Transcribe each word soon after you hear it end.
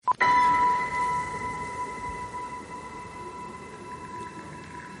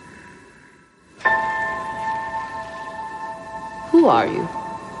Who are you?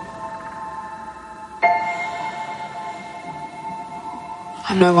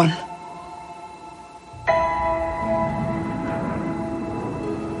 I'm no one.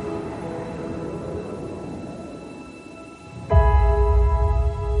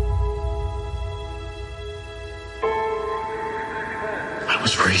 I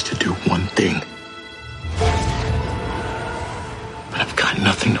was raised to do one thing. But I've got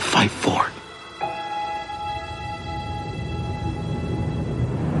nothing to fight for.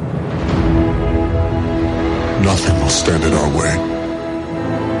 Nothing will stand in our way.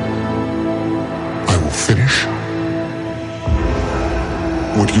 I will finish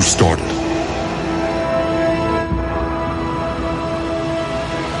what you started.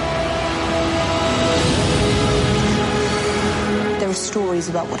 There are stories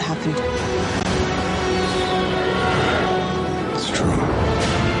about what happened. It's true.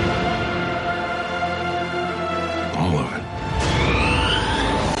 All of it.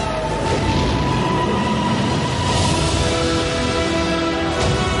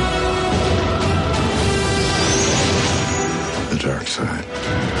 The dark side.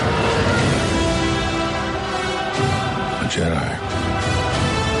 A Jedi.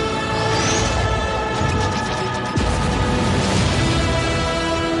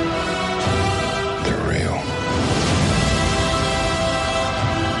 They're real.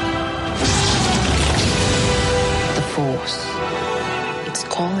 The Force. It's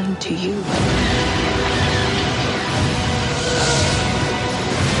calling to you.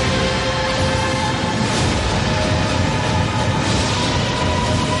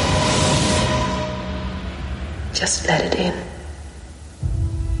 Just let it in.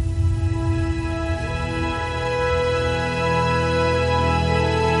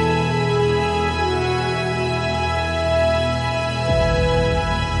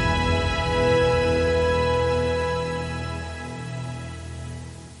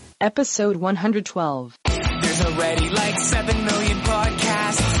 Episode 112. There's already like 7 million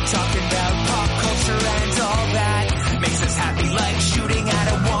podcasts talking about pop culture and all that. Makes us happy like shooting at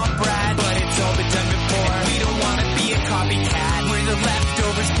a womp rat. But it's all been done before. We don't want to be a copycat. We're the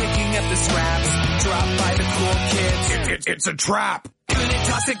leftovers picking up the scraps dropped by the cool kids. It's a trap. Gonna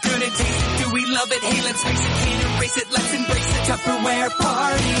toss it, gonna taste it. Do we love it? Hey, let's face it, can't erase it. Let's embrace it. Tupperware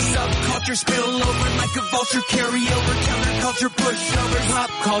party. Subculture spill over like a vulture. Carry over counterculture, pushovers, pop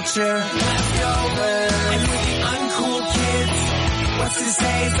culture. Leftovers. And with the uncool kids, what's to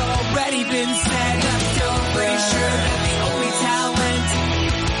say has already been said. Leftovers. Pretty sure that the only talent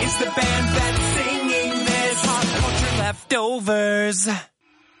is the band that's singing this. Pop culture leftovers.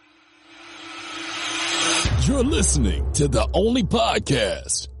 You're listening to the only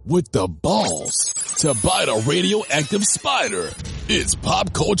podcast with the balls to bite a radioactive spider. It's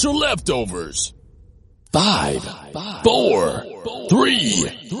Pop Culture Leftovers. 5, 4,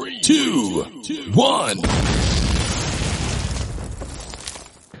 3, 2, 1.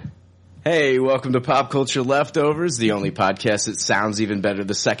 Hey, welcome to Pop Culture Leftovers, the only podcast that sounds even better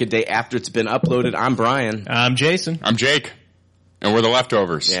the second day after it's been uploaded. I'm Brian. I'm Jason. I'm Jake. And we're the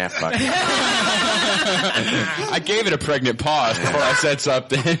leftovers. Yeah, fuck. I gave it a pregnant pause before I said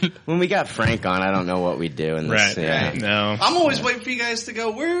something. When we got Frank on, I don't know what we'd do in this. Right. Yeah. No. I'm always waiting for you guys to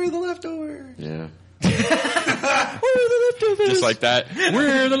go, where are the leftovers? Yeah. Where are the leftovers? Just like that.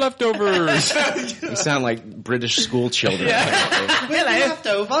 We're the leftovers. You sound like British school children. Yeah. We're the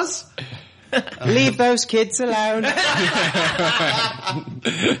leftovers. Leave those kids alone.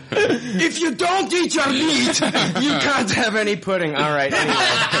 If you don't eat your meat, You can't have any pudding. All right.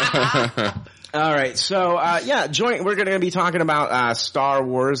 Anyway. All right. So, we're going to be talking about Star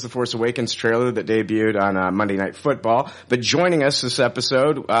Wars: The Force Awakens trailer that debuted on Monday Night Football. But joining us this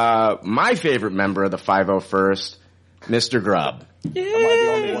episode, my favorite member of the 501st, Mr. Grubb. Am I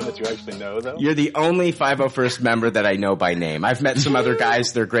the only one that you actually know, though? You're the only 501st member that I know by name. I've met some other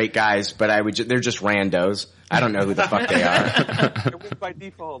guys; they're great guys, but they're just randos. I don't know who the fuck they are. By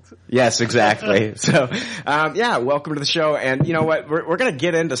default. Yes, exactly. So, welcome to the show. And you know what? We're going to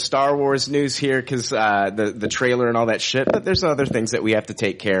get into Star Wars news here because the trailer and all that shit. But there's other things that we have to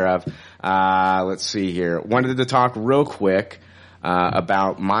take care of. Let's see here. Wanted to talk real quick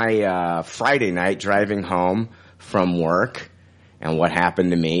about my Friday night driving home from work. And what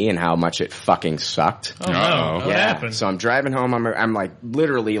happened to me and how much it fucking sucked. Oh, no. What happened? So I'm driving home. I'm like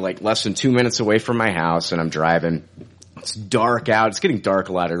literally like less than 2 minutes away from my house, and I'm driving. It's dark out. It's getting dark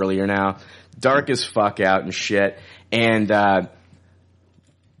a lot earlier now. Dark as fuck out and shit. And I'm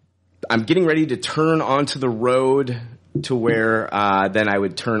getting ready to turn onto the road to where then I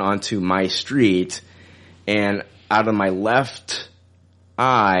would turn onto my street. And out of my left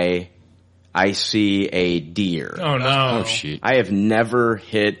eye, I see a deer. Oh no. Oh shit. I have never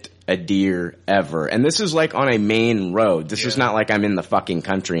hit a deer ever. And this is like on a main road. This is not like I'm in the fucking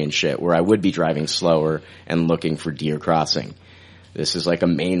country and shit where I would be driving slower and looking for deer crossing. This is like a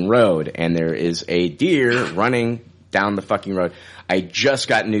main road and there is a deer running down the fucking road. I just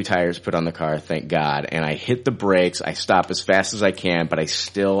got new tires put on the car, thank God, and I hit the brakes. I stop as fast as I can, but I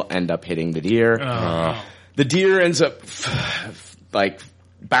still end up hitting the deer. The deer ends up like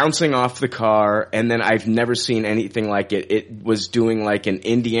bouncing off the car, and then I've never seen anything like it. It was doing like an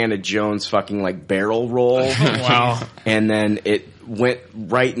Indiana Jones fucking like barrel roll. Wow. And then it went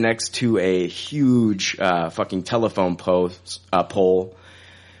right next to a huge fucking telephone pole.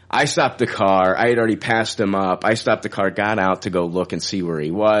 I stopped the car. I had already passed him up. I stopped the car, got out to go look and see where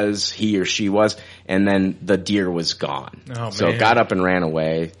he or she was, and then the deer was gone. Oh, so man. got up and ran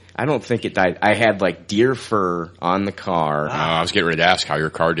away. I don't think it died. I had like deer fur on the car. I was getting ready to ask how your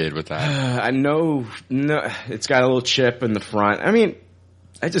car did with that. I know, no, it's got a little chip in the front. I mean,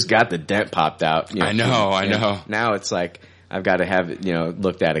 I just got the dent popped out. I know. Now it's like I've got to have it,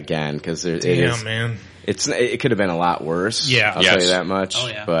 looked at again because it Damn, is. man. It could have been a lot worse. Yeah. I'll tell you that much. Oh,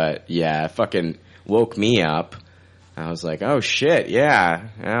 yeah. But yeah, it fucking woke me up. I was like, oh shit, yeah,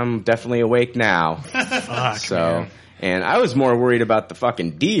 I'm definitely awake now. Fuck, So, man. and I was more worried about the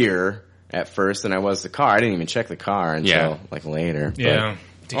fucking deer at first than I was the car. I didn't even check the car until like later. Yeah.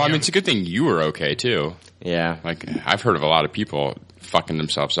 Well, I mean, it's a good thing you were okay too. But, yeah. Like I've heard of a lot of people fucking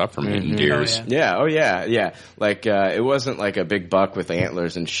themselves up from hitting deers. Oh, yeah. Yeah, oh yeah. Like, it wasn't like a big buck with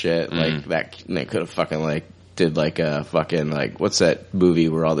antlers and shit. Like, that, they could have fucking, like, did like a fucking, like, what's that movie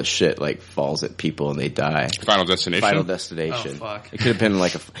where all the shit, like, falls at people and they die? Final Destination. Final Destination. Oh, fuck. It could have been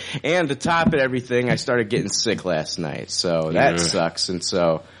like and to top it everything, I started getting sick last night. So that sucks. And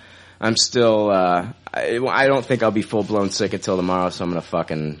so I'm still, I don't think I'll be full blown sick until tomorrow, so I'm gonna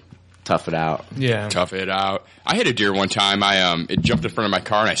fucking tough it out. Yeah. Tough it out. I hit a deer one time. It jumped in front of my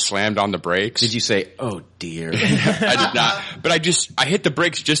car and I slammed on the brakes. Did you say, oh dear? I did not. But I hit the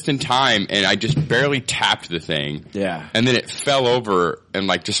brakes just in time and I just barely tapped the thing. Yeah. And then it fell over and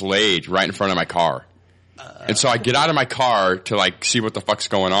like just laid right in front of my car. And so I get out of my car to like see what the fuck's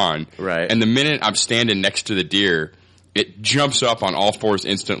going on. Right. And the minute I'm standing next to the deer, it jumps up on all fours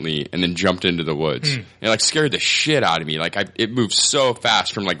instantly and then jumped into the woods. It like scared the shit out of me. Like it moved so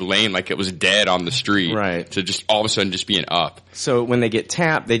fast from like laying like it was dead on the street. Right. To just all of a sudden just being up. So when they get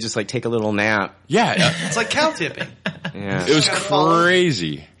tapped, they just like take a little nap. Yeah. It's like cow tipping. Yeah. It was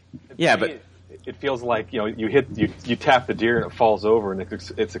crazy. Yeah, but It feels like, you tap the deer and it falls over and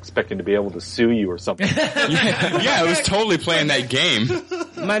it's expecting to be able to sue you or something. Yeah, it was totally playing that game.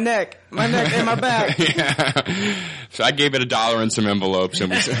 my neck and my back. Yeah. So I gave it $1 and some envelopes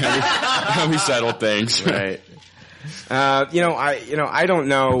and we settled things. Right. I don't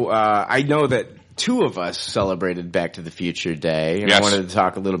know. I know that two of us celebrated Back to the Future Day, and Yes. I wanted to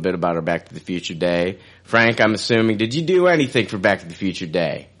talk a little bit about our Back to the Future Day. Frank, I'm assuming, did you do anything for Back to the Future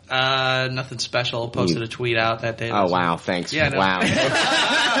Day? Nothing special. Posted a tweet out that day. Oh, wow. Thanks. Yeah, no. Wow.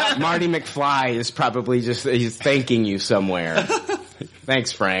 Marty McFly is probably he's thanking you somewhere.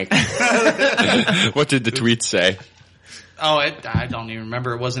 Thanks, Frank. What did the tweet say? Oh, I don't even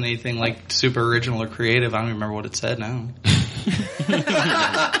remember. It wasn't anything like super original or creative. I don't even remember what it said now.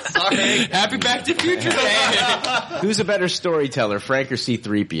 Sorry. Happy Back to Future Day. Who's a better storyteller, Frank or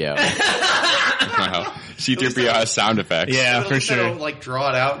C-3PO? Wow. C-3PO has sound effects. Yeah, for sure. I'll, like, draw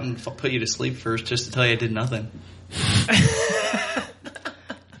it out and put you to sleep first just to tell you I did nothing.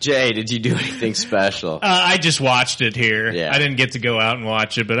 Jay, did you do anything special? I just watched it here. Yeah. I didn't get to go out and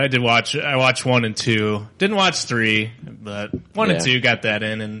watch it, but I did watch. I watched 1 and 2. Didn't watch 3, but 1 and 2 got that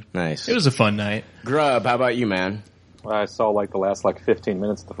in, and Nice. it was a fun night. Grub, how about you, man? I saw like the last 15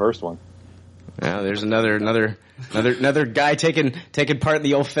 minutes of the first one. Well, there's another guy taking part in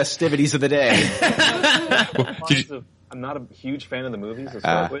the old festivities of the day. I'm not a huge fan of the movies to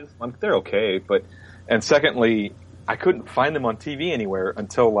start with. They're okay, and secondly, I couldn't find them on TV anywhere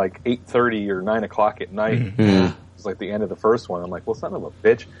until like 8:30 or 9 o'clock at night. It was like the end of the first one. I'm like, well, son of a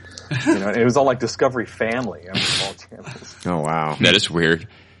bitch. And it was on like Discovery Family. I was all channels. Oh, wow. That is weird.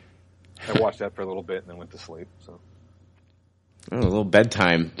 I watched that for a little bit and then went to sleep. So. Oh, a little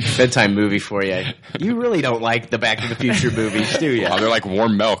bedtime movie for you. You really don't like the Back to the Future movies, do you? Oh, they're like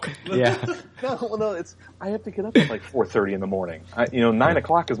warm milk. Yeah. No, I have to get up at like 4:30 in the morning. 9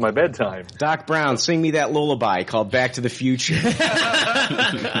 o'clock is my bedtime. Doc Brown, sing me that lullaby called Back to the Future.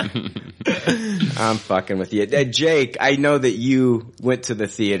 I'm fucking with you. Jake, I know that you went to the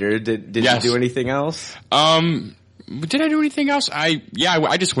theater. Did Yes. you do anything else? Did I do anything else? I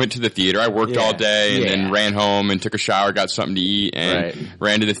just went to the theater. I worked all day and then ran home and took a shower, got something to eat, and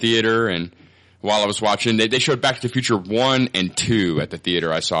ran to the theater. And while I was watching. They showed Back to the Future 1 and 2 at the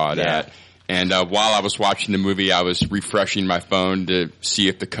theater I saw it at. And while I was watching the movie, I was refreshing my phone to see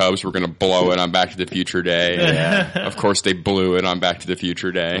if the Cubs were going to blow it on Back to the Future Day. Yeah. Of course, they blew it on Back to the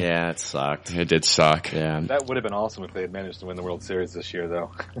Future Day. Yeah, it sucked. It did suck. Yeah, that would have been awesome if they had managed to win the World Series this year,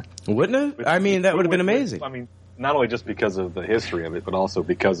 though. Wouldn't it? I mean, that would have been amazing. I mean, not only just because of the history of it, but also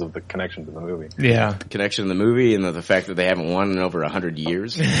because of the connection to the movie. Yeah. The connection to the movie and the fact that they haven't won in over 100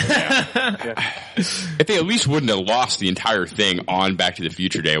 years. If they at least wouldn't have lost the entire thing on Back to the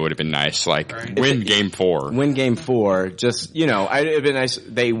Future Day, it would have been nice. Like, win Game 4. Win Game 4. Just, you know, it'd have been nice.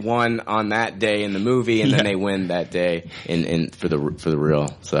 They won on that day in the movie, and then they win that day for the real.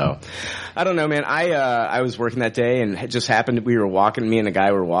 So, I don't know, man. I was working that day, and it just happened. Me and a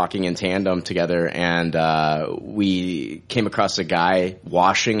guy were walking in tandem together, and we came across a guy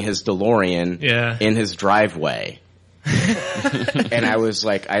washing his DeLorean in his driveway. And I was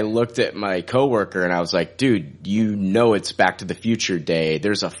like, I looked at my coworker and I was like, dude, you know it's Back to the Future Day.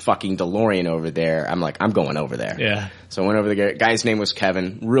 There's a fucking DeLorean over there. I'm like, I'm going over there. Yeah. So I went over there. Guy's name was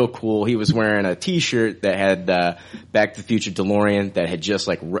Kevin. Real cool. He was wearing a t-shirt that had Back to the Future DeLorean that had just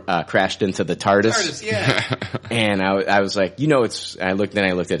like crashed into the TARDIS. And I was like, you know, I looked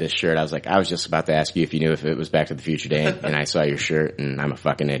at his shirt. I was like, I was just about to ask you if you knew if it was Back to the Future Day, and I saw your shirt and I'm a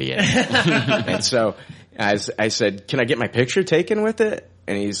fucking idiot. And so I said, can I get my picture taken with it?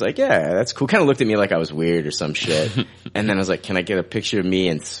 And he's like, yeah, that's cool. Kind of looked at me like I was weird or some shit. And then I was like, can I get a picture of me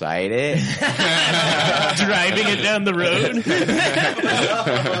inside it? Driving it down the road.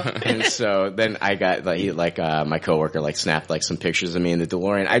 And so then I got my coworker snapped some pictures of me in the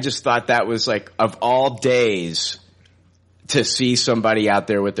DeLorean. I just thought that was of all days to see somebody out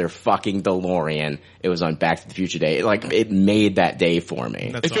there with their fucking DeLorean, it was on Back to the Future Day. It made that day for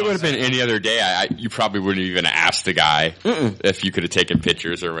me. If it would have been any other day, you probably wouldn't even asked the guy if you could have taken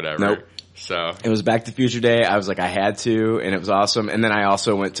pictures or whatever. Nope. So it was Back to the Future Day. I was like, I had to, and it was awesome. And then I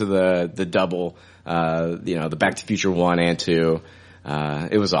also went to the double, the Back to the Future 1 and 2.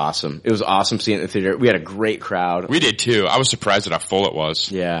 It was awesome. It was awesome seeing it in the theater. We had a great crowd. We did too. I was surprised at how full it was.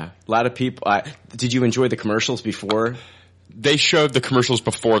 Yeah. A lot of people. Did you enjoy the commercials before? They showed the commercials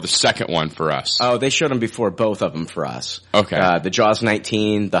before the second one for us. Oh, they showed them before both of them for us. Okay. The Jaws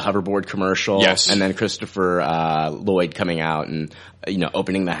 19, the hoverboard commercial. Yes. And then Christopher Lloyd coming out and,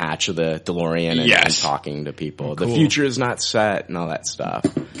 opening the hatch of the DeLorean and talking to people. Cool. The future is not set and all that stuff.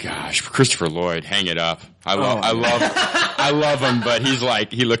 Gosh, Christopher Lloyd, hang it up. I love him, but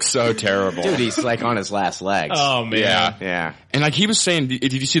he looks so terrible. Dude, he's on his last legs. Oh man. Yeah. And he was saying,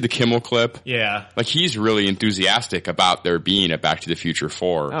 did you see the Kimmel clip? Yeah. He's really enthusiastic about there being a Back to the Future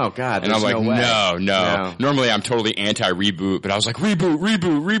 4. Oh god. And I'm like, no way. No. Normally I'm totally anti-reboot, but I was like,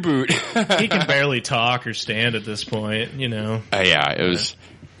 reboot. He can barely talk or stand at this point, Yeah,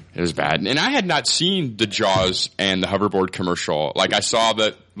 it was bad. And I had not seen the Jaws and the hoverboard commercial. I saw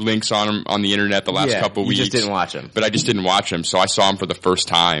the links on them on the internet the last couple weeks. You just didn't watch them. But I just didn't watch them, so I saw them for the first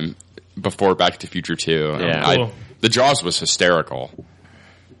time before Back to the Future 2. Yeah. Cool. The Jaws was hysterical.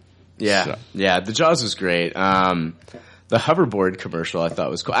 Yeah. So. Yeah, the Jaws was great. The hoverboard commercial I thought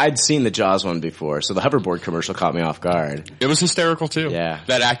was cool. I'd seen the Jaws one before, so the hoverboard commercial caught me off guard. It was hysterical too. Yeah.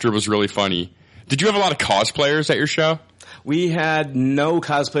 That actor was really funny. Did you have a lot of cosplayers at your show? We had no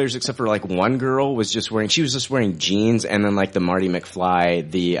cosplayers except for one girl was just wearing jeans and then the Marty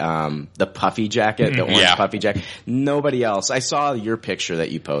McFly, the puffy jacket, the orange puffy jacket. Nobody else. I saw your picture that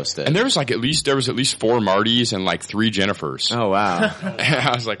you posted. And there was at least 4 Martys and 3 Jennifers. Oh wow.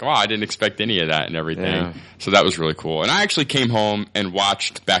 I was like, wow, I didn't expect any of that and everything. Yeah. So that was really cool. And I actually came home and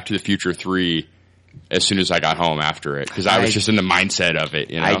watched Back to the Future 3 as soon as I got home after it, because I was just in the mindset of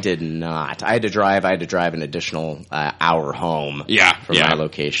it. I did not. I had to drive an additional hour home from my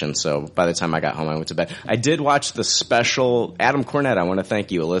location. So by the time I got home, I went to bed. I did watch the special, Adam Cornett, I want to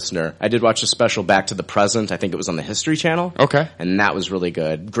thank you, a listener. I did watch the special Back to the Present. I think it was on the History Channel. Okay. And that was really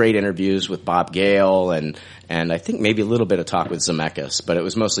good. Great interviews with Bob Gale and I think maybe a little bit of talk with Zemeckis, but it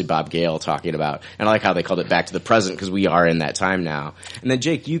was mostly Bob Gale talking about, and I like how they called it Back to the Present because we are in that time now. And then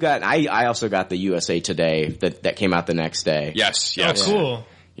Jake, I also got the USA Today that came out the next day. Yes. Oh, cool.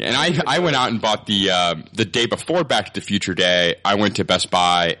 Yeah, and I went out and bought the day before Back to the Future Day. I went to Best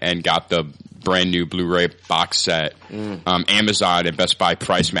Buy and got the brand new Blu-ray box set. Amazon and Best Buy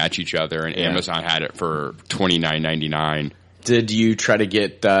price match each other, and Amazon had it for $29.99. Did you try to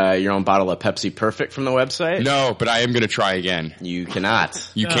get your own bottle of Pepsi Perfect from the website? No, but I am going to try again. You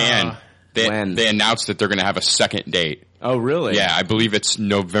cannot. You can. They announced that they're going to have a second date. Oh, really? Yeah, I believe it's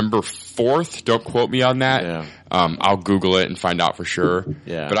November 4th. Don't quote me on that. Yeah. I'll Google it and find out for sure.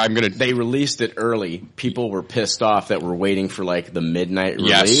 Yeah. But They released it early. People were pissed off that were waiting for like the midnight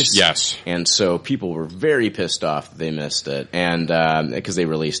release. Yes. And so people were very pissed off that they missed it, and because they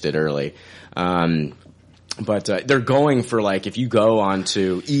released it early. But they're going for, like, if you go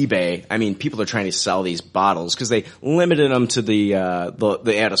onto eBay, I mean, people are trying to sell these bottles because they limited them to they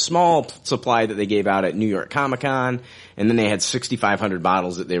had a small supply that they gave out at New York Comic Con, and then they had 6,500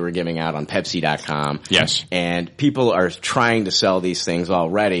 bottles that they were giving out on Pepsi.com. Yes. And people are trying to sell these things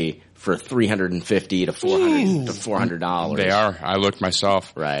already for $350 to $400. They are. I looked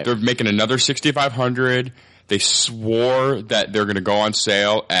myself. Right. They're making another 6,500. They swore that they're going to go on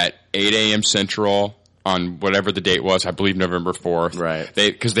sale at 8 a.m. Central on whatever the date was. I believe November 4th. Right.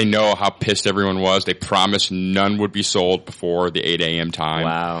 Because they know how pissed everyone was. They promised none would be sold before the 8 a.m. time.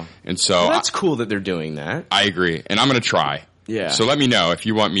 Wow. And so that's cool that they're doing that. I agree. And I'm going to try. Yeah. So let me know if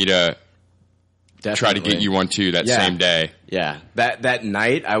you want me to Definitely. try to get you one too that same day. Yeah. That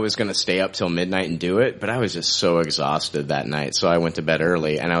night I was going to stay up till midnight and do it, but I was just so exhausted that night. So I went to bed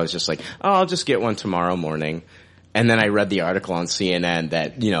early and I was just like, oh, I'll just get one tomorrow morning. And then I read the article on CNN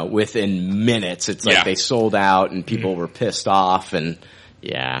that, you know, within minutes, it's like they sold out and people were pissed off and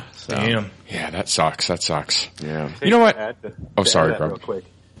yeah. So. Damn. Yeah, that sucks. Yeah. You know what? Sorry, bro. Real quick.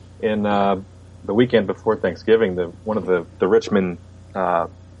 In the weekend before Thanksgiving, one of the Richmond,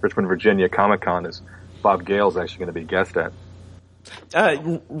 Virginia Comic Con is Bob Gale's actually going to be a guest at.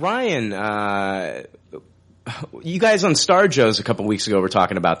 Ryan, you guys on Star Joe's a couple weeks ago were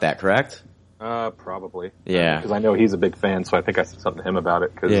talking about that, correct? Probably. Yeah. Because I know he's a big fan, so I think I said something to him about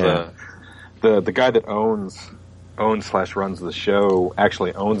it. Because the guy that owns/runs the show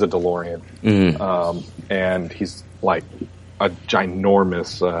actually owns a DeLorean, and he's like a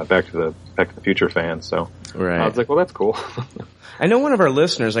ginormous Back to the Future fan. So I was like, well, that's cool. I know one of our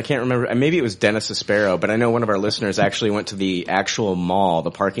listeners, I can't remember, maybe it was Dennis Aspero, but I know one of our listeners actually went to the actual mall, the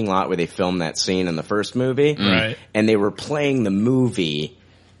parking lot where they filmed that scene in the first movie. Right. And they were playing the movie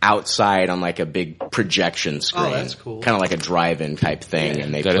outside on like a big projection screen. Oh, that's cool. Kind of like a drive-in type thing,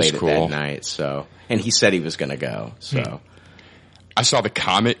 and they played it that night. So, and he said he was going to go. So, I saw the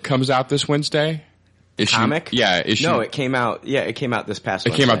Comet comes out this Wednesday. Comic? Yeah. No, it came out. Yeah, it came out this past.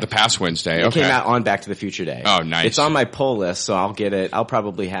 It came out the past Wednesday. It came out on Back to the Future Day. Oh, nice. It's on my pull list, so I'll get it. I'll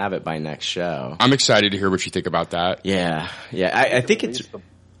probably have it by next show. I'm excited to hear what you think about that. Yeah. I think it's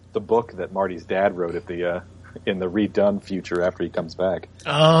the book that Marty's dad wrote at the in the redone future after he comes back.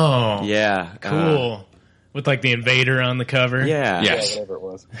 Oh, yeah, cool. With like the invader on the cover. Yeah. Yes. Yeah, whatever it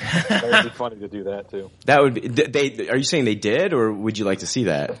was. That would be funny to do that too. That would be. Are you saying they did, or would you like to see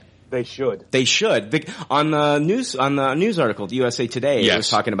that? They should. They should. On the news article, the USA Today, it was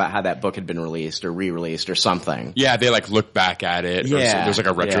talking about how that book had been released or re-released or something. Yeah, they like look back at it. Yeah. There's like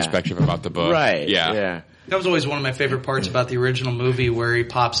a retrospective about the book. Right. Yeah. That was always one of my favorite parts about the original movie, where he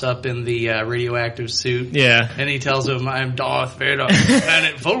pops up in the radioactive suit. Yeah. And he tells him, I'm Darth Vader,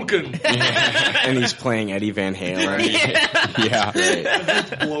 planet Vulcan. And he's playing Eddie Van Halen. Yeah.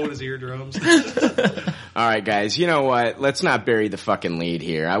 Right. Blowing his eardrums. All right, guys. You know what? Let's not bury the fucking lead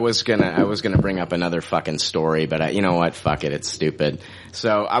here. I was gonna bring up another fucking story, but you know what? Fuck it. It's stupid.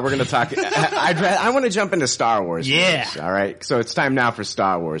 So we're gonna talk. I want to jump into Star Wars. Yeah. News, all right. So it's time now for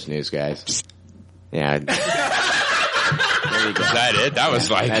Star Wars news, guys. Yeah. There you go. Is that it? That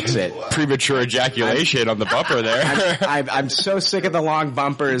was like that's it. Premature ejaculation on the bumper there. I'm so sick of the long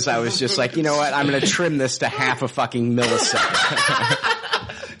bumpers. I was just like, you know what? I'm going to trim this to half a fucking millisecond.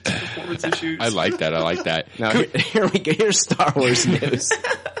 I like that. Now here we go. Here's Star Wars news.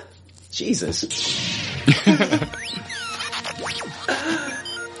 Jesus.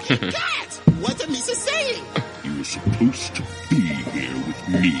 What's Misa saying? You were supposed to be here with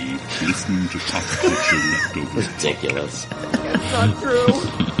me, listening to Pop Culture Leftovers. Ridiculous. That's not true.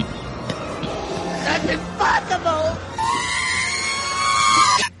 That's impossible.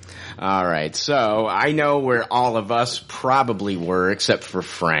 All right, so I know where all of us probably were, except for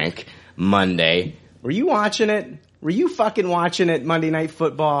Frank, Monday. Were you watching it? Were you fucking watching it, Monday Night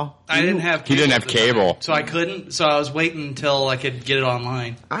Football? I didn't have cable. He didn't have cable. So I couldn't, so I was waiting until I could get it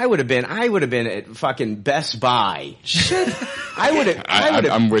online. I would have been at fucking Best Buy. Shit.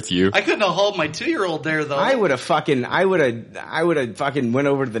 I'm with you. I couldn't have hauled my 2-year-old there though. I would have fucking went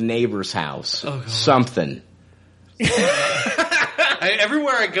over to the neighbor's house. Oh, God. Something.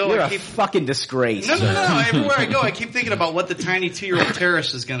 Everywhere I go, You're I a keep fucking disgrace. No. sir. Everywhere I go, I keep thinking about what the tiny 2-year-old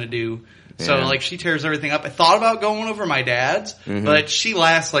terrorist is going to do. So, Yeah. like, she tears everything up. I thought about going over my dad's, but she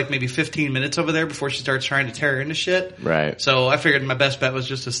lasts, like, maybe 15 minutes over there before she starts trying to tear into shit. Right. So I figured my best bet was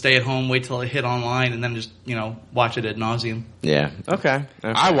just to stay at home, wait till it hit online, and then just, watch it ad nauseum. Yeah. Okay.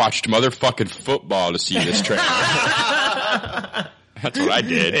 I watched motherfucking football to see this trailer. That's what I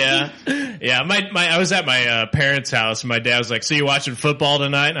did. Yeah. I was at my parents' house, and my dad was like, "So you watching football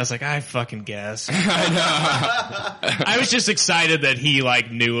tonight?" And I was like, "I fucking guess." I was just excited that he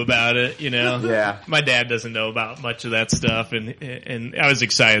knew about it. Yeah. My dad doesn't know about much of that stuff, and I was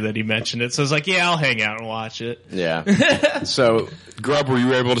excited that he mentioned it. So I was like, "Yeah, I'll hang out and watch it." Yeah. So, Grub, were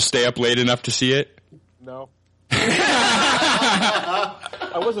you able to stay up late enough to see it? No.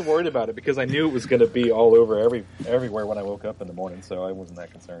 I wasn't worried about it because I knew it was going to be all over everywhere when I woke up in the morning, so I wasn't that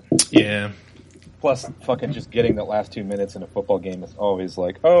concerned. Yeah. Plus, fucking just getting the last 2 minutes in a football game is always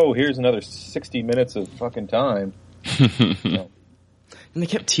like, oh, here's another 60 minutes of fucking time. And they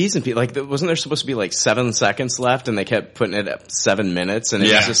kept teasing people. Wasn't there supposed to be 7 seconds left, and they kept putting it at 7 minutes, and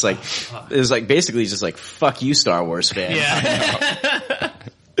it was just basically just fuck you, Star Wars fans. Yeah.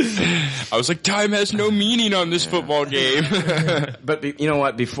 I was like, time has no meaning on this football game. But you know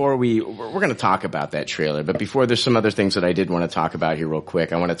what? Before we're going to talk about that trailer, but before, there's some other things that I did want to talk about here real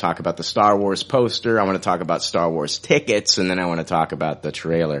quick. I want to talk about the Star Wars poster. I want to talk about Star Wars tickets, and then I want to talk about the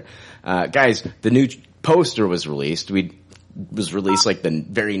trailer. Guys, the new poster was released. Was released the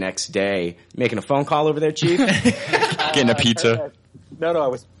very next day. Making a phone call over there, Chief? Getting a pizza. No, I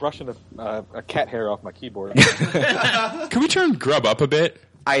was brushing a cat hair off my keyboard. Can we turn Grub up a bit?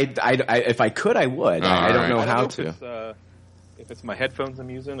 If I could, I would. I don't know how to. If it's my headphones I'm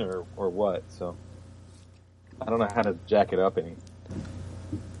using or what, so I don't know how to jack it up any.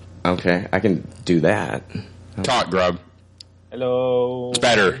 Okay, I can do that. Talk, Grub. Hello. It's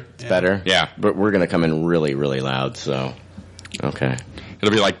better. It's better? Yeah. But we're going to come in really, really loud, so. Okay.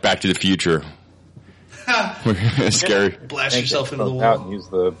 It'll be like Back to the Future. Scary. Blast yourself into the wall. Out and use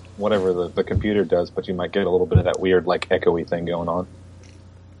whatever the computer does, but you might get a little bit of that weird echoey thing going on.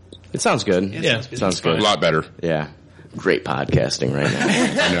 It sounds good. Yeah. Sounds good. A lot better. Yeah. Great podcasting right now.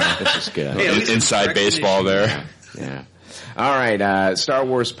 I know. This is good. Hey, Inside baseball there. Yeah. All right. Star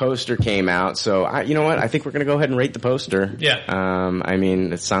Wars poster came out. So, you know what? I think we're going to go ahead and rate the poster. Yeah.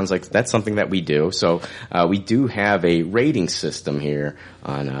 It sounds like that's something that we do. So, we do have a rating system here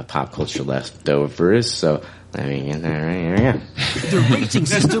on Pop Culture Leftovers. So, let me get that right here. Yeah. The rating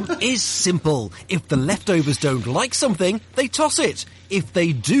system is simple. If the leftovers don't like something, they toss it. If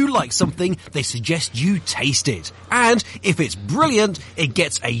they do like something, they suggest you taste it. And if it's brilliant, it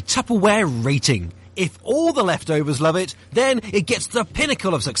gets a Tupperware rating. If all the leftovers love it, then it gets the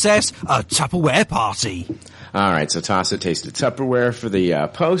pinnacle of success, a Tupperware party. All right, so toss it, taste it, Tupperware for the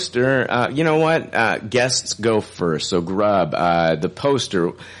poster. You know what? Guests go first. So Grub, the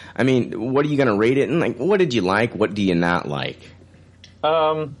poster. I mean, what are you going to rate it? And what did you like? What do you not like?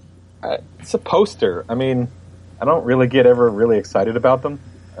 It's a poster. I mean, I don't really get ever really excited about them.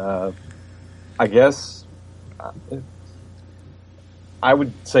 I guess I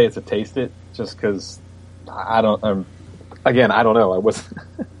would say it's a taste it, just because I don't. Again, I don't know. I was.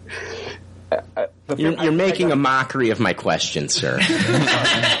 You're making a mockery of my question, sir.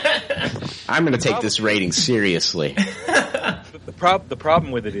 I'm going to take this rating seriously. The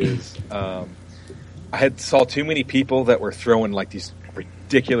problem with it is, I saw too many people that were throwing these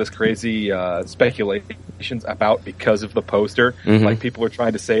ridiculous, crazy speculations about because of the poster. Mm-hmm. People were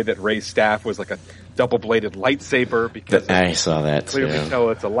trying to say that Rey's staff was a double-bladed lightsaber because I saw that clearly too. tell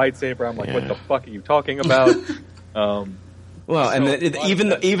it's a lightsaber. I'm like, what the fuck are you talking about? Well, and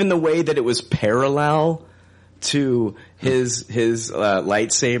even the way that it was parallel to his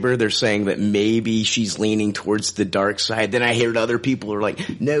lightsaber, they're saying that maybe she's leaning towards the dark side. Then I heard other people are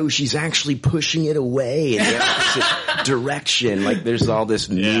like, no, she's actually pushing it away in the opposite direction. There's all this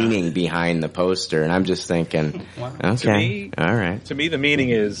meaning behind the poster, and I'm just thinking, okay, all right. To me, the meaning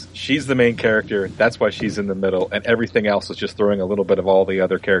is she's the main character. That's why she's in the middle, and everything else is just throwing a little bit of all the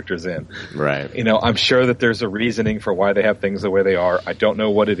other characters in. Right. I'm sure that there's a reasoning for why they have things the way they are. I don't know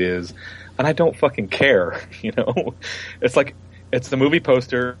what it is. And I don't fucking care, It's the movie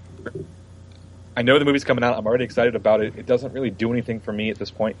poster. I know the movie's coming out. I'm already excited about it. It doesn't really do anything for me at this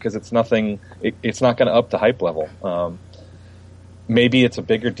point because it's nothing. It's not going to up the hype level. Maybe it's a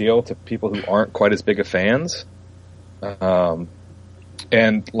bigger deal to people who aren't quite as big of fans. And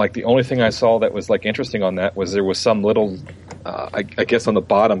the only thing I saw that was interesting on that was there was some little, I guess on the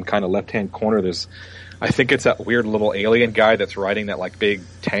bottom kind of left-hand corner, I think it's that weird little alien guy that's riding that big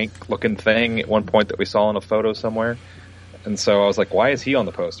tank looking thing at one point that we saw in a photo somewhere. And so I was like, why is he on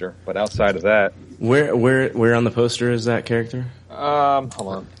the poster? But outside of that, where on the poster is that character? Hold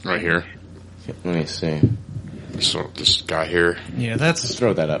on, right here. Let me see. So this guy here. Yeah, Just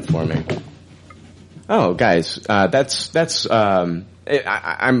throw that up for me. Oh, guys, I'm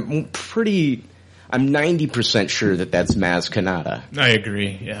 90% sure that's Maz Kanata. I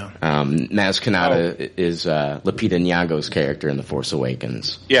agree, yeah. Maz Kanata is Lupita Nyong'o's character in The Force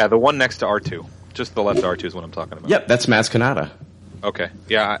Awakens. yeah, the one next to R2, just the left R2 is what I'm talking about. Yep, that's Maz Kanata. Okay,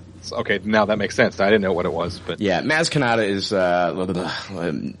 yeah, okay, now that makes sense. I didn't know what it was, but Yeah, Maz Kanata is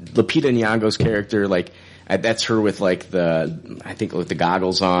Lupita Nyong'o's character. Like that's her with with the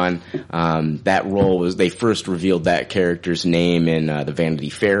goggles on. That role was they first revealed that character's name in the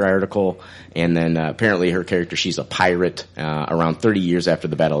Vanity Fair article, and then apparently her character, she's a pirate. Around 30 years after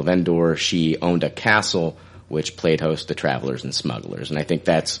the Battle of Endor, she owned a castle which played host to travelers and smugglers, and I think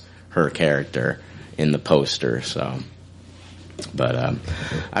that's her character in the poster. So. But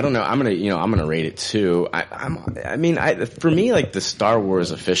I don't know. I'm gonna rate it 2. For me, like the Star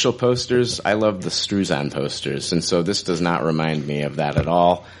Wars official posters, I love the Struzan posters, and so this does not remind me of that at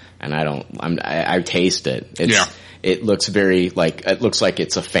all. And I taste it. It looks it looks like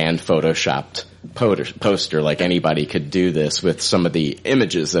it's a fan photoshopped poster. Like anybody could do this with some of the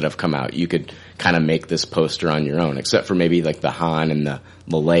images that have come out. You could kind of make this poster on your own, except for maybe like the Han and the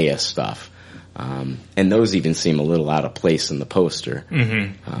Leia stuff. And those even seem a little out of place in the poster.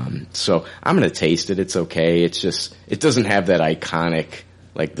 Mm-hmm. So I'm going to taste it. It's okay. It's just, it doesn't have that iconic,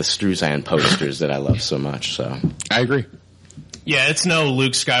 like the Struzan posters that I love so much. So I agree. Yeah, it's no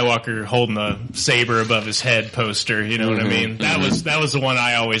Luke Skywalker holding a saber above his head poster. You know what I mean? That was the one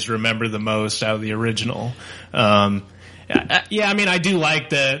I always remember the most out of the original. Yeah, I mean, I do like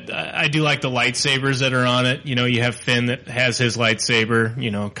the lightsabers that are on it. You know, you have Finn that has his lightsaber.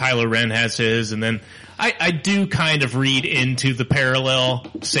 You know, Kylo Ren has his, and then I do kind of read into the parallel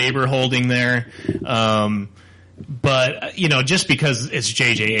saber holding there. But, you know, just because it's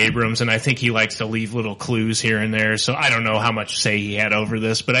J.J. Abrams, and I think he likes to leave little clues here and there, so I don't know how much say he had over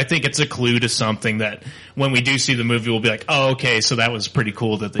this, but I think it's a clue to something that when we do see the movie, we'll be like, oh, okay, so that was pretty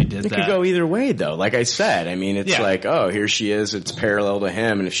cool that they did that. It could go either way, though. Like I said, I mean, it's like, oh, here she is, it's parallel to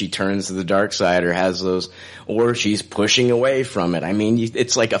him, and if she turns to the dark side or has those, or she's pushing away from it. I mean,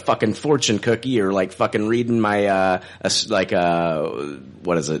 it's like a fucking fortune cookie, or like fucking reading my,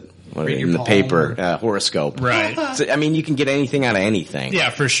 what is it? In the paper, horoscope. Right. So, I mean, you can get anything out of anything. Yeah,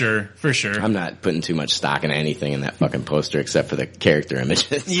 for sure. For sure. I'm not putting too much stock in anything in that fucking poster except for the character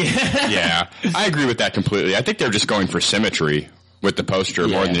images. Yeah. I agree with that completely. I think they're just going for symmetry with the poster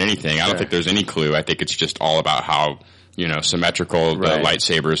more than anything. I don't think there's any clue. I think it's just all about how, you know, symmetrical the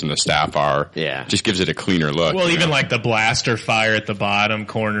lightsabers and the staff are. Yeah. Just gives it a cleaner look. Well, even like the blaster fire at the bottom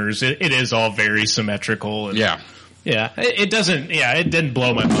corners, it is all very symmetrical. And yeah, it didn't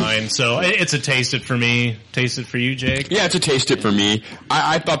blow my mind, so it's a taste it for me. Taste it for you, Jake? Yeah, it's a taste it for me.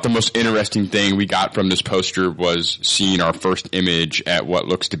 I thought the most interesting thing we got from this poster was seeing our first image at what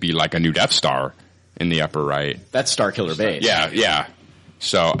looks to be like a new Death Star in the upper right. That's Starkiller Base. Yeah.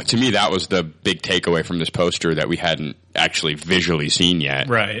 So to me, that was the big takeaway from this poster that we hadn't actually visually seen yet.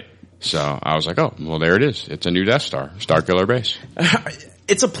 Right. So I was like, oh, well, there it is. It's a new Death Star, Starkiller Base.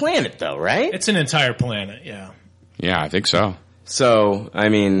 It's a planet, though, right? It's an entire planet, yeah. Yeah, I think so. So, I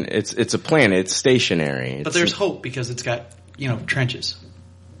mean, it's a planet. It's stationary. But there's hope because it's got, you know, trenches.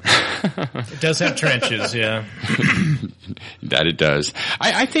 It does have trenches, yeah. That it does.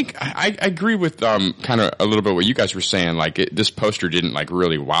 I think I agree with kind of a little bit what you guys were saying. Like this poster didn't like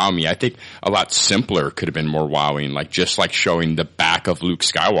really wow me. I think a lot simpler could have been more wowing. Like just like showing the back of Luke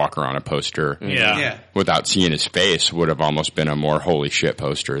Skywalker on a poster, without seeing his face would have almost been a more holy shit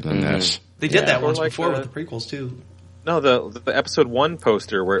poster than this. They did that once before with the prequels too. No, the episode 1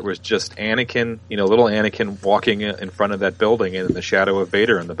 poster where it was just Anakin, you know, little Anakin walking in front of that building and in the shadow of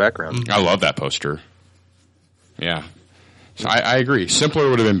Vader in the background. I love that poster. Yeah. So I agree. Simpler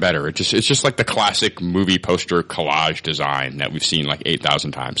would have been better. It's just like the classic movie poster collage design that we've seen like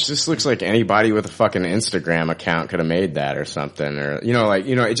 8,000 times. It just looks like anybody with a fucking Instagram account could have made that or something, or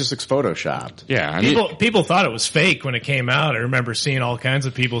it just looks photoshopped. Yeah, I mean, people thought it was fake when it came out. I remember seeing all kinds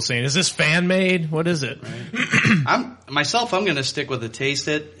of people saying, "Is this fan made? What is it?" Right. I'm going to stick with the taste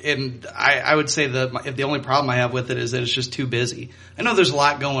it, and I would say the only problem I have with it is that it's just too busy. I know there's a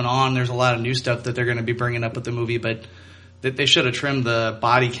lot going on. There's a lot of new stuff that they're going to be bringing up with the movie, but that they should have trimmed the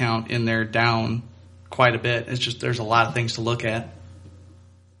body count in there down quite a bit. It's just there's a lot of things to look at.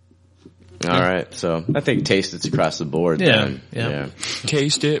 All right, so I think taste it's across the board. Yeah.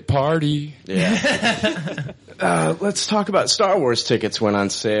 Taste it, party. Yeah. Let's talk about Star Wars tickets went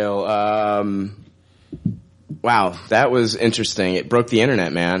on sale. wow, that was interesting. It broke the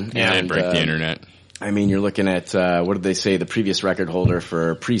internet, man. Yeah, it broke the internet. I mean, you're looking at, what did they say? The previous record holder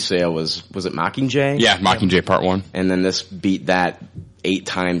for pre-sale was it Mockingjay? Yeah, Mockingjay Part 1. And then this beat that 8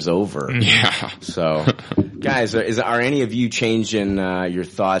 times over. Yeah. So, guys, are any of you changing your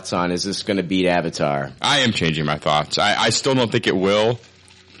thoughts on, is this going to beat Avatar? I am changing my thoughts. I still don't think it will,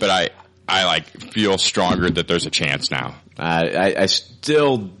 but I like feel stronger that there's a chance now. I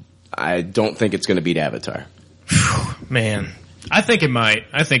don't think it's going to beat Avatar. Man, I think it might.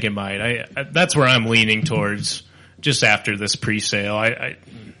 That's where I'm leaning towards. Just after this pre-sale,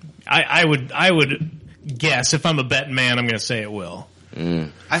 I would guess, if I'm a betting man, I'm going to say it will.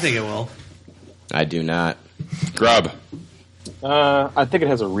 I think it will. I do not. Grub. I think it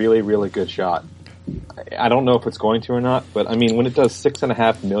has a really, really good shot. I don't know if it's going to or not, but I mean, when it does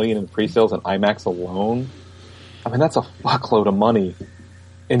 $6.5 million in pre-sales on IMAX alone, I mean, that's a fuckload of money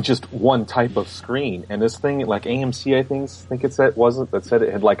in just one type of screen. And this thing, like AMC, I think it said, that said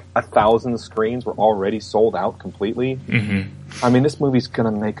it had like 1,000 screens were already sold out completely. Mm-hmm. I mean, this movie's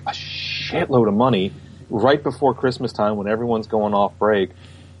gonna make a shitload of money right before Christmas time when everyone's going off break.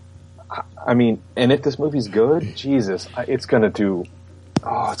 I mean, and if this movie's good, Jesus, it's gonna do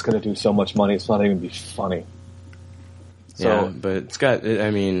so much money. It's not even be funny. So, yeah, but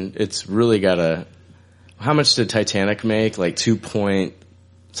it's really got a. How much did Titanic make? Like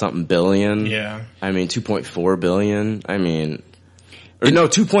 2-point-something billion. Yeah. I mean, 2.4 billion. I mean, or no,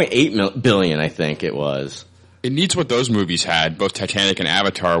 2.8 billion. I think it was. It needs what those movies had, both Titanic and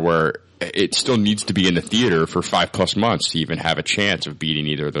Avatar, where it still needs to be in the theater for 5+ months to even have a chance of beating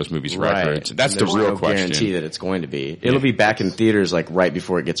either of those movies' records. That's the real question. Guarantee that it's going to be. It'll be back in theaters like right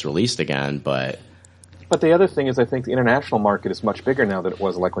before it gets released again, but the other thing is, I think the international market is much bigger now than it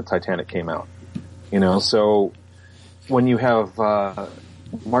was like when Titanic came out. You know, so when you have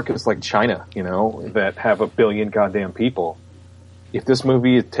markets like China, you know, that have 1 billion goddamn people, if this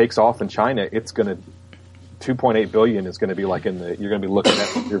movie takes off in China, it's going to 2.8 billion is going to be like you're going to be looking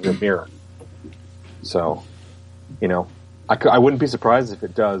at your mirror. So, you know, I wouldn't be surprised if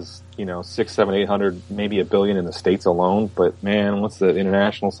it does, you know, 600, 700, 800, maybe 1 billion in the States alone. But man, once the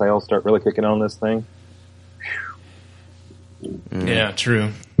international sales start really kicking on this thing. Yeah,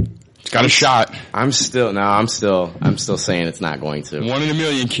 true. It's got a shot. I'm still saying it's not going to. 1 in a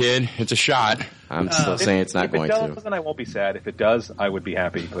million, kid. It's a shot. I'm still saying it's not going to. If it does, then I won't be sad. If it does, I would be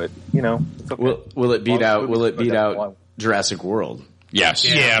happy. But you know, it's okay. Will it beat out Jurassic World? Yes.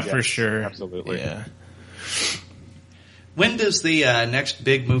 Yeah, for sure. Absolutely. Yeah. When does the next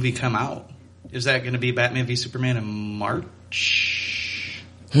big movie come out? Is that going to be Batman v Superman in March?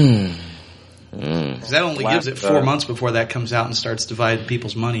 Because that only gives it 4 months before that comes out and starts dividing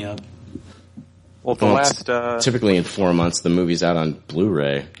people's money up. Well, typically in 4 months the movie's out on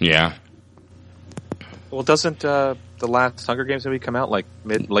Blu-ray. Yeah. Well, doesn't the last Hunger Games movie come out like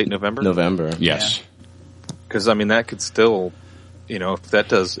late November? November. Yes. Because I mean, that could still, you know, if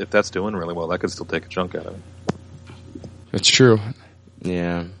that's doing really well, that could still take a chunk out of it. That's true.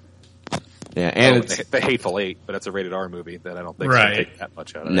 Yeah. Yeah, and it's the Hateful Eight, but it's a rated R movie that I don't think right. take that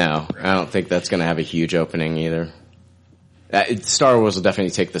much out of it. No, I don't think that's going to have a huge opening either. Star Wars will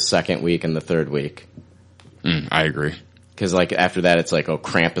definitely take the second week and the third week. I agree. Because like after that, it's like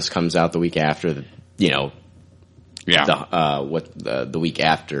Krampus comes out the week after. Yeah. The week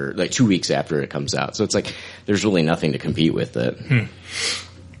after, like 2 weeks after it comes out. So it's like there's really nothing to compete with it.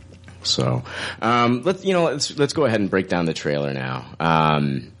 So, let's go ahead and break down the trailer now.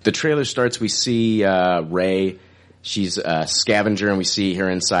 The trailer starts, we see, Rey. She's a scavenger and we see her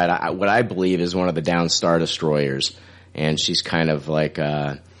inside what I believe is one of the down Star Destroyers. And she's kind of like, she's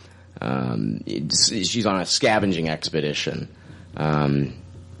on a scavenging expedition. Do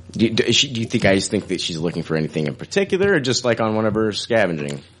you guys think that she's looking for anything in particular, or just like on one of her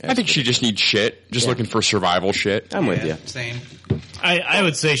scavenging? I think she just needs shit. Just looking for survival shit. I'm with you. Same. I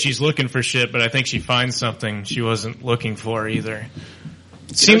would say she's looking for shit, but I think she finds something she wasn't looking for either.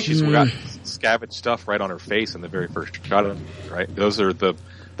 She's got scavenged stuff right on her face in the very first shot of it, right? Those are the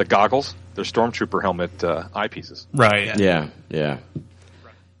goggles. They're stormtrooper helmet eyepieces. Right. Yeah.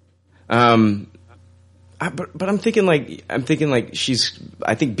 But I'm thinking like I think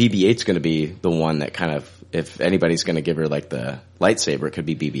BB-8's going to be the one that kind of, if anybody's going to give her like the lightsaber, it could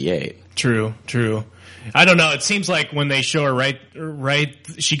be BB-8. True. I don't know. It seems like when they show her right,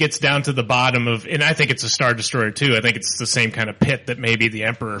 she gets down to the bottom of, and I think it's a Star Destroyer too. I think it's the same kind of pit that maybe the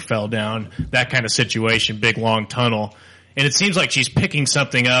Emperor fell down. That kind of situation, big long tunnel. And it seems like she's picking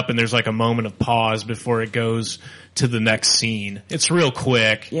something up and there's like a moment of pause before it goes to the next scene. It's real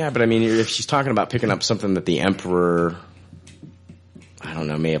quick. Yeah, but I mean, if she's talking about picking up something that the Emperor I don't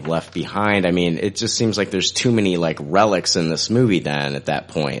know, may have left behind. I mean, it just seems like there's too many like relics in this movie then at that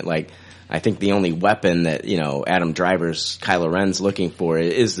point. Like, I think the only weapon that, Adam Driver's Kylo Ren's looking for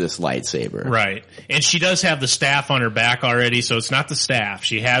is this lightsaber. Right. And she does have the staff on her back already, so it's not the staff.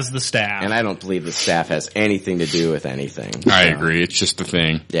 She has the staff. And I don't believe the staff has anything to do with anything. I agree. It's just the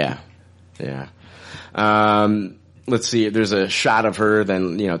thing. Yeah. Yeah. Let's see. There's a shot of her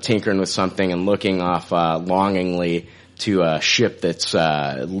then, tinkering with something and looking off longingly to a ship that's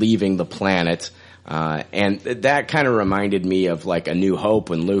leaving the planet. And that kind of reminded me of like A New Hope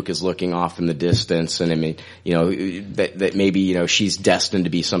when Luke is looking off in the distance. And I mean, that maybe, she's destined to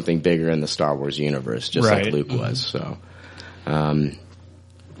be something bigger in the Star Wars universe, just like Luke was. So,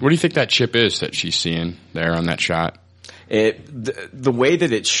 what do you think that ship is that she's seeing there on that shot? The way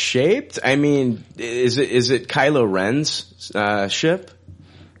that it's shaped, I mean, is it Kylo Ren's ship?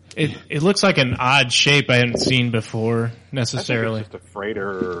 It looks like an odd shape I hadn't seen before necessarily. I think it's just a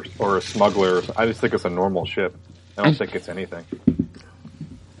freighter or a smuggler. I just think it's a normal ship. I don't think it's anything.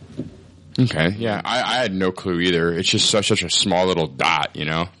 Okay, yeah, I had no clue either. It's just such a small little dot,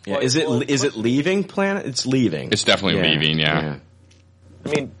 Yeah, is it leaving planet? It's leaving. It's definitely leaving. Yeah. I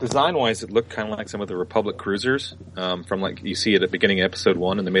mean, design-wise, it looked kind of like some of the Republic cruisers from like you see it at the beginning of Episode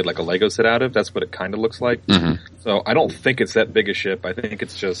 1, and they made like a Lego set out of. That's what it kind of looks like. Mm-hmm. So I don't think it's that big a ship. I think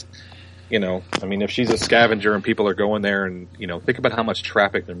it's just, I mean, if she's a scavenger and people are going there, and think about how much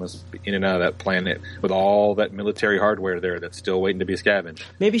traffic there must be in and out of that planet with all that military hardware there that's still waiting to be scavenged.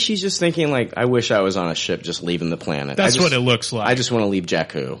 Maybe she's just thinking like, I wish I was on a ship just leaving the planet. That's what it looks like. I just want to leave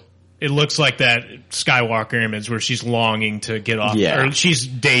Jakku. It looks like that Skywalker image where she's longing to get off, or she's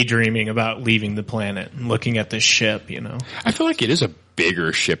daydreaming about leaving the planet and looking at this ship, I feel like it is a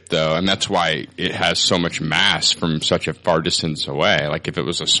bigger ship though, and that's why it has so much mass from such a far distance away. Like if it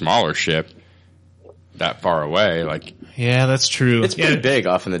was a smaller ship that far away, like... Yeah, that's true. It's pretty big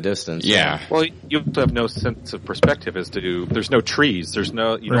off in the distance. Yeah. Well, you also have no sense of perspective as to, there's no trees, you don't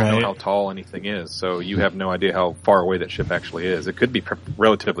know how tall anything is, so you have no idea how far away that ship actually is. It could be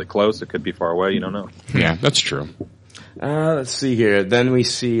relatively close, it could be far away, you don't know. Yeah, that's true. Let's see here. Then we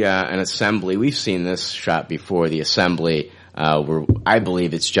see an assembly. We've seen this shot before, the assembly, where I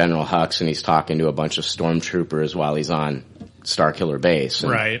believe it's General Hux and he's talking to a bunch of stormtroopers while he's on Starkiller Base.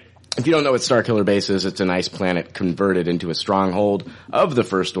 And right. If you don't know what Starkiller Base is, it's an ice planet converted into a stronghold of the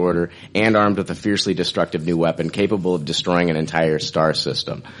First Order and armed with a fiercely destructive new weapon capable of destroying an entire star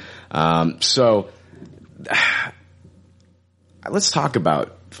system. So let's talk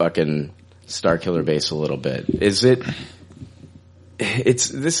about fucking Starkiller Base a little bit. It's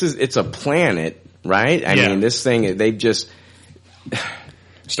a planet, right? I mean, this thing, they've just...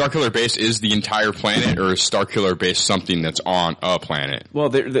 Starkiller Base is the entire planet, or is Starkiller Base something that's on a planet?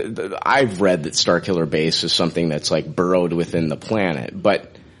 Well, I've read that Starkiller Base is something that's like burrowed within the planet,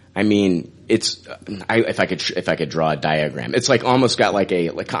 but I mean, if I could draw a diagram, it's like almost got kind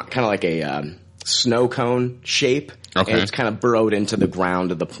of like a snow cone shape, okay. And it's kind of burrowed into the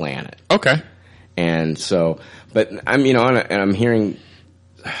ground of the planet. Okay, and so, but I'm hearing,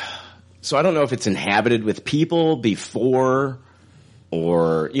 so I don't know if it's inhabited with people before.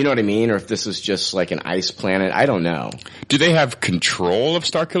 Or, you know what I mean? Or if this is just like an ice planet. I don't know. Do they have control of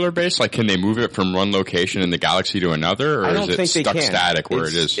Starkiller Base? Like, can they move it from one location in the galaxy to another? Or I don't is it think stuck they can. Static where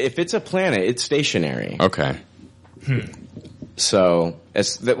it is? If it's a planet, it's stationary. Okay. So,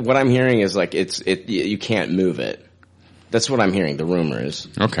 what I'm hearing is like, you can't move it. That's what I'm hearing, the rumor is.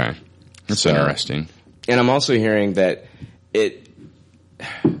 Okay. That's interesting. And I'm also hearing that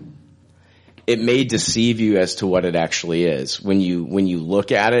it may deceive you as to what it actually is. When you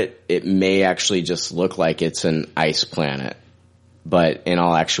look at it, it may actually just look like it's an ice planet. But in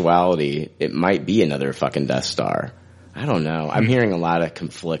all actuality, it might be another fucking Death Star. I don't know. I'm hearing a lot of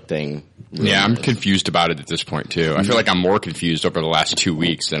conflicting rumors. Yeah, I'm confused about it at this point too. I feel like I'm more confused over the last 2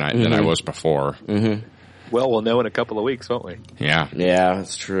 weeks than I was before. Mm-hmm. Well, we'll know in a couple of weeks, won't we? Yeah. Yeah,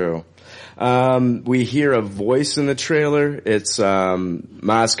 that's true. We hear a voice in the trailer. It's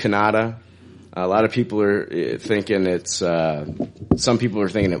Maz Kanata. A lot of people are thinking it's, some people are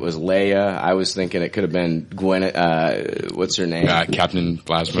thinking it was Leia. I was thinking it could have been what's her name? Captain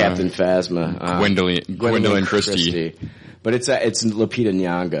Phasma. Captain Phasma. Gwendolyn Christie. But it's Lupita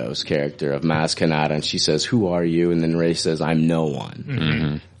Nyong'o's character of Maz Kanata, and she says, "Who are you?" And then Rey says, "I'm no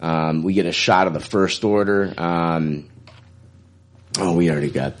one." Mm-hmm. We get a shot of the First Order. Oh, we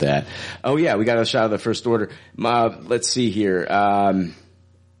already got that. Oh yeah, we got a shot of the First Order. Let's see here.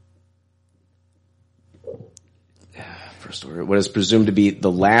 First Order, what is presumed to be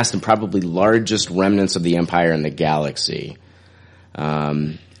the last and probably largest remnants of the Empire in the galaxy.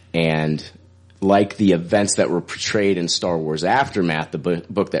 And like the events that were portrayed in Star Wars Aftermath, the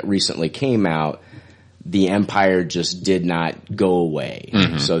book that recently came out, the Empire just did not go away.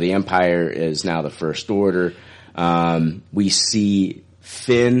 Mm-hmm. So the Empire is now the First Order. We see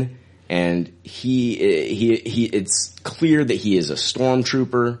Finn, and he it's clear that he is a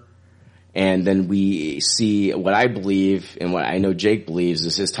stormtrooper. And then we see what I believe and what I know Jake believes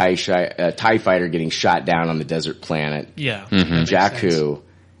is his TIE fighter getting shot down on the desert planet. Yeah. Mm-hmm. Jakku.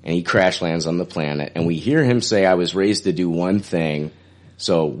 And he crash lands on the planet. And we hear him say, I was raised to do one thing.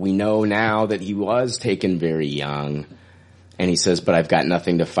 So we know now that he was taken very young. And he says, but I've got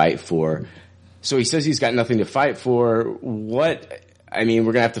nothing to fight for. So he says he's got nothing to fight for. We're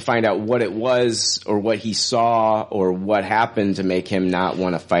going to have to find out what it was or what he saw or what happened to make him not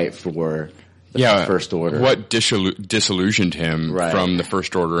want to fight for the First Order. What disillusioned him from the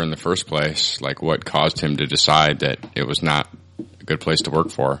First Order in the first place? Like, what caused him to decide that it was not a good place to work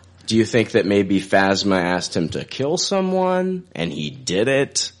for? Do you think that maybe Phasma asked him to kill someone and he did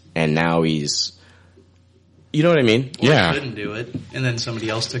it and now he's... You know what I mean? Well, he couldn't do it, and then somebody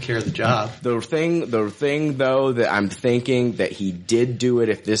else took care of the job. The thing though that I'm thinking that he did do it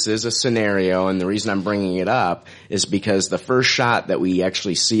if this is a scenario, and the reason I'm bringing it up is because the first shot that we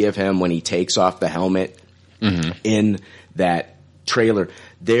actually see of him when he takes off the helmet in that trailer,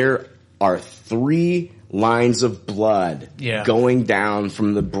 there are 3 lines of blood going down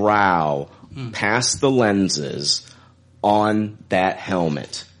from the brow past the lenses on that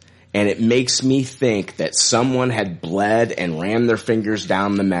helmet. And it makes me think that someone had bled and ran their fingers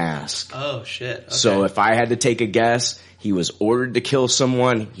down the mask. Oh, shit. Okay. So if I had to take a guess, he was ordered to kill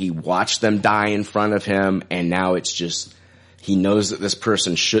someone, he watched them die in front of him, and now it's just, he knows that this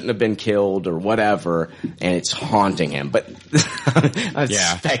person shouldn't have been killed or whatever, and it's haunting him. But that's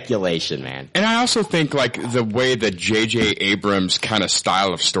speculation, man. And I also think, like, the way that J.J. Abrams' kind of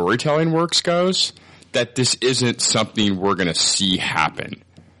style of storytelling works goes, that this isn't something we're going to see happen.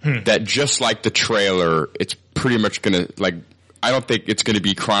 That just like the trailer, it's pretty much going to, like, I don't think it's going to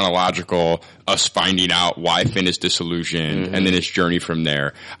be chronological, us finding out why Finn is disillusioned and then his journey from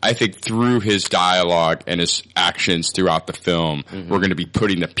there. I think through his dialogue and his actions throughout the film, we're going to be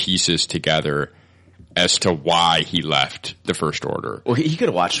putting the pieces together as to why he left the First Order. Well, he could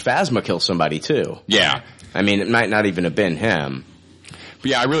have watched Phasma kill somebody too. Yeah. I mean, it might not even have been him. But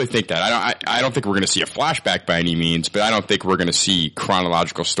yeah, I really think that. I don't think we're going to see a flashback by any means, but I don't think we're going to see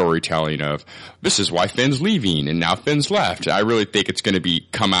chronological storytelling of this is why Finn's leaving and now Finn's left. I really think it's going to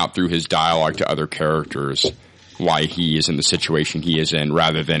come out through his dialogue to other characters why he is in the situation he is in,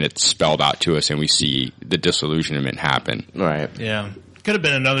 rather than it's spelled out to us and we see the disillusionment happen. Right. Yeah. Could have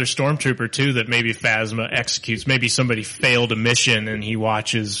been another stormtrooper too that maybe Phasma executes. Maybe somebody failed a mission and he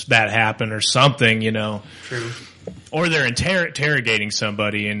watches that happen or something, you know. True. Or they're interrogating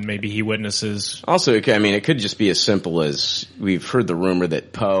somebody and maybe he witnesses. Also, I mean, it could just be as simple as we've heard the rumor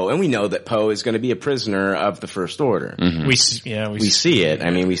that Poe, and we know that Poe is going to be a prisoner of the First Order. Mm-hmm. We see it. I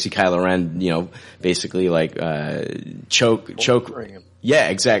mean, we see Kylo Ren, you know, basically like, torturing him.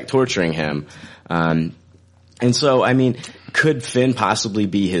 Yeah, torturing him. And so, I mean, could Finn possibly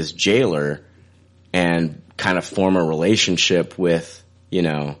be his jailer and kind of form a relationship with, you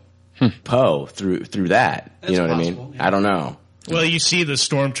know, Poe through that? That's you know what possible, I mean? yeah. I don't know. Well, you see the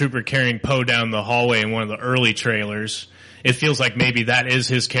stormtrooper carrying Poe down the hallway in one of the early trailers. It feels like maybe that is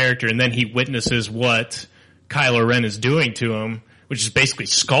his character, and then he witnesses what Kylo Ren is doing to him, which is basically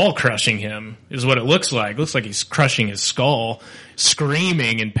skull crushing him, is what it looks like. It looks like he's crushing his skull,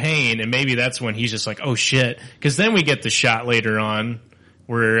 screaming in pain, and maybe that's when he's just like, oh shit. Because then we get the shot later on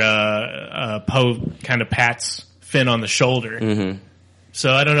where Poe kind of pats Finn on the shoulder. Mm-hmm. So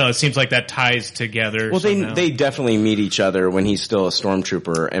I don't know. It seems like that ties together. Well, somehow. they definitely meet each other when he's still a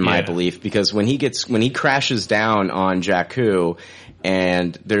stormtrooper, in my belief, because when he crashes down on Jakku,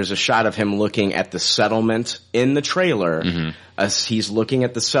 and there's a shot of him looking at the settlement in the trailer, as he's looking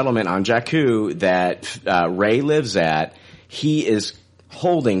at the settlement on Jakku that Rey lives at, he is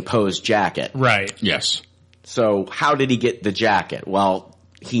holding Poe's jacket. Right. Yes. So how did he get the jacket? Well,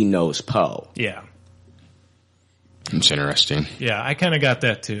 he knows Poe. Yeah. It's interesting. Yeah, I kind of got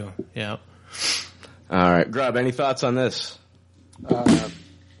that too. Yeah. All right. Grub, any thoughts on this?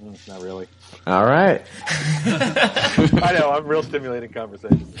 Not really. All right. I know, I'm real stimulating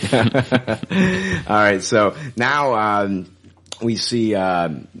conversation. All right, so now we see,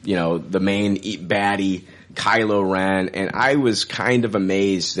 the main baddie, Kylo Ren, and I was kind of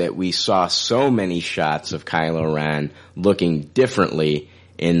amazed that we saw so many shots of Kylo Ren looking differently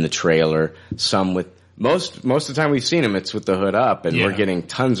in the trailer, some with most of the time we've seen him, it's with the hood up, and we're getting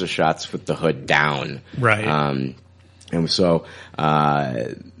tons of shots with the hood down. Right. And so,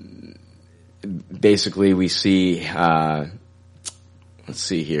 basically we see, let's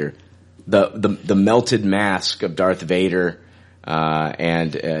see here, the melted mask of Darth Vader,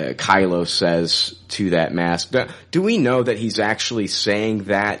 and Kylo says to that mask, do we know that he's actually saying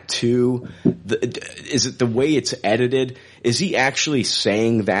that to is it the way it's edited? Is he actually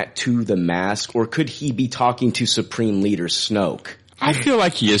saying that to the mask, or could he be talking to Supreme Leader Snoke? I feel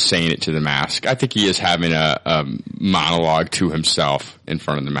like he is saying it to the mask. I think he is having a monologue to himself in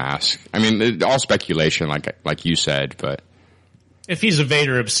front of the mask. I mean, all speculation, like you said, but if he's a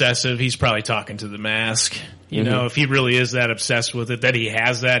Vader obsessive, he's probably talking to the mask. You know, if he really is that obsessed with it, that he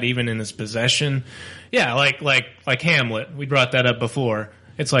has that even in his possession. Yeah, like Hamlet. We brought that up before.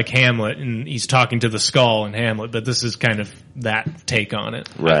 It's like Hamlet, and he's talking to the skull in Hamlet, but this is kind of that take on it.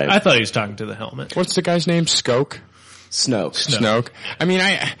 Right. I thought he was talking to the helmet. What's the guy's name? Snoke. I mean,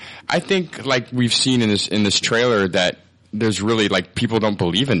 I think like we've seen in this trailer that there's really like people don't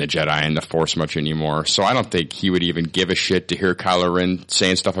believe in the Jedi and the Force much anymore. So I don't think he would even give a shit to hear Kylo Ren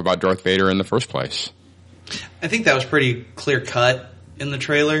saying stuff about Darth Vader in the first place. I think that was pretty clear cut in the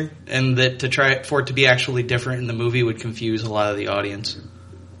trailer, and that to try for it to be actually different in the movie would confuse a lot of the audience.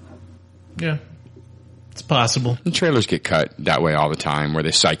 Yeah. It's possible. The trailers get cut that way all the time, where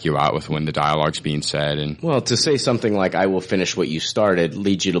they psych you out with when the dialogue's being said. And well, to say something like "I will finish what you started"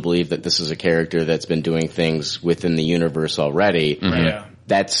 leads you to believe that this is a character that's been doing things within the universe already. Mm-hmm. Yeah.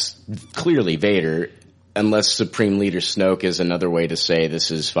 That's clearly Vader, unless Supreme Leader Snoke is another way to say this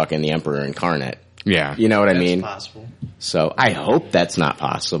is fucking the Emperor incarnate. Yeah, you know what I mean. That's possible. So I hope that's not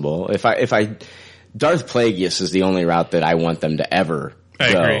possible. If Darth Plagueis is the only route that I want them to ever go. I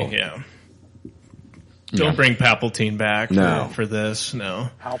agree. Yeah. Don't bring Palpatine back for this. No.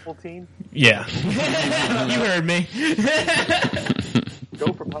 Palpatine? Yeah. You heard me.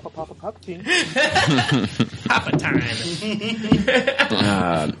 Go for Palpatine. Papa time.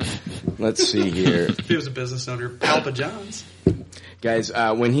 Let's see here. If he was a business owner, Papa John's. Guys,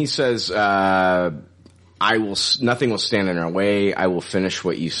 when he says, nothing will stand in our way, I will finish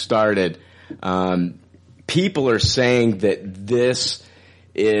what you started, people are saying that this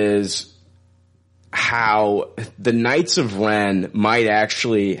is how the Knights of Ren might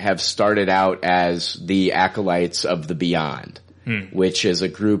actually have started out as the Acolytes of the Beyond, which is a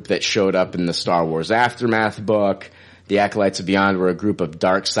group that showed up in the Star Wars Aftermath book. The Acolytes of Beyond were a group of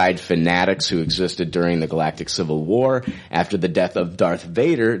dark side fanatics who existed during the Galactic Civil War. After the death of Darth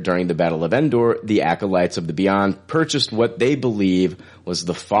Vader during the Battle of Endor, the Acolytes of the Beyond purchased what they believe was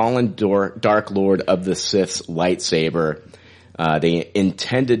the fallen Dark Lord of the Sith's lightsaber. They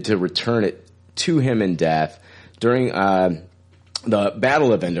intended to return it to him in death. During the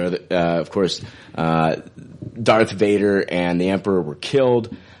Battle of Endor, of course, Darth Vader and the Emperor were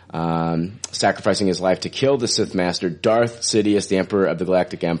killed, sacrificing his life to kill the Sith Master, Darth Sidious, the Emperor of the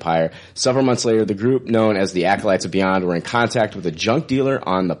Galactic Empire. Several months later, the group known as the Acolytes of Beyond were in contact with a junk dealer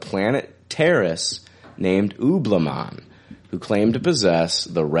on the planet Terrace named Ublaman, who claimed to possess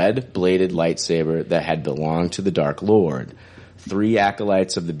the red-bladed lightsaber that had belonged to the Dark Lord. 3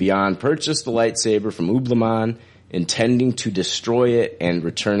 Acolytes of the Beyond purchased the lightsaber from Ublaman, intending to destroy it and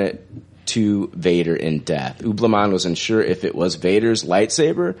return it to Vader in death. Ublaman was unsure if it was Vader's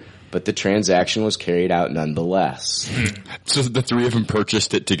lightsaber, but the transaction was carried out nonetheless. So the 3 of them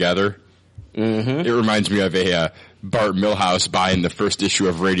purchased it together? Mm-hmm. It reminds me of a Bart Milhouse buying the first issue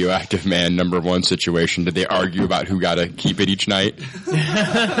of Radioactive Man #1 situation. Did they argue about who got to keep it each night?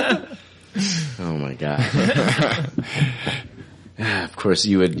 Oh my god. Of course,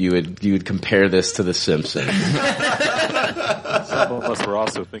 you would compare this to The Simpsons. Some of us were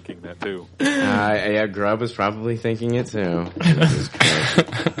also thinking that too. Yeah, Grubb was probably thinking it too.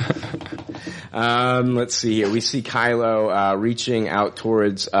 Let's see here. We see Kylo reaching out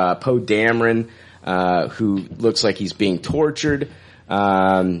towards Poe Dameron, who looks like he's being tortured.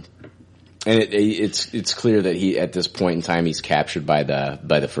 And it's clear that he, at this point in time, he's captured by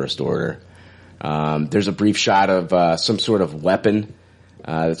the First Order. There's a brief shot of some sort of weapon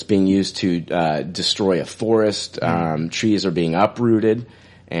that's being used to destroy a forest. Trees are being uprooted,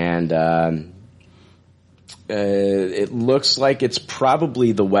 and it looks like it's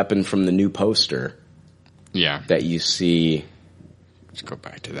probably the weapon from the new poster. Yeah, that you see. Let's go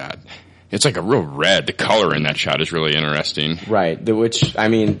back to that. It's like a real red. The color in that shot is really interesting. Right. Which, I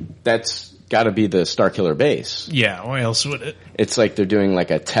mean, that's got to be the Starkiller base. Yeah, why else would it? It's like they're doing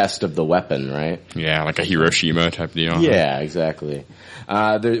like a test of the weapon, right? Yeah, like a Hiroshima type deal. Yeah, exactly.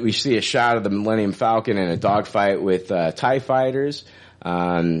 We see a shot of the Millennium Falcon in a dogfight with TIE fighters.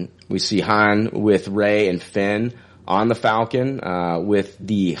 We see Han with Rey and Finn on the Falcon with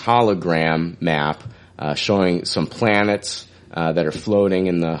the hologram map showing some planets that are floating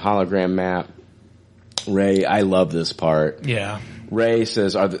in the hologram map. Ray, I love this part. Yeah. Ray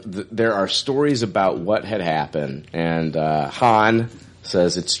says, there are stories about what had happened, and Han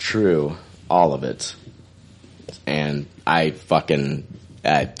says it's true, all of it. And I fucking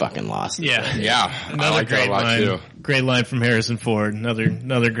lost it. Yeah. Yeah. Another I like that great a lot line. too. Great line from Harrison Ford.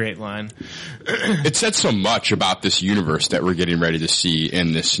 Another great line. It said so much about this universe that we're getting ready to see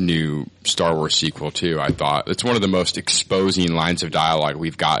in this new Star Wars sequel too, I thought. It's one of the most exposing lines of dialogue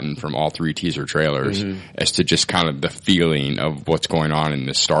we've gotten from all three teaser trailers as to just kind of the feeling of what's going on in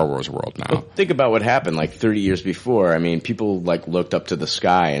this Star Wars world now. Well, think about what happened like 30 years before. I mean, people like looked up to the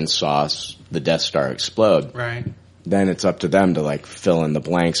sky and saw the Death Star explode. Right. Then it's up to them to like fill in the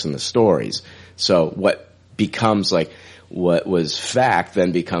blanks in the stories. So what becomes like what was fact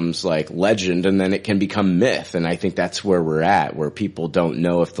then becomes like legend, and then it can become myth. And I think that's where we're at, where people don't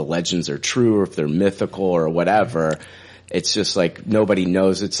know if the legends are true or if they're mythical or whatever. It's just like nobody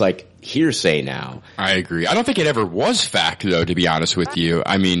knows. It's like hearsay now. I agree. I don't think it ever was fact though, to be honest with you.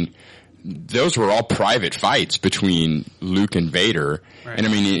 I mean, those were all private fights between Luke and Vader. Right. And I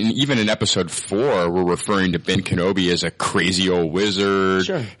mean, even in episode 4, we're referring to Ben Kenobi as a crazy old wizard.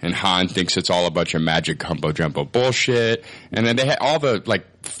 Sure. And Han thinks it's all a bunch of magic humbo jumbo bullshit. And then they had all the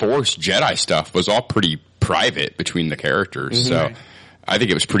like Force Jedi stuff was all pretty private between the characters. So I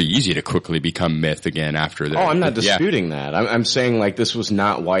think it was pretty easy to quickly become myth again after that. Oh, I'm not disputing that. I'm saying like this was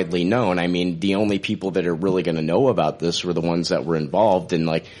not widely known. I mean, the only people that are really going to know about this were the ones that were involved, and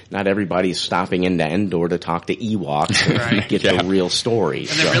like not everybody's stopping into Endor to talk to Ewoks and get the real story. And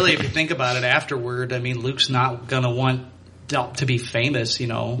then really, if you think about it afterward, I mean, Luke's not going to want to be famous, you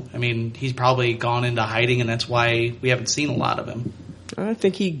know. I mean, he's probably gone into hiding, and that's why we haven't seen a lot of him. I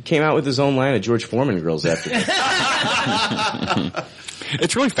think he came out with his own line of George Foreman grills after that.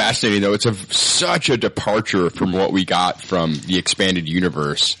 It's really fascinating, though. It's such a departure from what we got from the expanded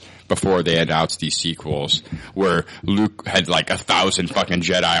universe before they announced these sequels, where Luke had like 1,000 fucking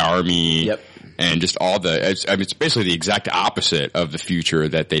Jedi army. Yep. And just all it's basically the exact opposite of the future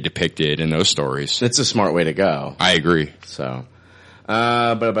that they depicted in those stories. It's a smart way to go. I agree. So,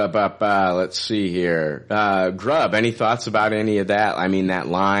 let's see here. Grub, any thoughts about any of that? I mean, that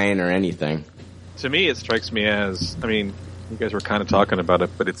line or anything? To me, it strikes me as, I mean, you guys were kind of talking about it,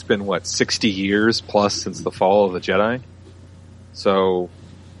 but it's been, 60 years plus since the fall of the Jedi? So,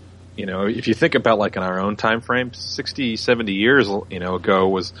 you know, if you think about like in our own time frame, 60, 70 years, ago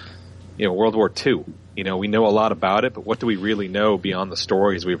was, World War II. You know, we know a lot about it, but what do we really know beyond the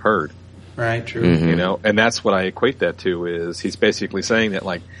stories we've heard? Right, true. Mm-hmm. And that's what I equate that to is he's basically saying that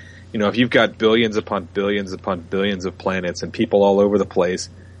like, if you've got billions upon billions upon billions of planets and people all over the place,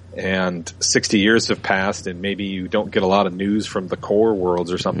 and 60 years have passed and maybe you don't get a lot of news from the core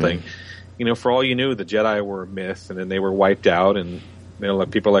worlds or something, for all you knew, the Jedi were a myth and then they were wiped out and,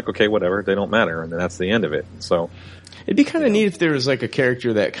 people are like, okay, whatever, they don't matter. And then that's the end of it. So. It'd be kind of neat if there was like a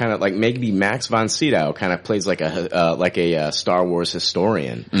character that kind of like maybe Max von Sydow kind of plays like a Star Wars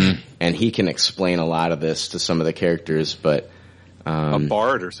historian, and he can explain a lot of this to some of the characters. But a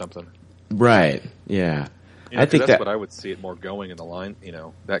bard or something, right? Yeah, I think that's what I would see it more going in the line.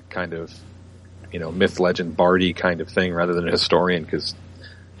 That kind of myth, legend, bardy kind of thing rather than a historian. Because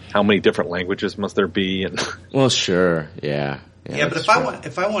how many different languages must there be? And well, sure, yeah. Yeah, but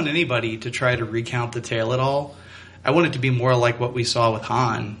if I want anybody to try to recount the tale at all, I want it to be more like what we saw with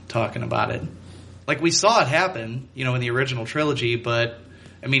Han talking about it. Like we saw it happen, in the original trilogy, but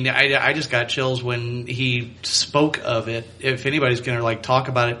I mean, I just got chills when he spoke of it. If anybody's going to like talk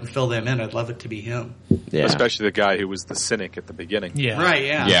about it and fill them in, I'd love it to be him. Yeah. Especially the guy who was the cynic at the beginning. Yeah. Right,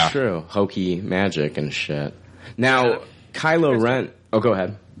 yeah. Yeah. True. Hokey magic and shit. Now, Kylo Ren... Oh, go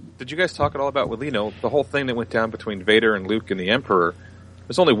ahead. Did you guys talk at all about, the whole thing that went down between Vader and Luke and the Emperor?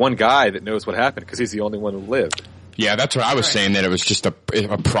 There's only one guy that knows what happened because he's the only one who lived. Yeah, that's what I was saying, that it was just a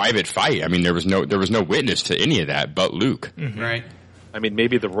private fight. I mean, there was no witness to any of that but Luke. Mm-hmm. Right. I mean,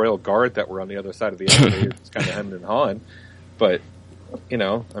 maybe the Royal Guard that were on the other side of the elevator was kind of hemmed and hawing. But,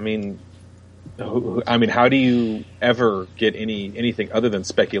 how do you ever get anything other than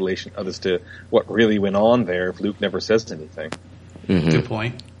speculation as to what really went on there if Luke never says anything? Mm-hmm. Good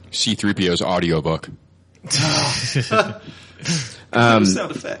point. C-3PO's audiobook. Sound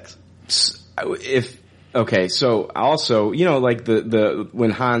effects. Okay, so also, like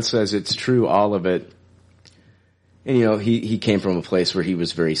when Han says it's true, all of it, and he came from a place where he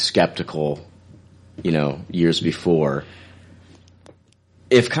was very skeptical, years before.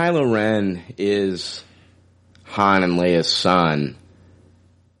 If Kylo Ren is Han and Leia's son,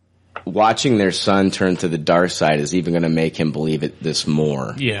 watching their son turn to the dark side is even going to make him believe this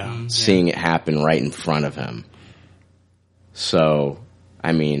more. Yeah. Seeing it happen right in front of him. So,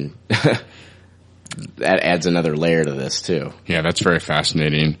 I mean... that adds another layer to this too. Yeah, that's very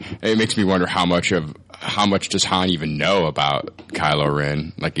fascinating. It makes me wonder how much does Han even know about Kylo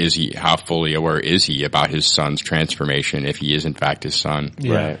Ren? Like, how fully aware is he about his son's transformation if he is in fact his son?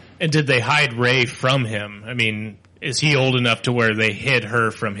 Yeah. Right. And did they hide Rey from him? I mean, is he old enough to where they hid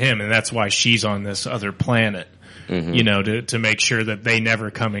her from him, and that's why she's on this other planet? Mm-hmm. You know, to make sure that they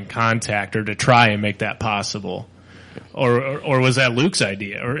never come in contact, or to try and make that possible. Or was that Luke's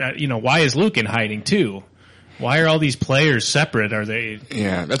idea? Or, you know, why is Luke in hiding too? Why are all these players separate? Are they?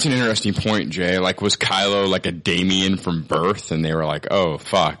 Yeah, that's an interesting point, Jay. Like, was Kylo like a Damien from birth, and they were like, "Oh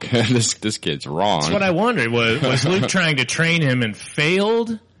fuck, this kid's wrong." That's what I wondered. Was Luke trying to train him and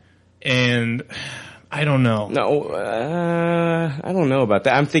failed? And I don't know. No, I don't know about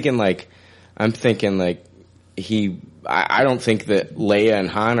that. I'm thinking like I don't think that Leia and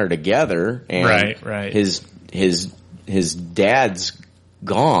Han are together, and right. His dad's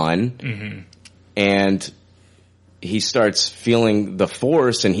gone, mm-hmm. and he starts feeling the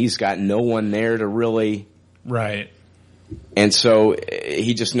Force, and he's got no one there to really. Right. And so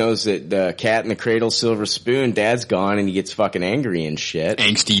he just knows that the cat in the cradle, silver spoon, dad's gone, and he gets fucking angry and shit.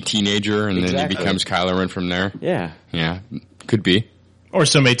 Angsty teenager, and then he becomes Kylo Ren from there. Yeah. Yeah. Could be. Or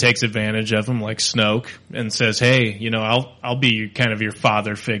somebody takes advantage of him, like Snoke, and says, "Hey, you know, I'll be kind of your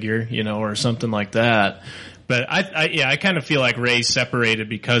father figure, you know, or something like that." But I kind of feel like Rey's separated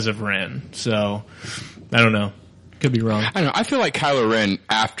because of Ren. So I don't know. Could be wrong. I don't know. I feel like Kylo Ren,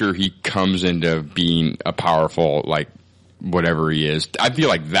 after he comes into being a powerful, like, whatever he is, I feel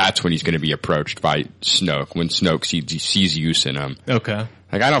like that's when he's going to be approached by Snoke, when Snoke sees use in him. Okay.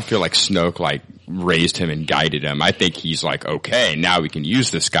 Like, I don't feel like Snoke, like, raised him and guided him. I think he's like, okay, now we can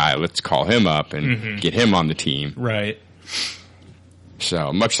use this guy. Let's call him up and get him on the team. Right.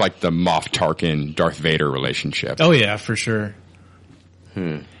 So, much like the Moff Tarkin Darth Vader relationship. Oh yeah, for sure.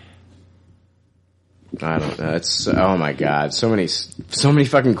 I don't know. It's, oh my god, so many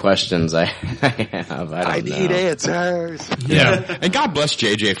fucking questions I have. I need answers. Yeah. And God bless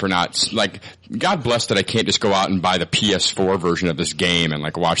JJ for not, like, God bless that I can't just go out and buy the PS4 version of this game and,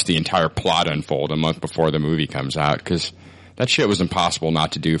 like, watch the entire plot unfold a month before the movie comes out, because that shit was impossible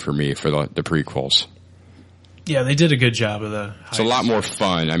not to do for me for the prequels. Yeah, they did a good job of the... It's a lot more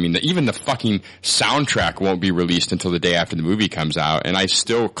fun. I mean, even the fucking soundtrack won't be released until the day after the movie comes out, and I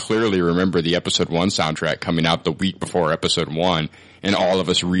still clearly remember the Episode 1 soundtrack coming out the week before Episode 1, and all of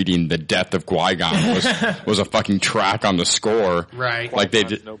us reading The Death of Qui-Gon was a fucking track on the score. Right. Like they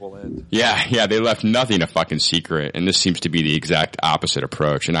did. Yeah, they left nothing a fucking secret, and this seems to be the exact opposite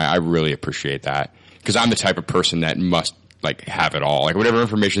approach, and I really appreciate that, because I'm the type of person that must, like, have it all. Like, whatever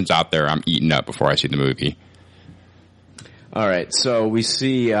information's out there, I'm eating up before I see the movie. All right, so we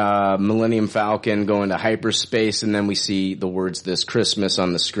see Millennium Falcon go into hyperspace, and then we see the words "This Christmas"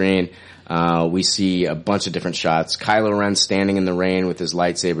 on the screen. We see a bunch of different shots. Kylo Ren standing in the rain with his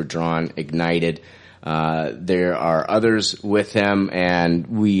lightsaber drawn, ignited. There are others with him, and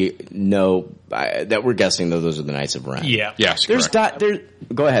we know that we're guessing that those are the Knights of Ren. Yeah. Yes, There's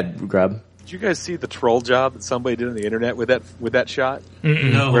go ahead, Grub. Did you guys see the troll job that somebody did on the internet with that shot?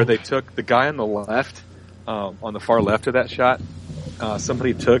 No. Where they took the guy on the left, on the far left of that shot,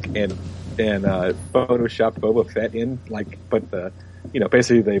 somebody took and photoshopped Boba Fett in, like, but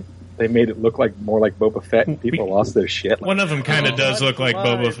basically they made it look like more like Boba Fett, and people lost their shit. Like, one of them kind of does look like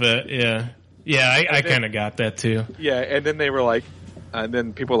Boba Fett. Yeah, I kind of got that too. Yeah, and then they were like, and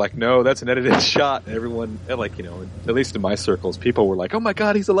then people were like, no, that's an edited shot. And everyone, like, at least in my circles, people were like, oh my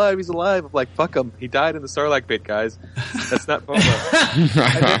god, he's alive. I'm like, fuck him. He died in the Sarlacc pit, guys. That's not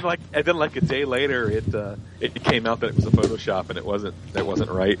Boba. and then like a day later, it came out that it was a Photoshop, and it wasn't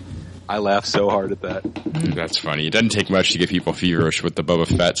right. I laughed so hard at that. That's funny. It doesn't take much to get people feverish with the Boba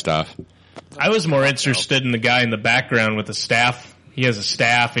Fett stuff. I was more interested in the guy in the background with the staff. He has a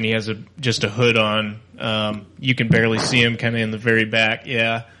staff, and he has just a hood on. You can barely see him kind of in the very back.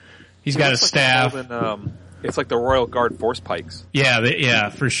 Yeah. He's got a staff. It's like the Royal Guard force pikes. Yeah,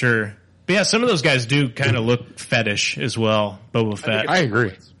 for sure. But yeah, some of those guys do kind of look fetish as well, Boba Fett. I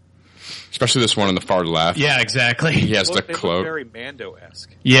agree. Especially this one on the far left. Yeah, exactly. He has the they cloak. Look very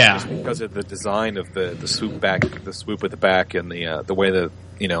Mando-esque. Yeah. Just because of the design of the swoop at the back, and the way the,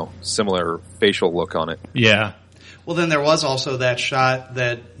 similar facial look on it. Yeah. Well, then there was also that shot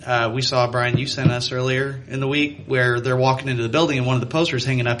that we saw, Brian, you sent us earlier in the week, where they're walking into the building and one of the posters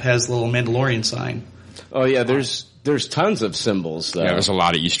hanging up has the little Mandalorian sign. Oh yeah, there's tons of symbols though. Yeah, there's a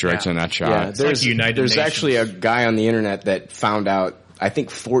lot of Easter eggs in that shot. Yeah, there's like there's actually a guy on the internet that found out, I think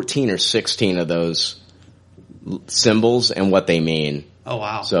 14 or 16 of those symbols and what they mean. Oh,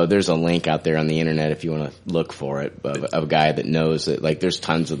 wow. So there's a link out there on the internet if you want to look for it of a guy that knows it. Like there's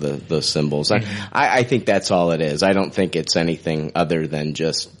tons of those symbols. Mm-hmm. I think that's all it is. I don't think it's anything other than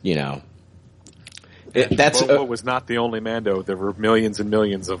just, Boba was not the only Mando. There were millions and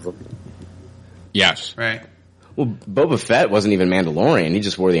millions of them. Yes. Right. Well, Boba Fett wasn't even Mandalorian. He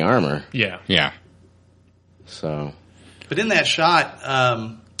just wore the armor. Yeah. Yeah. So. But in that shot,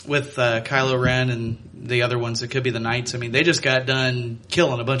 with Kylo Ren and the other ones, it could be the Knights. I mean, they just got done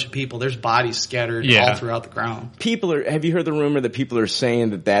killing a bunch of people. There's bodies scattered all throughout the ground. Have you heard the rumor that people are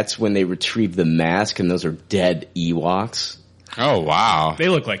saying that that's when they retrieve the mask and those are dead Ewoks? Oh, wow. They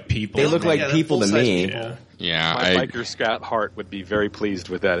look like people. They look like people to me. People. Yeah. My biker Scott Hart would be very pleased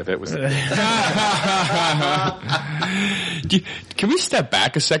with that if it was. Can we step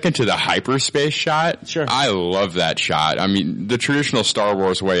back a second to the hyperspace shot? Sure. I love that shot. I mean, the traditional Star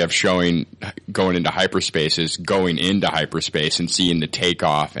Wars way of showing going into hyperspace is going into hyperspace and seeing the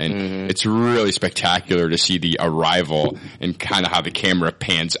takeoff. And it's really spectacular to see the arrival and kind of how the camera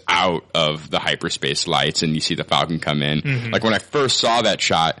pans out of the hyperspace lights and you see the Falcon come in. Mm-hmm. Like when I first saw that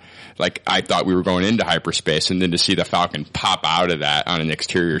shot, like I thought we were going into hyperspace, and then to see the Falcon pop out of that on an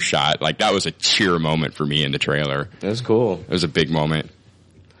exterior shot, like that was a cheer moment for me in the trailer. That was cool. It was a big moment.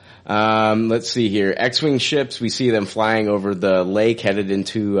 Let's see here. X-Wing ships, we see them flying over the lake, headed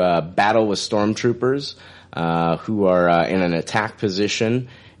into battle with stormtroopers, who are in an attack position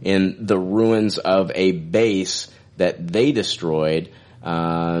in the ruins of a base that they destroyed.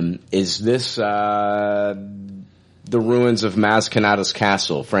 Is this the ruins of Maz Kanata's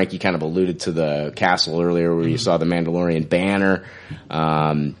castle? Frankie kind of alluded to the castle earlier where you saw the Mandalorian banner.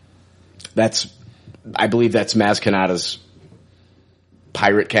 I believe that's Maz Kanata's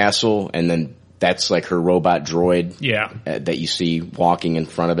pirate castle, and then that's like her robot droid that you see walking in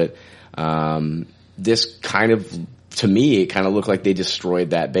front of it. This kind of, to me, it kind of looked like they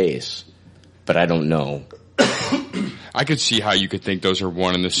destroyed that base, but I don't know. I could see how you could think those are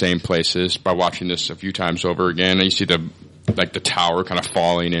one and the same places by watching this a few times over again. And you see the tower kind of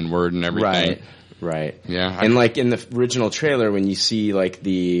falling inward and everything. Right. Yeah. And like in the original trailer, when you see like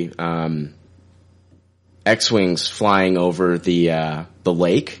the X-Wings flying over the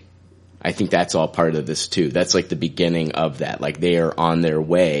lake, I think that's all part of this too. That's like the beginning of that. Like they are on their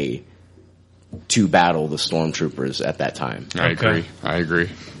way to battle the stormtroopers at that time. I agree.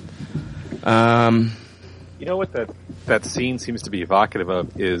 You know what that scene seems to be evocative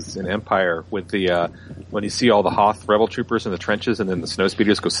of is in Empire with the when you see all the Hoth rebel troopers in the trenches and then the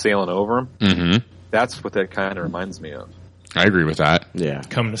snowspeeders go sailing over them. Mm-hmm. That's what that kind of reminds me of. I agree with that. Yeah.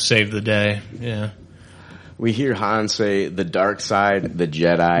 Coming to save the day. Yeah. We hear Han say the dark side, the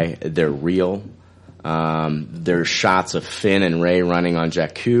Jedi, they're real. There's shots of Finn and Rey running on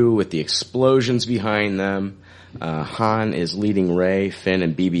Jakku with the explosions behind them. Han is leading Rey, Finn,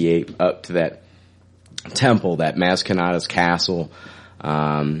 and BB-8 up to that temple, that Maz Kanata's castle,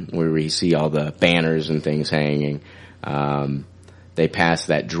 where we see all the banners and things hanging. They pass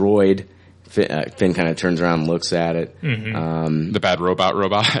that droid. Finn kind of turns around and looks at it. Mm-hmm. The bad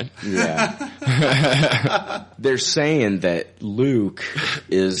robot. Yeah. They're saying that Luke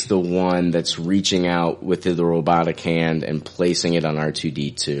is the one that's reaching out with the robotic hand and placing it on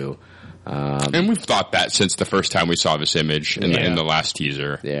R2-D2. And we've thought that since the first time we saw this image in the last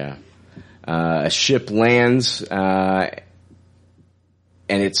teaser. Yeah. A ship lands, and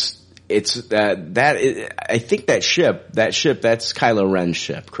I think that ship, that's Kylo Ren's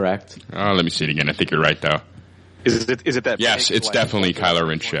ship, correct? Oh, let me see it again. I think you're right, though. Is it that? Yes, big, it's definitely Kylo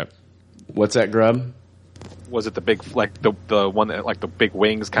Ren's ship. What's that, Grub? Was it the big, like the one that like the big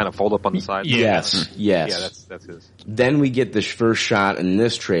wings kind of fold up on the side? Yes. Yeah, that's his. Then we get the first shot in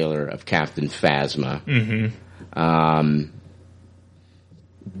this trailer of Captain Phasma. Mm-hmm.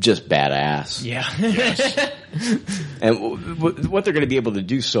 Just badass. Yeah. And what they're going to be able to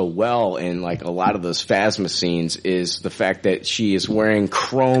do so well in like a lot of those Phasma scenes is the fact that she is wearing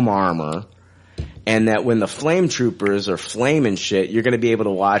chrome armor, and that when the flame troopers are flaming shit, you're going to be able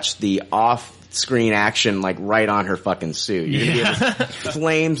to watch the off-screen action like right on her fucking suit. You're going to be able to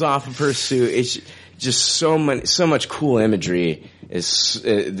flames off of her suit. It's just so much cool imagery is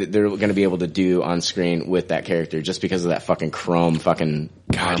they're going to be able to do on screen with that character just because of that fucking chrome fucking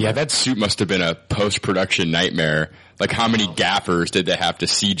God, armor. yeah, that suit must have been a post-production nightmare. Like, how many gaffers did they have to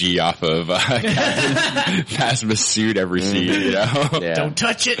CG off of Captain Phasma's suit every scene, you know? Yeah. Don't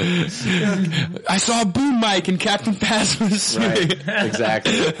touch it. I saw a boom mic in Captain Phasma's suit. Right.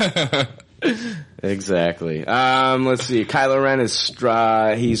 Exactly. Let's see. Kylo Ren is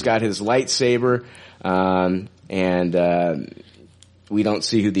he's got his lightsaber, and We don't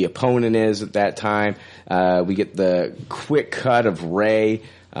see who the opponent is at that time. We get the quick cut of Rey,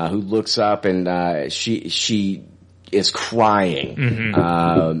 who looks up and she is crying.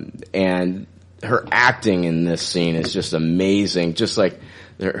 And her acting in this scene is just amazing. Just like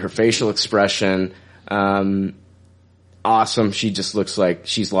her facial expression, awesome. She just looks like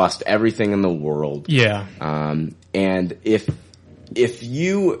she's lost everything in the world. Yeah. And if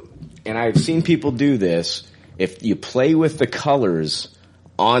you, and I've seen people do this, if you play with the colors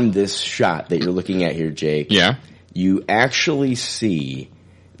on this shot that you're looking at here, Jake, yeah, you actually see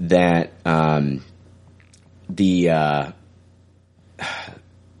that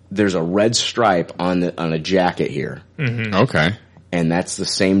there's a red stripe on a jacket here. Okay. And that's the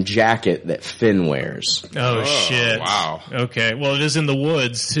same jacket that Finn wears. Oh, shit. Wow. Okay. Well, it is in the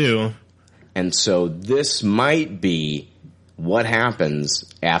woods, too. And so this might be what happens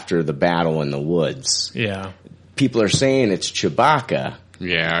after the battle in the woods. Yeah. People are saying it's Chewbacca.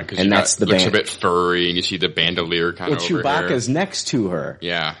 Yeah, because that's the looks band. a bit furry, and you see the bandolier kind of over Chewbacca's here. next to her.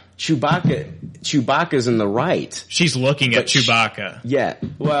 Yeah. Chewbacca's in the right. She's looking at Chewbacca. Yeah.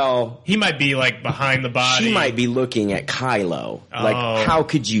 Well, he might be like behind the body. She might be looking at Kylo. Oh. Like, how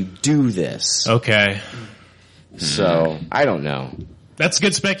could you do this? Okay. So, I don't know. That's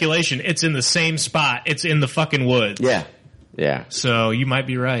good speculation. It's in the same spot. It's in the fucking woods. Yeah. Yeah. So you might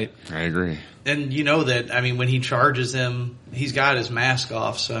be right. I agree. And you know that, I mean, when he charges him, he's got his mask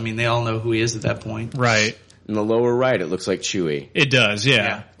off, so I mean, they all know who he is at that point. Right. In the lower right, it looks like Chewie. It does,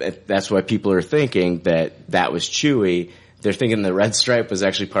 yeah. That's why people are thinking that was Chewie. They're thinking the red stripe was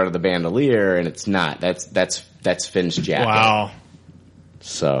actually part of the bandolier, and it's not. That's Finn's jacket. Wow.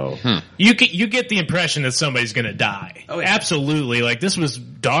 So you get the impression that somebody's going to die. Oh, yeah. Absolutely. Like, this was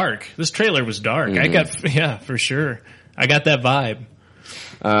dark. This trailer was dark. For sure. I got that vibe.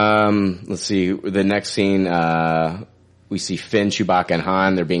 Let's see. The next scene, we see Finn, Chewbacca, and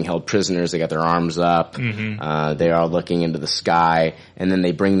Han. They're being held prisoners. They got their arms up. They are looking into the sky, and then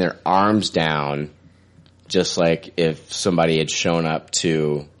they bring their arms down, just like if somebody had shown up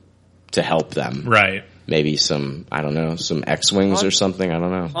to help them. Right. Maybe some X-Wings or something. I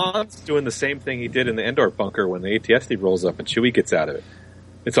don't know. Han's doing the same thing he did in the Endor bunker when the AT-ST rolls up and Chewie gets out of it.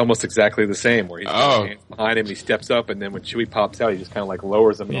 It's almost exactly the same, where he's got his hands behind him, he steps up, and then when Chewie pops out, he just kind of like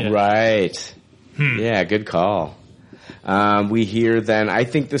lowers him. Yeah. Right. Yeah, good call. We hear then, I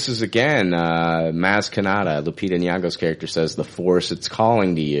think this is again, Maz Kanata, Lupita Nyong'o's character says, "The Force, it's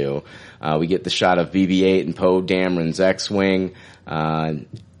calling to you." We get the shot of BB-8 and Poe Dameron's X-Wing, and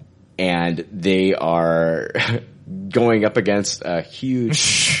they are going up against a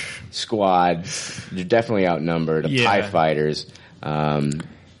huge squad. They're definitely outnumbered of TIE fighters.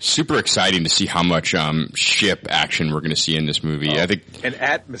 Super exciting to see how much ship action we're going to see in this movie. I think an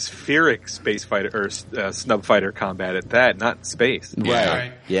atmospheric space fighter or snub fighter combat at that, not space.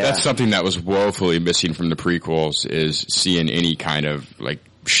 Right. Yeah. That's something that was woefully missing from the prequels, is seeing any kind of like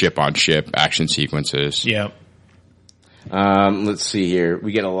ship on ship action sequences. Yeah. Let's see here.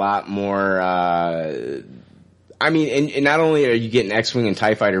 We get a lot more. I mean, and not only are you getting X-Wing and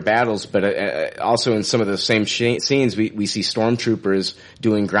TIE Fighter battles, but also in some of the same scenes, we see stormtroopers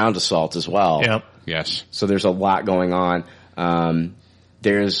doing ground assault as well. Yep. Yes. So there's a lot going on.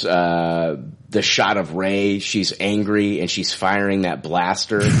 There's the shot of Rey. She's angry and she's firing that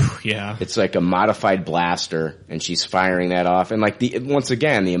blaster. Yeah. It's like a modified blaster, and she's firing that off. And like once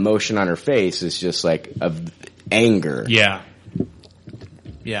again, the emotion on her face is just like of anger. Yeah.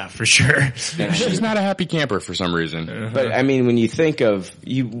 Yeah, for sure. She's not a happy camper for some reason. But I mean, when you think of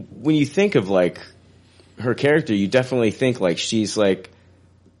like her character, you definitely think like she's like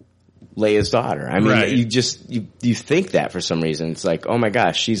Leia's daughter. I mean, right. you think that for some reason. It's like, oh my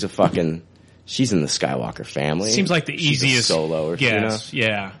gosh, she's in the Skywalker family. Seems like the she's easiest solo. Yes, you know?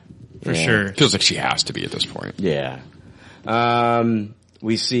 yeah, for sure. Feels like she has to be at this point. Yeah.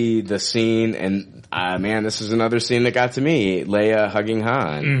 We see the scene, and man, this is another scene that got to me. Leia hugging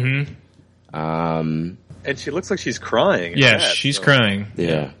Han. And she looks like she's crying. Yes, she's crying.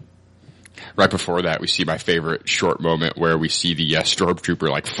 Yeah. Right before that, we see my favorite short moment where we see the stormtrooper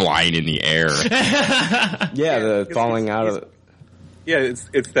like flying in the air. Yeah, falling out of. Yeah,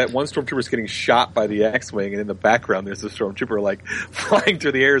 it's that one stormtrooper's getting shot by the X-Wing, and in the background there's a stormtrooper like flying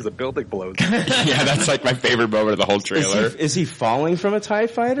through the air as a building blows. Yeah, that's like my favorite moment of the whole trailer. Is he falling from a TIE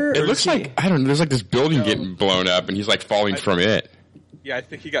fighter? It looks like, I don't know, there's like this building getting blown up, and he's like falling from it. Yeah, I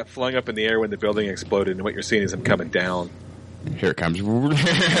think he got flung up in the air when the building exploded, and what you're seeing is him coming down. Here it comes. It's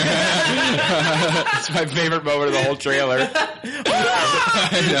my favorite moment of the whole trailer.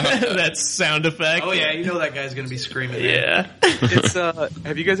 That sound effect. Oh yeah, you know that guy's gonna be screaming. Yeah. It's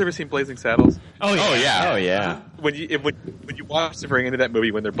have you guys ever seen Blazing Saddles? Oh yeah. Oh yeah. Oh yeah. When you watch the very end of that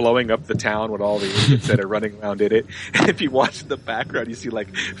movie, when they're blowing up the town with all the idiots that are running around in it, and if you watch in the background, you see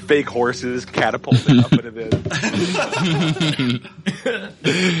like fake horses catapulting up into this.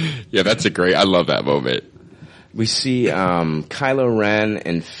 Yeah, that's a great. I love that moment. We see Kylo Ren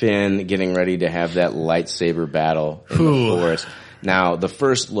and Finn getting ready to have that lightsaber battle in the forest. Now, the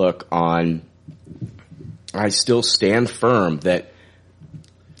first look on, I still stand firm that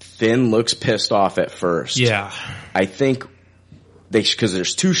Finn looks pissed off at first. Yeah. I think because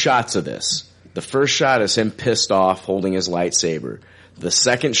there's two shots of this. The first shot is him pissed off holding his lightsaber. The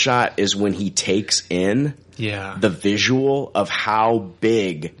second shot is when he takes in the visual of how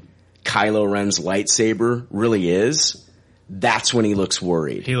big Kylo Ren's lightsaber really is. That's when he looks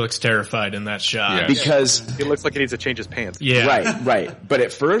worried. He looks terrified in that shot. Yes. Because he looks like he needs to change his pants. Yeah. Right. But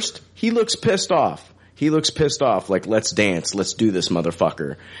at first, he looks pissed off. Like, let's dance. Let's do this,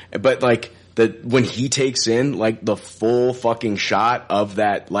 motherfucker. But like, when he takes in like the full fucking shot of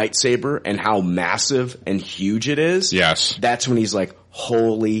that lightsaber and how massive and huge it is. Yes. That's when he's like,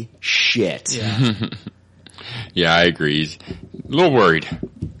 holy shit. Yeah. Yeah, I agree. He's a little worried.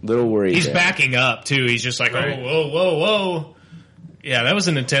 He's there. Backing up too. He's just like, right. Whoa. Yeah, that was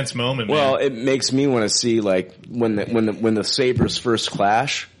an intense moment. Well, man. it makes me want to see like when the sabers first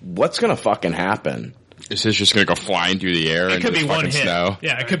clash, what's gonna fucking happen? Is this just gonna go flying through the air? It could be one hit. Snow?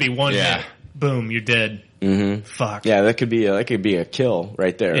 Yeah, it could be one hit. Boom, you're dead. Mm-hmm. Fuck. Yeah, that could be a kill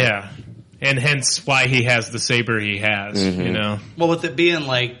right there. Yeah, and hence why he has the saber he has. Mm-hmm. You know. Well, with it being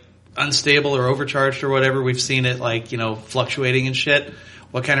like unstable or overcharged or whatever, we've seen it like fluctuating and shit.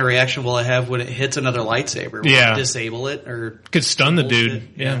 What kind of reaction will it have when it hits another lightsaber? Will it disable it or could stun the dude?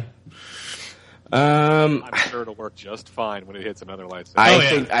 Yeah. I'm sure it'll work just fine when it hits another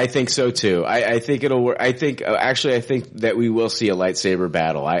lightsaber. I think so too. I think it'll work. I think that we will see a lightsaber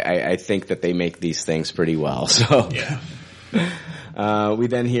battle. I think that they make these things pretty well. So yeah. We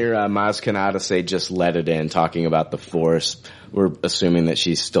then hear Maz Kanata say, "Just let it in," talking about the Force. We're assuming that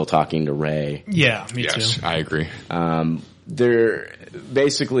she's still talking to Rey. Yeah, me too. I agree. They're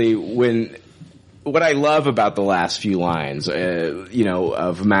basically what I love about the last few lines, of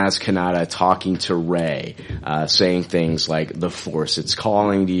Maz Kanata talking to Rey, saying things like, the Force, it's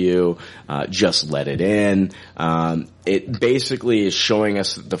calling to you, just let it in. It basically is showing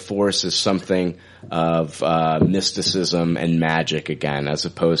us that the Force is something of mysticism and magic again, as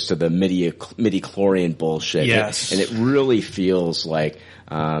opposed to the midi-chlorian bullshit. Yes. And it really feels like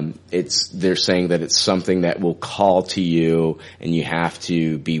they're saying that it's something that will call to you and you have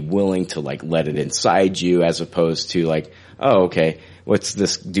to be willing to like let it inside you, as opposed to like, oh, okay, what's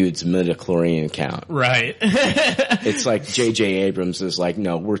this dude's midichlorian count? Right. It's like J.J. Abrams is like,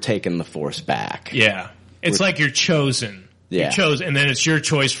 no, we're taking the Force back. Yeah. It's like you're chosen. Yeah. You chose, and then it's your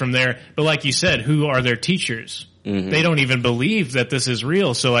choice from there. But like you said, who are their teachers? Mm-hmm. They don't even believe that this is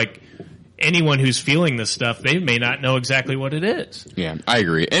real. So like, anyone who's feeling this stuff, they may not know exactly what it is. Yeah, I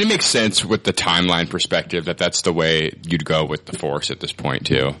agree. And it makes sense with the timeline perspective that that's the way you'd go with the Force at this point,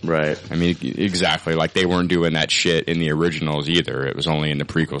 too. Right. I mean, exactly. Like, they weren't doing that shit in the originals either. It was only in the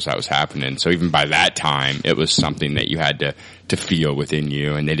prequels that was happening. So even by that time, it was something that you had to feel within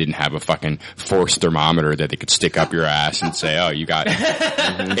you, and they didn't have a fucking Force thermometer that they could stick up your ass and say, oh, you got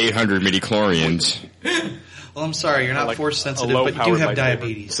 800 midichlorians. Well, I'm sorry, you're not Force sensitive, but you do have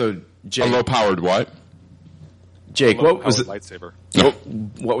diabetes. So, Jake, a low-powered what? Jake, what was it? Lightsaber.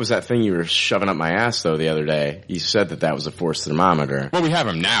 What was that thing you were shoving up my ass though the other day? You said that was a Force thermometer. Well, we have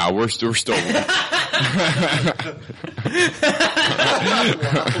them now. We're still. God,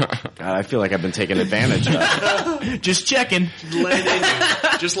 I feel like I've been taken advantage of. Just checking.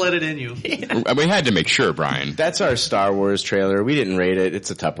 Just let it in you. We had to make sure, Brian. That's our Star Wars trailer. We didn't rate it.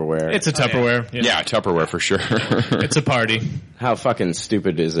 It's a Tupperware. It's a Tupperware. Yeah, Tupperware for sure. It's a party. How fucking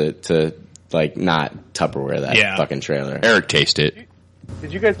stupid is it to like not Tupperware that fucking trailer? Eric, taste it.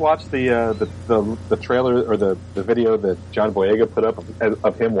 Did you guys watch the trailer or the video that John Boyega put up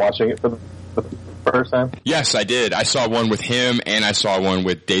of him watching it for the first time? Yes, I did. I saw one with him, and I saw one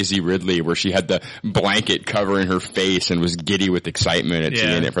with Daisy Ridley where she had the blanket covering her face and was giddy with excitement at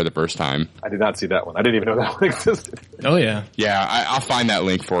seeing it for the first time. I did not see that one. I didn't even know that one existed. Oh yeah. Yeah, I'll find that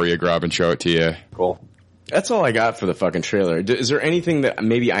link for you, Grub, and show it to you. Cool. That's all I got for the fucking trailer. Is there anything that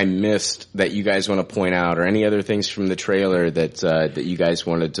maybe I missed that you guys want to point out, or any other things from the trailer that you guys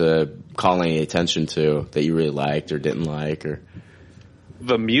wanted to call any attention to that you really liked or didn't like? Or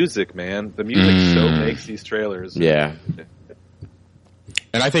the music, man, the music so makes these trailers. Yeah,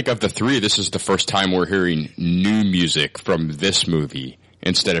 And I think of the three, this is the first time we're hearing new music from this movie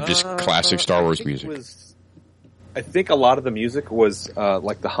instead of just classic Star Wars music. I think a lot of the music was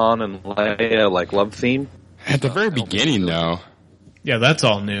like the Han and Leia like love theme. At the very beginning, though. Yeah, that's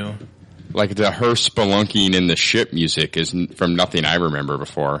all new. Like the her spelunking in the ship music is from nothing I remember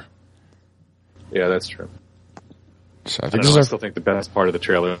before. Yeah, that's true. So I still think the best part of the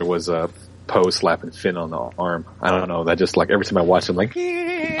trailer was Poe slapping Finn on the arm. I don't know. That just like every time I watch it, I'm like,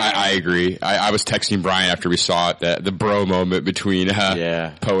 I agree. I was texting Brian after we saw it that the bro moment between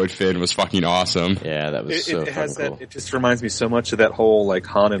Poe and Finn was fucking awesome. Yeah, that was it has cool. It just reminds me so much of that whole like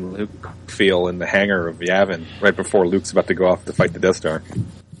Han and Luke feel in the hangar of Yavin right before Luke's about to go off to fight the Death Star.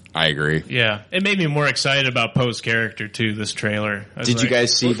 I agree. Yeah, it made me more excited about Poe's character too. This trailer. Did you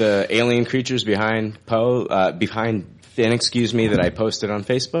guys see the alien creatures behind Poe? Behind Finn, that I posted on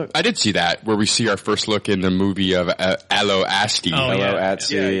Facebook? I did see that, where we see our first look in the movie of Allo Asti. Yeah,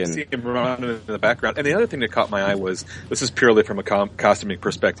 you see him running in the background. And the other thing that caught my eye was, this is purely from a costuming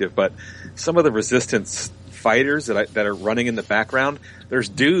perspective, but some of the Resistance fighters that are running in the background, there's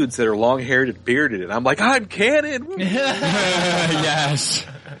dudes that are long-haired and bearded, and I'm like, I'm canon! Yes.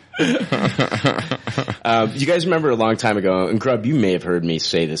 You guys remember a long time ago, and Grubb, you may have heard me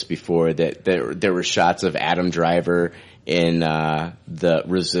say this before, that there were shots of Adam Driver in the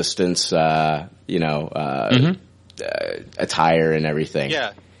Resistance, attire and everything.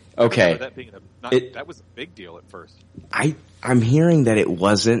 Yeah. Okay. That was a big deal at first. I'm hearing that it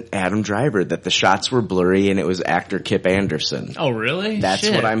wasn't Adam Driver, that the shots were blurry and it was actor Kip Anderson. Oh, really? That's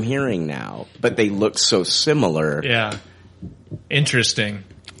what I'm hearing now. But they look so similar. Yeah. Interesting.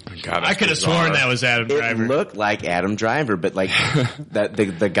 God, I could have sworn that was Adam Driver. It looked like Adam Driver, but like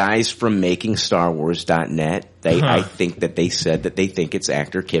the guys from MakingStarWars.net, I think that they said that they think it's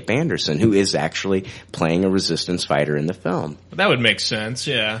actor Kip Anderson, who is actually playing a Resistance fighter in the film. That would make sense,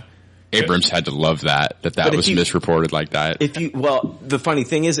 yeah. Abrams had to love that was misreported like that. The funny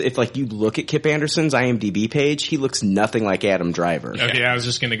thing is, if like you look at Kip Anderson's IMDb page, he looks nothing like Adam Driver. Okay, I was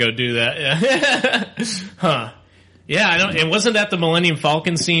just going to go do that. Yeah. Huh. Yeah, I don't. And wasn't that the Millennium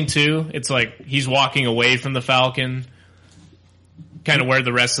Falcon scene too? It's like he's walking away from the Falcon, kind of where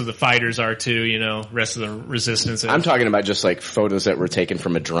the rest of the fighters are too. Rest of the Resistance. I'm talking about just like photos that were taken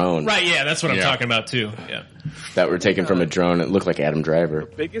from a drone. Right. Yeah, that's what I'm talking about too. Yeah, that were taken from a drone. It looked like Adam Driver.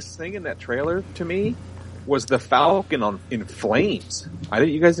 The biggest thing in that trailer to me was the Falcon in flames.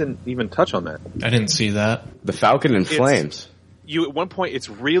 You guys didn't even touch on that. I didn't see that. The Falcon in flames. At one point, it's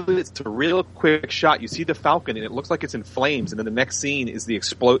a real quick shot. You see the Falcon, and it looks like it's in flames. And then the next scene is the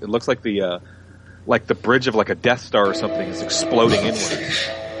explode. It looks like the bridge of like a Death Star or something is exploding inward.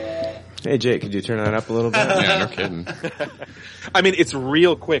 Hey Jake, could you turn that up a little bit? Yeah, no kidding. I mean, it's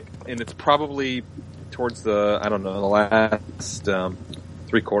real quick, and it's probably towards the last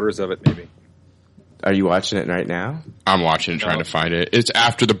 3/4 of it, maybe. Are you watching it right now? I'm watching it, trying to find it. It's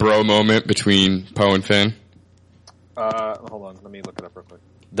after the bro moment between Poe and Finn. Hold on, let me look it up real quick.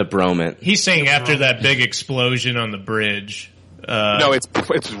 The bromance. He's saying after that big explosion on the bridge. No, it's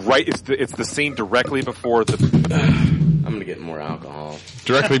right. It's the scene directly before the. I'm gonna get more alcohol.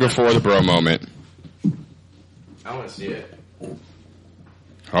 Directly before the bro moment. I want to see it.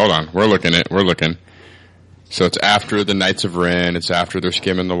 Hold on, we're looking. So it's after the Knights of Ren. It's after they're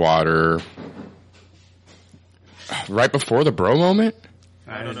skimming the water. Right before the bro moment.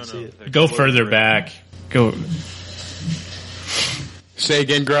 I didn't see it. Go further back. Go. Say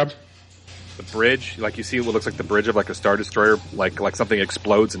again, Grubb. The bridge, like you see what looks like the bridge of like a Star Destroyer, like something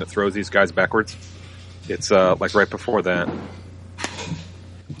explodes and it throws these guys backwards. It's like right before that.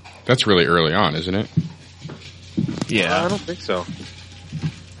 That's really early on, isn't it? Yeah. I don't think so.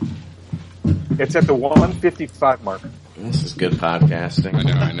 It's at the 155 mark. This is good podcasting.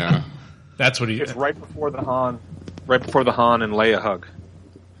 I know. That's what It's right before the Han and Leia hug.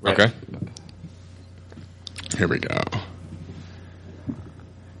 Right. Okay. Here we go.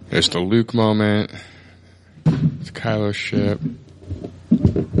 There's the Luke moment. It's Kylo's ship.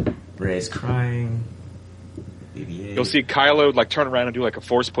 Rey's crying. BB-8. You'll see Kylo like turn around and do like a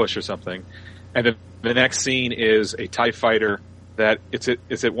force push or something, and then the next scene is a TIE fighter that it's at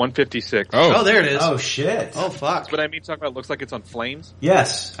 156. Oh, there it is. Oh shit. Oh fuck. That's what I mean. Talking about it looks like it's on flames.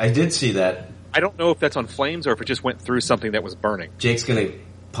 Yes, I did see that. I don't know if that's on flames or if it just went through something that was burning. Jake's gonna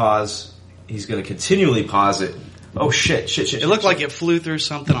pause. He's gonna continually pause it. Oh shit. It looked like it flew through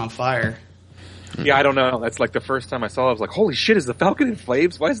something on fire. Yeah, I don't know. That's like the first time I saw it, I was like, holy shit, is the Falcon in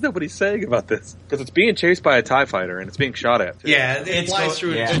flames? Why is nobody saying about this? Because it's being chased by a TIE fighter and it's being shot at, too. Yeah, it flies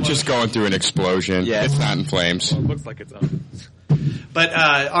through It's just going through an explosion. Yeah. It's not in flames. Well, it looks like it's on. But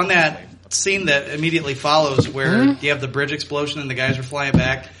on that scene that immediately follows where you have the bridge explosion and the guys are flying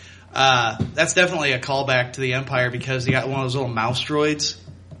back, that's definitely a callback to the Empire because you got one of those little mouse droids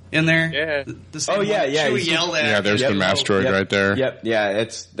in there. Yeah. Chewie yelled at. Yeah, there's the mouse droid right there. Yep. Yeah,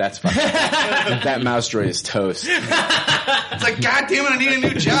 that's fine. That mouse droid is toast. It's like, God damn it, I need a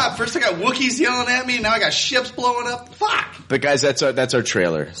new job. First I got Wookiees yelling at me, now I got ships blowing up. Fuck. But guys, that's our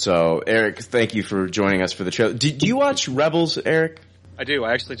trailer. So Eric, thank you for joining us for the trailer. Do you watch Rebels, Eric? I do.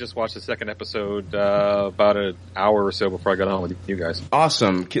 I actually just watched the second episode about an hour or so before I got on with you guys.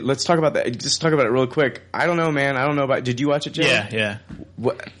 Awesome. Let's talk about that. Just talk about it real quick. I don't know, man. I don't know about. Did you watch it, Jay? Yeah.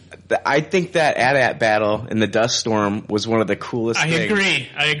 I think that AT-AT battle in the dust storm was one of the coolest things. I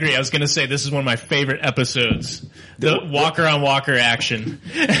agree. I was going to say this is one of my favorite episodes. The Walker on Walker action.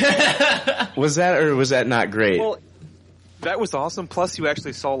 Was that or was that not great? Well, that was awesome. Plus, you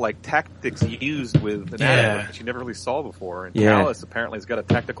actually saw like tactics used with an AT-AT that you never really saw before. And Callus apparently has got a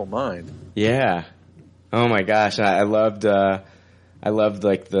tactical mind. Yeah. Oh my gosh, I loved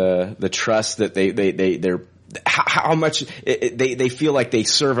like the trust that they're how much they feel like they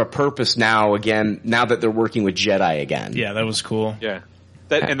serve a purpose now that they're working with Jedi again. Yeah, that was cool. Yeah.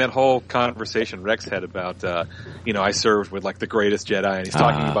 That whole conversation Rex had about, I served with like the greatest Jedi, and he's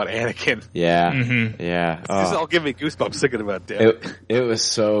talking about Anakin. Yeah, yeah. This is all giving me goosebumps thinking about that. It was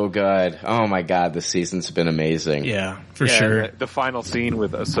so good. Oh my god, the season's been amazing. Yeah, for sure. The final scene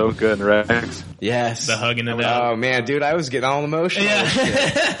with Ahsoka and Rex. Yes, the hugging it out. Oh man, dude, I was getting all emotional.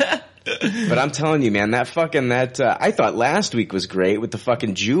 Yeah. But I'm telling you, man, I thought last week was great with the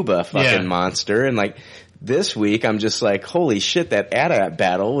fucking Juba monster, and like. This week, I'm just like, holy shit, that AT-AT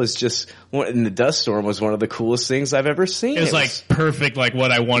battle was just, in the dust storm was one of the coolest things I've ever seen. It was like perfect, like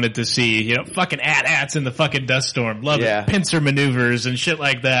what I wanted to see. Fucking AT-ATs in the fucking dust storm. Love it. Pincer maneuvers and shit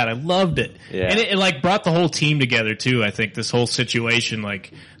like that. I loved it. Yeah. And it like brought the whole team together too, I think, this whole situation.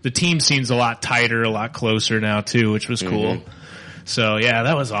 Like, the team seems a lot tighter, a lot closer now too, which was cool. Mm-hmm. So yeah,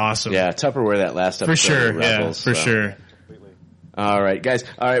 that was awesome. Yeah, Tupperware that last episode. For sure, of Rebels, for sure. All right, guys.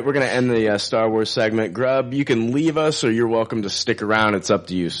 All right, we're going to end the Star Wars segment. Grub, you can leave us, or you're welcome to stick around. It's up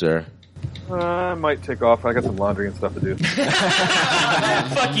to you, sir. I might take off. I got some laundry and stuff to do.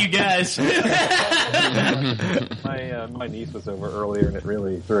 Fuck you guys. My niece was over earlier, and it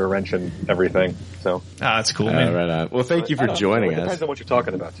really threw a wrench in everything. So that's cool, man. Right on. Well, thank you for joining us. It depends on what you're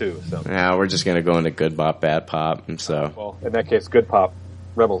talking about, too. So yeah, we're just going to go into good pop, bad pop, and so. Well, in that case, good pop.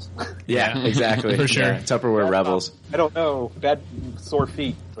 Rebels. Yeah, exactly. For sure. Yeah, Tupperware bad Rebels. Pop. I don't know. Bad sore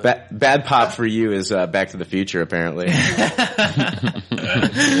feet. Bad pop for you is Back to the Future, apparently.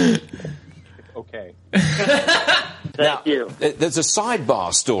 Okay. Thank you. There's a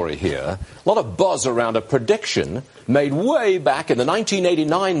sidebar story here. A lot of buzz around a prediction made way back in the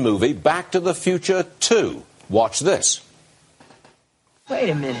 1989 movie Back to the Future 2. Watch this. Wait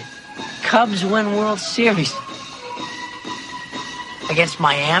a minute. Cubs win World Series. Against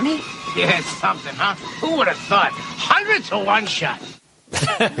Miami? Yeah, it's something, huh? Who would have thought? 100 to 1 shot.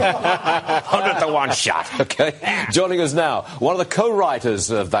 100 to 1 shot. Okay. Joining us now, one of the co-writers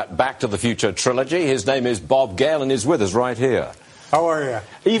of that Back to the Future trilogy. His name is Bob Gale, and he's with us right here. How are you?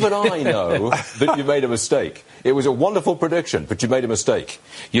 Even I know that you made a mistake. It was a wonderful prediction, but you made a mistake.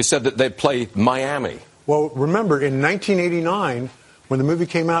 You said that they'd play Miami. Well, remember, in 1989... when the movie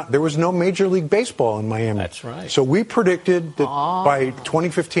came out, there was no Major League Baseball in Miami. That's right. So we predicted that by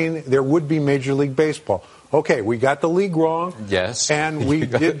 2015 there would be Major League Baseball. Okay, we got the league wrong. Yes. And we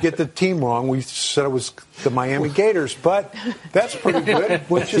did get the team wrong. We said it was the Miami Gators, but that's pretty good,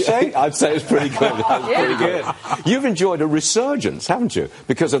 wouldn't you say? I'd say it's pretty good. Pretty good. You've enjoyed a resurgence, haven't you,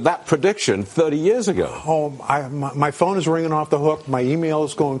 because of that prediction 30 years ago? Oh, my phone is ringing off the hook. My email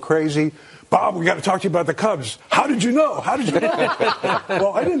is going crazy. Bob, we got to talk to you about the Cubs. How did you know? How did you know?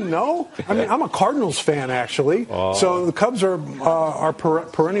 Well, I didn't know. I mean, I'm a Cardinals fan, actually. Oh. So the Cubs are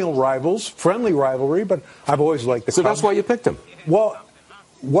perennial rivals, friendly rivalry, but I've always liked the Cubs. So that's why you picked them? Well,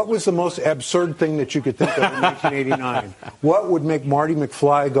 what was the most absurd thing that you could think of in 1989? What would make Marty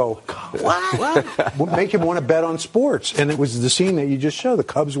McFly go, what? Would make him want to bet on sports? And it was the scene that you just showed. The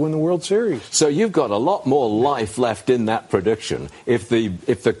Cubs win the World Series. So you've got a lot more life left in that prediction if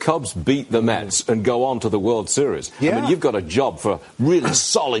the Cubs beat the Mets and go on to the World Series. Yeah. I mean, you've got a really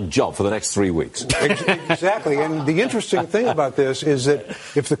solid job for the next 3 weeks. Exactly. And the interesting thing about this is that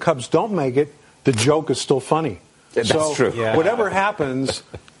if the Cubs don't make it, the joke is still funny. Yeah, that's true. Yeah. Whatever happens,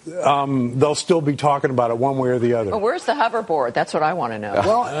 they'll still be talking about it one way or the other. Well, where's the hoverboard? That's what I want to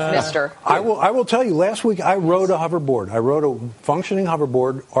know, mister. I will tell you, last week I rode a hoverboard. I rode a functioning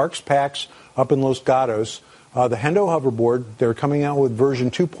hoverboard, Arx Pax, up in Los Gatos. The Hendo hoverboard, they're coming out with version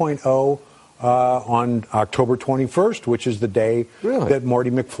 2.0 on October 21st, which is the day that Marty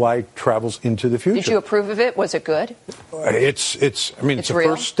McFly travels into the future. Did you approve of it? Was it good? It's the real?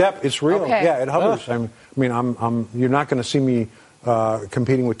 first step. It's real. Okay. Yeah, it hovers. You're not going to see me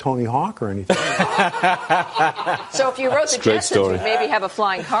competing with Tony Hawk or anything. So if you wrote the Jetsons, you'd maybe have a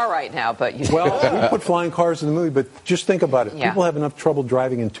flying car right now, but you Well, we put flying cars in the movie, but just think about it. Yeah. People have enough trouble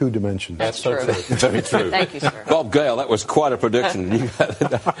driving in 2 dimensions. That's true. Very true. Thank you, sir. Bob Gale, that was quite a prediction.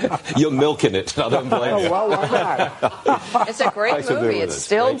 You're milking it. I don't blame you. Well, why not? It's a great Thanks for being movie. with It us.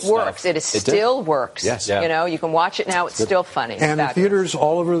 still Great works. stuff. It still works. Yes. Yeah. You know, you can watch it now. It's still funny. It's And in fabulous. theaters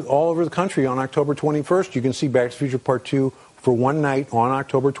all over the country on October 21st, you can see Back to the Future Part 2 for one night on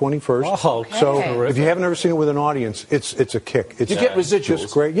October 21st. Oh, okay. So Terrific. if you haven't ever seen it with an audience, it's a kick. It's You get residuals.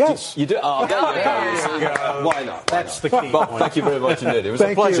 just great. Yes. You do? Oh, there you go. Why not? That's the key. Bob, thank you very much indeed. It was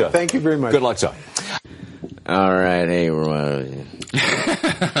a pleasure. Thank you very much. Good luck, sir. All right, hey,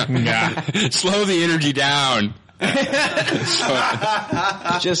 Slow the energy down.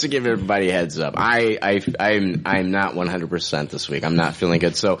 Just to give everybody a heads up, I'm not 100% this week. I'm not feeling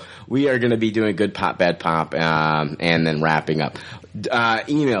good, so we are going to be doing good pop, bad pop, and then wrapping up.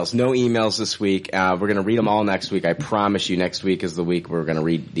 Emails, no emails this week. We're going to read them all next week. I promise you, next week is the week we're going to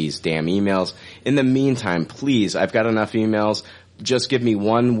read these damn emails. In the meantime, please, I've got enough emails. Just give me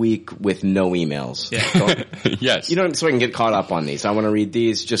 1 week with no emails. Yeah. Yes. You know, so I can get caught up on these. I want to read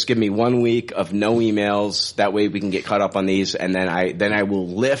these. Just give me 1 week of no emails. That way we can get caught up on these, and then I will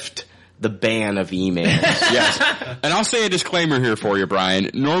lift the ban of emails. Yes. And I'll say a disclaimer here for you, Brian.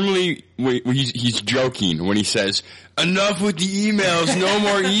 Normally, he's joking when he says, enough with the emails, no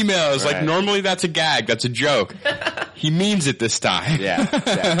more emails. Right. Like, normally that's a gag, that's a joke. He means it this time. Yeah,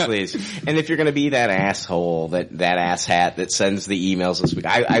 please. And if you're going to be that asshole, that asshat that sends the emails this week,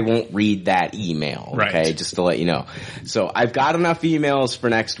 I won't read that email, Right. okay, just to let you know. So I've got enough emails for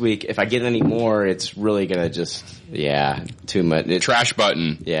next week. If I get any more, it's really going to just, too much. Trash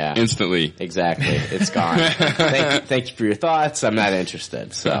button. Yeah. Instantly. Exactly. It's gone. Thank you for your thoughts. I'm not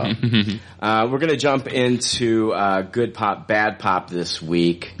interested. So we're going to jump into good pop, bad pop this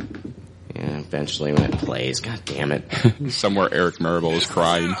week. Yeah, eventually when it plays. God damn it. Somewhere Eric Marable is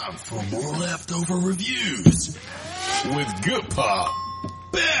crying. For more leftover reviews with Good Pop,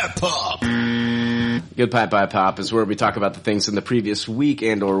 Bad Pop. Good Pop, Bad Pop is where we talk about the things in the previous week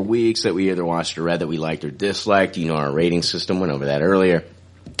and or weeks that we either watched or read that we liked or disliked. You know our rating system. Went over that earlier.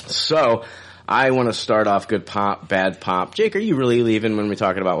 So I want to start off good pop, bad pop. Jake, are you really leaving when we're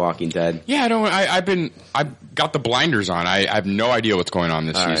talking about Walking Dead? Yeah, I've got the blinders on. I have no idea what's going on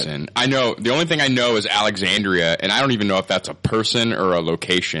this season. I know, the only thing I know is Alexandria, and I don't even know if that's a person or a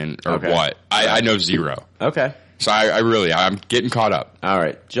location or what. I know zero. Okay. So I'm getting caught up. All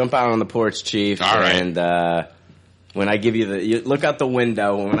right. Jump out on the porch, Chief. All right. And, when I give you look out the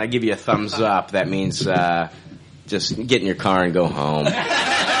window, and when I give you a thumbs up, that means, just get in your car and go home.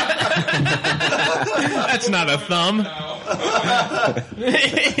 That's not a thumb.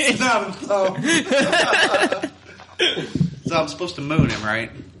 It's not a thumb. So I'm supposed to moon him,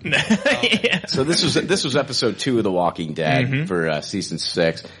 right? Yeah. So this was episode 2 of The Walking Dead for season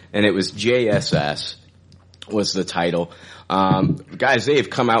 6, and it was JSS was the title. Guys, they have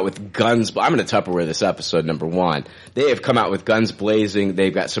come out with guns. I'm going to Tupperware this episode, number 1. They have come out with guns blazing.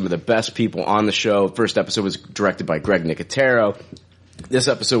 They've got some of the best people on the show. First episode was directed by Greg Nicotero. This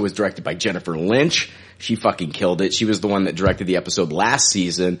episode was directed by Jennifer Lynch. She fucking killed it. She was the one that directed the episode last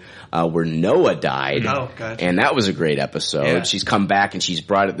season where Noah died. Oh, gotcha. And that was a great episode. Yeah. She's come back and she's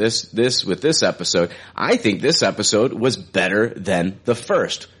brought it this with this episode. I think this episode was better than the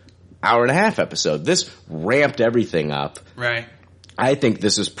first hour and a half episode. This ramped everything up. Right. I think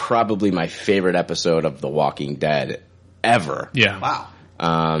this is probably my favorite episode of The Walking Dead ever. Yeah. Wow.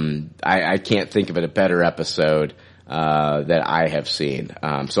 I can't think of a better episode that I have seen.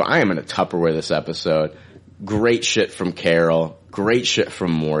 So I am going to Tupperware this episode. Great shit from Carol. Great shit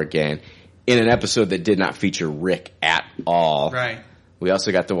from Morgan. In an episode that did not feature Rick at all. Right. We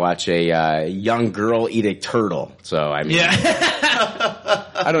also got to watch a young girl eat a turtle. So, I mean... Yeah.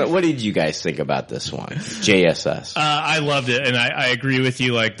 I don't know. What did you guys think about this one? JSS. I loved it, and I agree with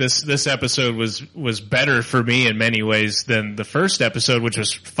you. Like this episode was better for me in many ways than the first episode, which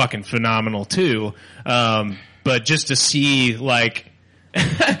was fucking phenomenal too. But just to see, like,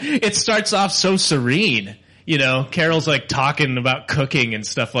 it starts off so serene. You know, Carol's like talking about cooking and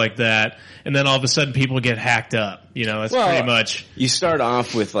stuff like that, and then all of a sudden people get hacked up. You know, that's pretty much. You start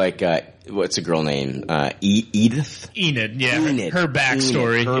off with like, what's a girl name? Edith? Enid, yeah. Enid. Her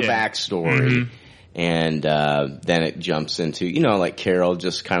backstory. Her backstory. Mm-hmm. And then it jumps into, you know, like Carol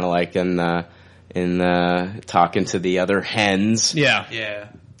just kind of like in talking to the other hens. Yeah. Yeah.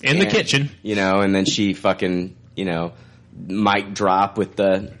 In the kitchen. You know, and then she fucking, mic drop with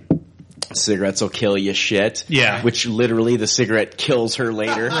the cigarettes will kill you shit. Yeah. Which literally the cigarette kills her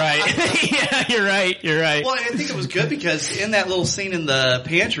later. Right. Yeah, you're right. Well, I think it was good because in that little scene in the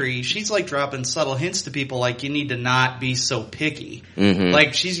pantry, she's like dropping subtle hints to people like you need to not be so picky. Mm-hmm.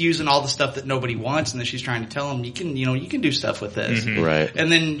 Like she's using all the stuff that nobody wants and then she's trying to tell them you can do stuff with this. Mm-hmm. Right. And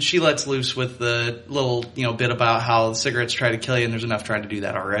then she lets loose with the little, bit about how cigarettes try to kill you and there's enough trying to do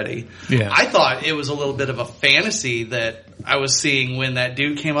that already. Yeah. I thought it was a little bit of a fantasy that I was seeing when that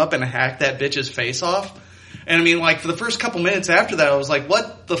dude came up and hacked that bitch's face off. And I mean, like, for the first couple minutes after that, I was like,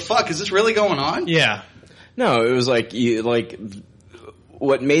 what the fuck? Is this really going on? Yeah. No, it was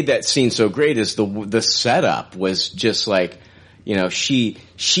what made that scene so great is the setup was just like, she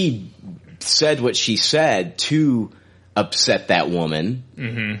said what she said to upset that woman.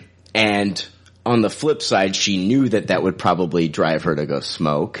 Mm-hmm. And on the flip side, she knew that would probably drive her to go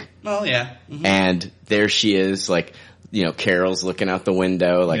smoke. Well, yeah. Mm-hmm. And there she is, like, Carol's looking out the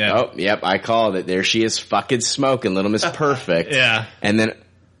window like, oh, yep, I called it. There she is fucking smoking, Little Miss Perfect. Yeah. And then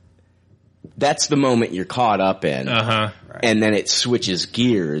that's the moment you're caught up in. Uh-huh. And then it switches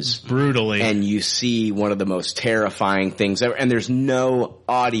gears. Brutally. And you see one of the most terrifying things ever. And there's no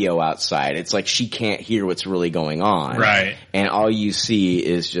audio outside. It's like she can't hear what's really going on. Right. And all you see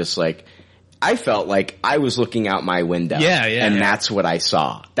is just like, I felt like I was looking out my window. Yeah. And that's what I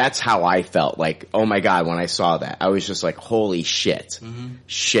saw. That's how I felt. Like, oh my God, when I saw that, I was just like, holy shit. Mm-hmm.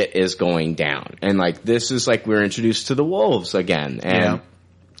 Shit is going down. And like, this is like we're introduced to the wolves again. And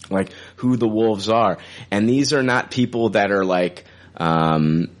like who the wolves are. And these are not people that are like,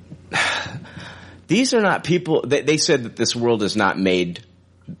 these are not people, they said that this world is not made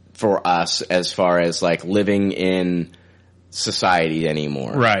for us as far as like living in society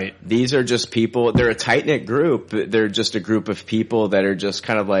anymore. Right. These are just people, they're a tight-knit group. They're just a group of people that are just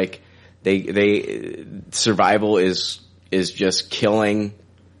kind of like, they survival is just killing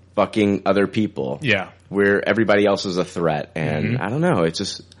fucking other people. Yeah. Where everybody else is a threat. And I don't know, it's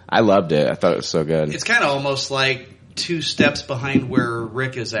just, I loved it. I thought it was so good. It's kind of almost like 2 steps behind where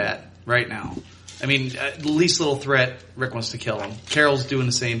Rick is at right now. I mean, the least little threat, Rick wants to kill him. Carol's doing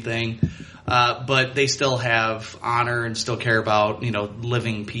the same thing. But they still have honor and still care about,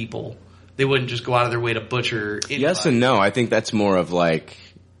 living people. They wouldn't just go out of their way to butcher anybody. Yes and no. I think that's more of like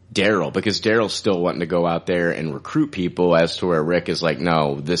Daryl, because Daryl's still wanting to go out there and recruit people, as to where Rick is like,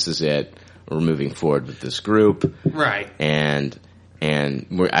 no, this is it. We're moving forward with this group. Right. And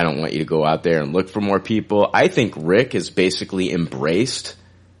I don't want you to go out there and look for more people. I think Rick is basically embraced,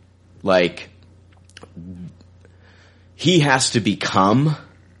 like, he has to become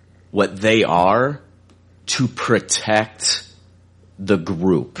what they are to protect the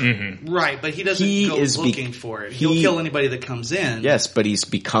group. Mm-hmm. Right, but he doesn't go looking for it. He'll kill anybody that comes in. Yes, but he's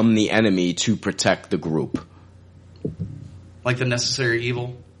become the enemy to protect the group. Like the necessary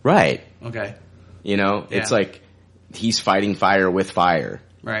evil? Right. Okay. It's like he's fighting fire with fire.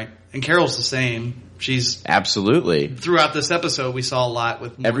 Right. And Carol's the same. She's absolutely throughout this episode. We saw a lot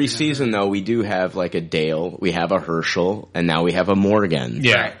with Morgan. Every season, though, we do have like a Dale, we have a Herschel, and now we have a Morgan.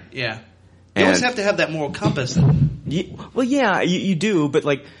 Yeah, right. Yeah. You always have to have that moral compass. You do, but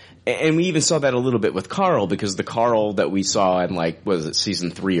like, and we even saw that a little bit with Carl, because the Carl that we saw in like, was it season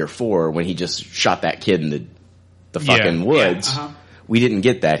 3 or 4, when he just shot that kid in the fucking woods. Yeah. Uh-huh. We didn't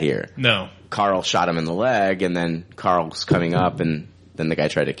get that here. No. Carl shot him in the leg, and then Carl's coming up, and then the guy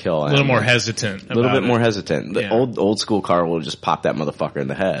tried to kill him. A little more hesistant. A little bit more hesitant. The old school Carl would just pop that motherfucker in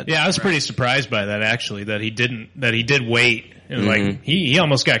the head. Yeah, I was pretty surprised by that, actually, that he did wait. And like, he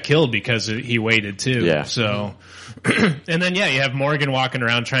almost got killed because he waited too. Yeah. So, and then you have Morgan walking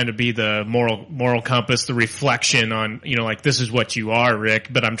around trying to be the moral compass, the reflection on, like, this is what you are, Rick,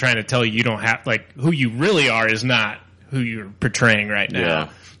 but I'm trying to tell you don't have, like, who you really are is not who you're portraying right now. Yeah.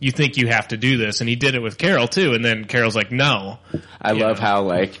 You think you have to do this, and he did it with Carol too, and then Carol's like, no. I love how,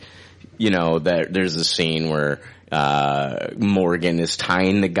 like, that there's a scene where Morgan is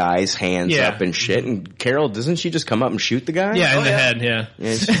tying the guy's hands up and shit, and Carol, doesn't she just come up and shoot the guy? Yeah, in the head, yeah.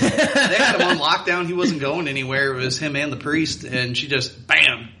 They had him on lockdown. He wasn't going anywhere. It was him and the priest, and she just,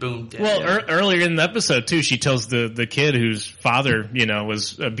 bam, boom, dead. Well, earlier in the episode, too, she tells the kid whose father,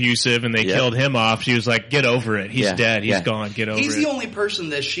 was abusive, and they killed him off. She was like, get over it. He's dead. He's gone. Get over it. He's the only person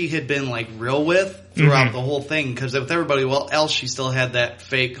that she had been, like, real with throughout the whole thing, because with everybody else, she still had that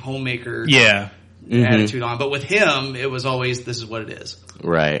fake homemaker attitude on. But with him, it was always, this is what it is.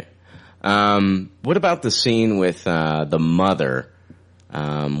 Right. What about the scene with the mother?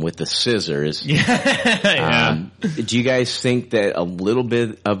 with the scissors. Yeah. Do you guys think that a little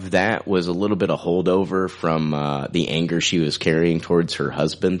bit of that was a little bit of holdover from the anger she was carrying towards her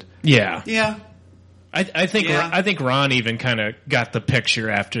husband? Yeah. Yeah. I think Ron even kind of got the picture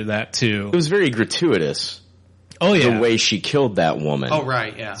after that too. It was very gratuitous. Oh yeah. The way she killed that woman. Oh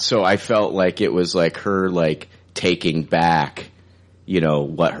right, yeah. So I felt like it was like her like taking back, you know,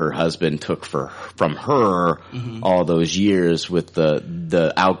 what her husband took from her all those years with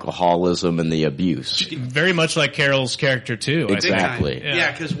the alcoholism and the abuse. Very much like Carol's character too. Exactly.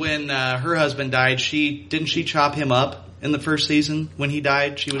 Yeah, because when her husband died, didn't she chop him up in the first season when he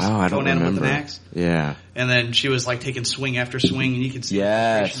died? She was going at him with an axe. Yeah. And then she was like taking swing after swing, and you could see the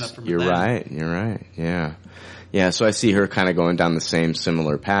frustration up from You're right. Yeah. Yeah, so I see her kind of going down the same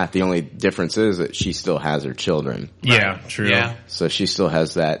similar path. The only difference is that she still has her children. Yeah, true. Yeah. So she still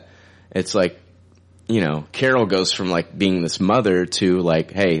has that. It's like, you know, Carol goes from like being this mother to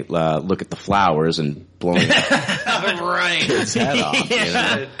like, hey, look at the flowers and blowing right. kid's head off.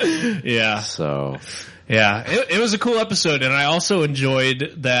 Yeah. You know? Yeah. So. Yeah, it was a cool episode, and I also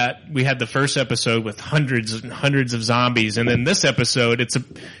enjoyed that we had the first episode with hundreds and hundreds of zombies, and then this episode,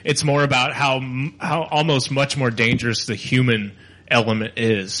 it's more about how almost much more dangerous the human element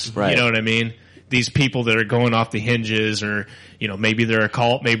is. Right. You know what I mean? These people that are going off the hinges, or you know, maybe they're a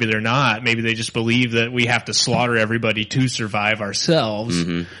cult, maybe they're not, maybe they just believe that we have to slaughter everybody to survive ourselves.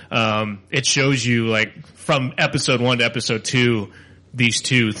 It shows you like from episode 1 to episode 2. These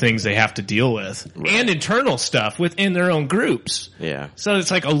two things they have to deal with, and internal stuff within their own groups. Yeah. So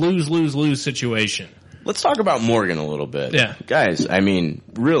it's like a lose-lose-lose situation. Let's talk about Morgan a little bit. Yeah. Guys, I mean,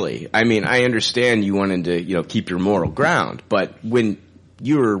 really, I understand you wanted to, you know, keep your moral ground, but when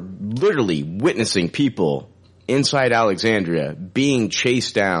you're literally witnessing people inside Alexandria being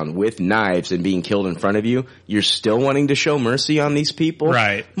chased down with knives and being killed in front of you, you're still wanting to show mercy on these people?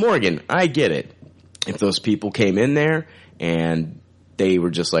 Right. Morgan, I get it. If those people came in there and they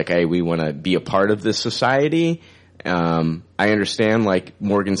were just like, hey, we want to be a part of this society. I understand, like,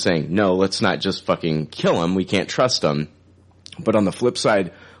 Morgan saying, no, let's not just fucking kill them. We can't trust them. But on the flip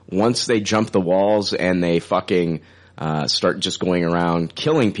side, once they jump the walls and they fucking start just going around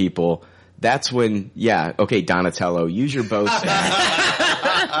killing people, that's when, yeah, okay, Donatello, use your bow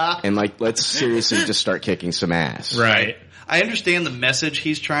staff. And, like, let's seriously just start kicking some ass. Right. I understand the message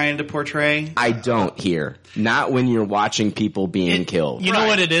he's trying to portray. I don't here. Not when you're watching people being killed. You know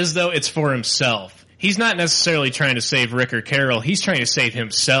what it is, though? It's for himself. He's not necessarily trying to save Rick or Carol. He's trying to save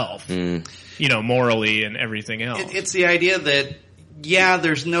himself, you know, morally and everything else. It's the idea that, yeah,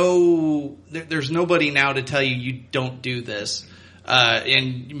 there's nobody now to tell you don't do this.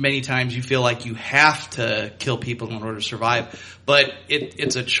 And many times you feel like you have to kill people in order to survive. But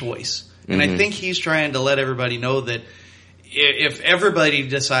it's a choice. And I think he's trying to let everybody know that if everybody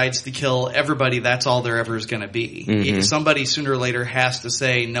decides to kill everybody, that's all there ever is going to be. Somebody sooner or later has to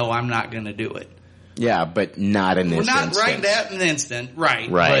say, no, I'm not going to do it. Yeah, but not in this Not instance. right that in an instant.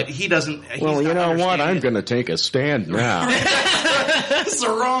 Right. Right. But he doesn't. Well, you know what? I'm going to take a stand now. It's the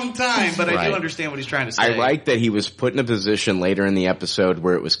wrong time, but I do understand what he's trying to say. I like that he was put in a position later in the episode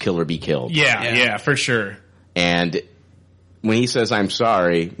where it was kill or be killed. Yeah, for sure. And when he says, I'm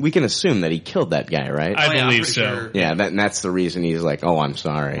sorry, we can assume that he killed that guy, right? I believe so. Sure. Yeah, that's the reason he's like, oh, I'm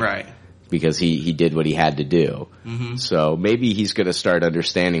sorry. Right. Because he did what he had to do. So maybe he's going to start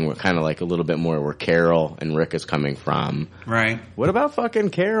understanding what kind of like a little bit more where Carol and Rick is coming from. Right. What about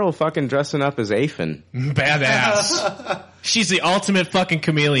fucking Carol fucking dressing up as Aphon? Badass. She's the ultimate fucking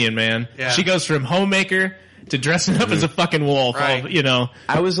chameleon, man. Yeah. She goes from homemaker to dressing up as a fucking wolf. Right. You know.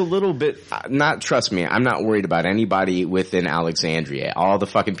 I was a little bit, trust me, I'm not worried about anybody within Alexandria. All the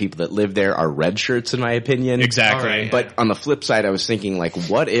fucking people that live there are red shirts in my opinion. Exactly. Right, But on the flip side, I was thinking like,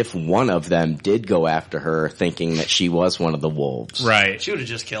 what if one of them did go after her thinking that she was one of the wolves? Right. She would have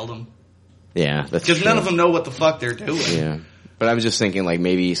just killed him. Yeah, that's Because true. none of them know what the fuck they're doing. Yeah. But I was just thinking like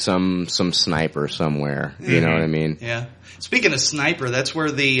maybe some sniper somewhere. You know what I mean? Yeah. Speaking of sniper, that's where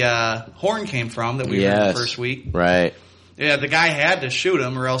the horn came from that we heard the first week. Right. Yeah, the guy had to shoot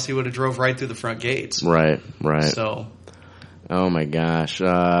him or else he would have drove right through the front gates. Right. So. Oh my gosh.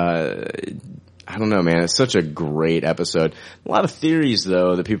 I don't know, man. It's such a great episode. A lot of theories,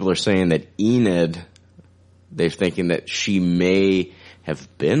 though, that people are saying that Enid, they're thinking that she may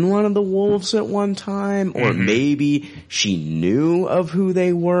have been one of the wolves at one time, or maybe she knew of who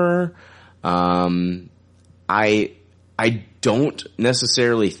they were. I don't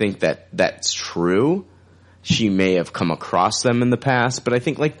necessarily think that that's true. She may have come across them in the past, but I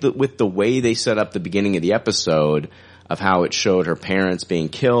think like with the way they set up the beginning of the episode of how it showed her parents being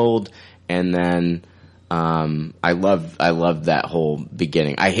killed and then I love that whole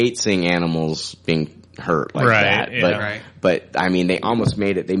beginning. I hate seeing animals being hurt like that. But I mean, they almost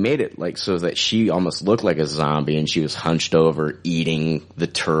made it. They made it like so that she almost looked like a zombie, and she was hunched over eating the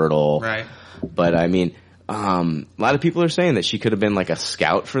turtle. Right. But I mean, a lot of people are saying that she could have been like a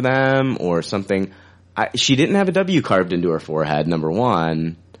scout for them or something. She didn't have a W carved into her forehead, number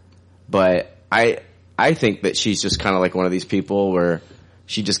one. But I think that she's just kind of like one of these people where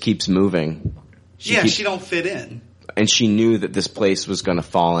she just keeps moving. She don't fit in. And she knew that this place was going to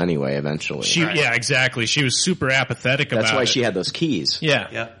fall anyway eventually. Yeah, exactly. She was super apathetic about it. That's why she had those keys.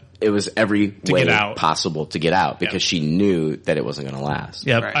 Yeah. It was every way get out. possible to get out because she knew that it wasn't going to last.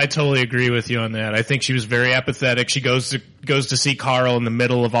 Yep, I totally agree with you on that. I think she was very apathetic. She goes to see Carl in the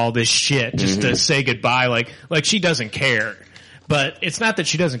middle of all this shit just to say goodbye, like she doesn't care. But it's not that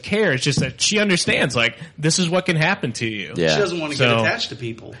she doesn't care. It's just that she understands, like, this is what can happen to you. Yeah. She doesn't want to get attached to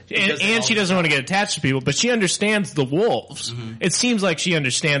people. And she doesn't want to get attached to people, but she understands the wolves. Mm-hmm. It seems like she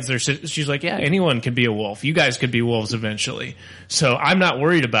understands she's like, yeah, anyone can be a wolf. You guys could be wolves eventually. So I'm not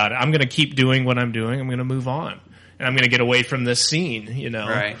worried about it. I'm going to keep doing what I'm doing. I'm going to move on. And I'm going to get away from this scene, you know?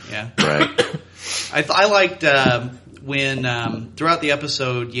 Right, yeah. Right. I liked, when throughout the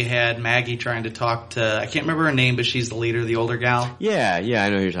episode you had Maggie trying to talk to, I can't remember her name, but she's the leader, the older gal. Yeah, I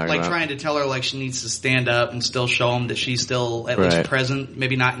know who you're talking about. Like trying to tell her like she needs to stand up and still show them that she's still at least present,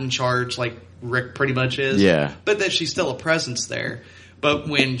 maybe not in charge like Rick pretty much is. Yeah. But that she's still a presence there. But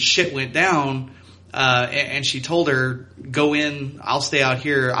when shit went down, and she told her, go in, I'll stay out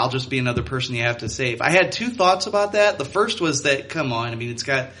here, I'll just be another person you have to save. I had two thoughts about that. The first was that, come on, I mean, it's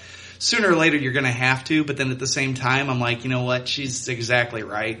got, sooner or later you're going to have to, but then at the same time, I'm like, you know what? She's exactly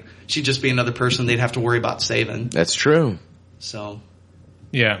right. She'd just be another person they'd have to worry about saving. That's true. So.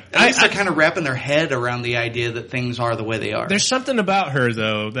 Yeah. At least they're kind of wrapping their head around the idea that things are the way they are. There's something about her,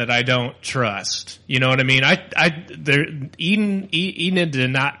 though, that I don't trust. You know what I mean? Enid did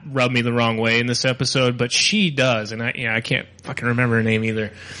not rub me the wrong way in this episode, but she does, and I can't fucking remember her name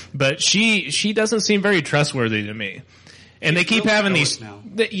either. But she doesn't seem very trustworthy to me. And they keep having these,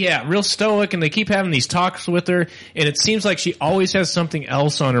 real stoic, and they keep having these talks with her, and it seems like she always has something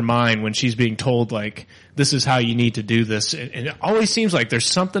else on her mind when she's being told, like, this is how you need to do this. And it always seems like there's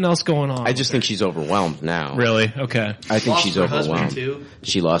something else going on. I just think she's overwhelmed now. Really? Okay. I think she's overwhelmed. Too.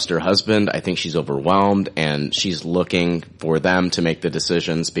 She lost her husband. I think she's overwhelmed, and she's looking for them to make the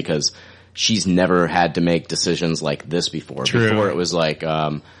decisions because she's never had to make decisions like this before. True. Before it was like,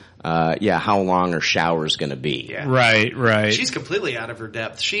 how long are showers going to be? Yeah. Right. She's completely out of her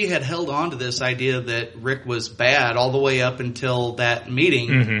depth. She had held on to this idea that Rick was bad all the way up until that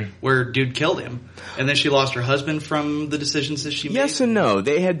meeting where dude killed him. And then she lost her husband from the decisions that she made. Yes and no.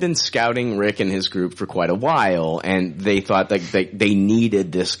 They had been scouting Rick and his group for quite a while, and they thought that they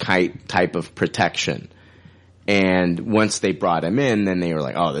needed this type of protection. And once they brought him in, then they were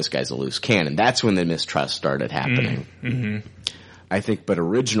like, oh, this guy's a loose cannon. That's when the mistrust started happening. Mm-hmm. I think, but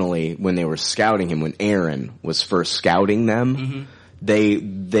originally when they were scouting him, when Aaron was first scouting them,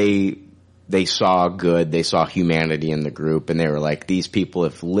 they saw good, they saw humanity in the group, and they were like, these people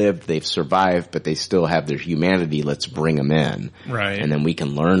have lived, they've survived, but they still have their humanity, let's bring them in. Right. And then we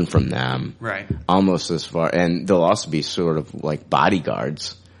can learn from them. Right. Almost as far, and they'll also be sort of like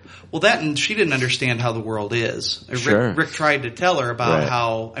bodyguards. Well, that and she didn't understand how the world is. Sure. Rick tried to tell her about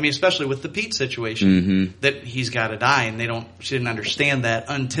how, I mean, especially with the Pete situation, that he's got to die, and she didn't understand that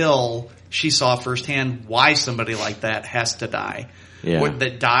until she saw firsthand why somebody like that has to die. Yeah. Or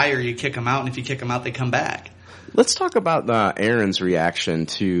that die, or you kick them out, and if you kick them out, they come back. Let's talk about Aaron's reaction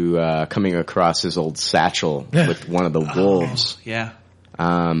to coming across his old satchel with one of the wolves. Yeah.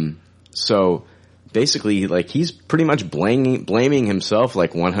 So basically, like, he's pretty much blaming himself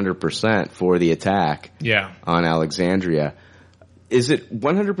like 100% for the attack on Alexandria. Is it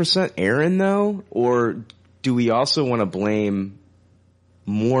 100% Aaron, though? Or do we also want to blame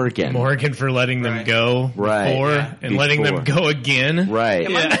Morgan? Morgan for letting them go before and letting them go again? Right.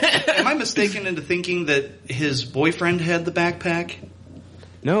 Am I mistaken into thinking that his boyfriend had the backpack?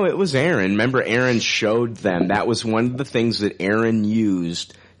 No, it was Aaron. Remember, Aaron showed them. That was one of the things that Aaron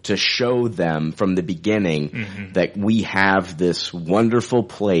used to show them from the beginning that we have this wonderful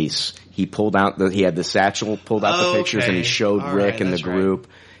place. He had the satchel, pulled out the pictures, and he showed Rick and the group.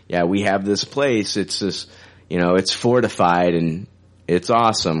 Right. Yeah, we have this place. It's this, it's fortified and it's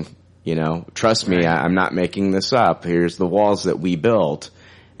awesome. Trust me, I'm not making this up. Here's the walls that we built.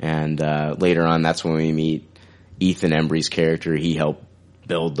 And later on, that's when we meet Ethan Embry's character. He helped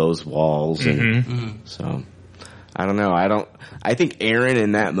build those walls. And so I don't know. I think Aaron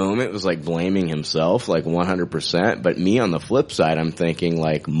in that moment was like blaming himself like 100%, but me on the flip side, I'm thinking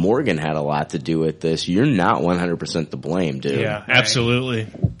like Morgan had a lot to do with this. You're not 100% to blame, dude. Yeah, absolutely.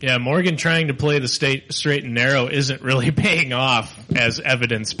 Yeah, Morgan trying to play the straight and narrow isn't really paying off as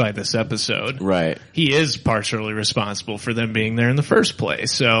evidenced by this episode. Right. He is partially responsible for them being there in the first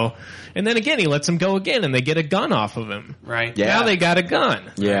place. So, and then again, he lets them go again and they get a gun off of him. Right. Yeah. Now they got a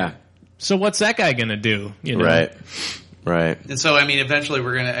gun. Yeah. So what's that guy gonna do? You know? Right. And so, I mean, eventually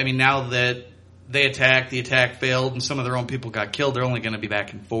now that they attacked, the attack failed, and some of their own people got killed, they're only going to be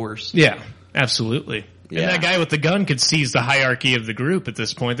back in force. Yeah, absolutely. Yeah. And that guy with the gun could seize the hierarchy of the group at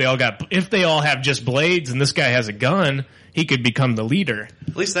this point. If they all have just blades and this guy has a gun, he could become the leader.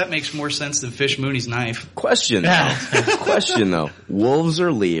 At least that makes more sense than Fish Mooney's knife. Question though. Wolves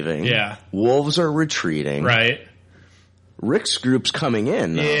are leaving. Yeah. Wolves are retreating. Right. Rick's group's coming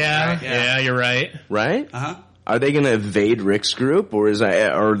in, though. Yeah, you're right. Right? Uh-huh. Are they going to evade Rick's group, or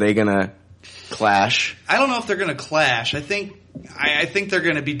are they going to clash? I don't know if they're going to clash. I think they're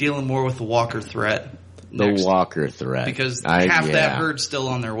going to be dealing more with the Walker threat. The Walker threat. Because half that herd's still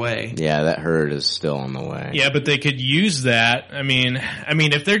on their way. Yeah, that herd is still on the way. Yeah, but they could use that. I mean,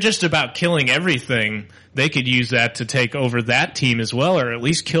 if they're just about killing everything, they could use that to take over that team as well, or at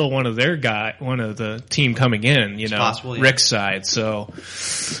least kill one of the team coming in, you know, possible, yeah. Rick's side. So,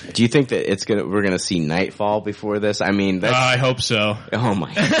 do you think that we're gonna see Nightfall before this? I mean, I hope so. Oh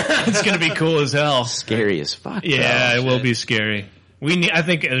my God. It's gonna be cool as hell. Scary as fuck. Yeah, it will be scary. I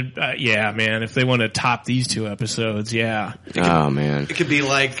think, man, if they want to top these two episodes, yeah. Oh man. It could be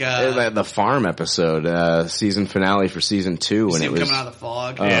like, the farm episode, season finale for season 2 when it was coming out of the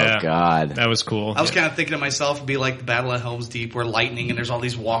fog. Oh God. That was cool. I was kind of thinking to myself, it'd be like the Battle of Helm's Deep where lightning and there's all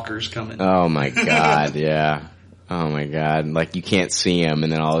these walkers coming. Oh my God, yeah. Oh my God. Like you can't see them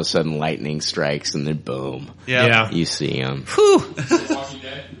and then all of a sudden lightning strikes and then boom. Yeah. You see them. Whew.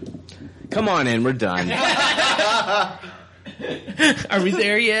 Come on in, we're done. Are we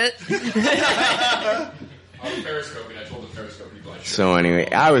there yet? I was periscoping. I told the periscope people I should. So anyway,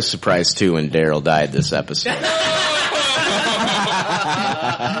 I was surprised too when Daryl died this episode.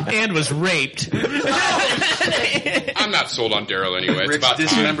 And was raped. I'm not sold on Daryl anyway. It's Rick's about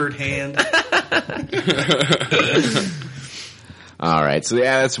dismembered hand. All right, so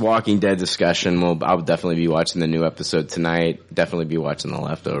yeah, that's Walking Dead discussion. I'll definitely be watching the new episode tonight. Definitely be watching The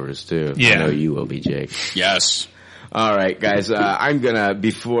Leftovers too. Yeah. I know you will be, Jake. Yes. All right, guys. I'm gonna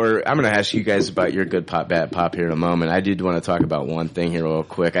ask you guys about your good pop, bad pop here in a moment. I did want to talk about one thing here real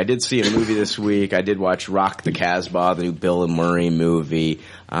quick. I did see a movie this week. I did watch Rock the Casbah, the new Bill Murray movie.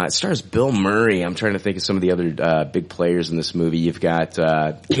 It stars Bill Murray. I'm trying to think of some of the other big players in this movie. You've got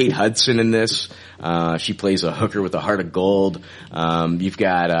Kate Hudson in this. She plays a hooker with a heart of gold. You've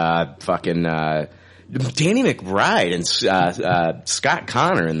got Danny McBride and Scott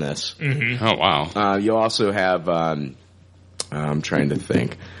Connor in this. Mm-hmm. Oh wow! You also have I'm trying to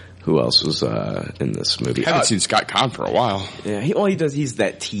think who else was in this movie. I haven't seen Scott Conn for a while. Yeah, he does. He's doing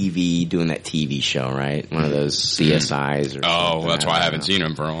that TV show, right? One of those CSIs or. Oh, that's why I haven't seen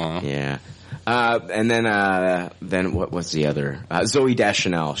him for a while. Yeah. And then what's the other? Zooey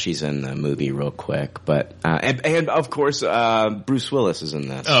Deschanel, she's in the movie real quick, but and of course Bruce Willis is in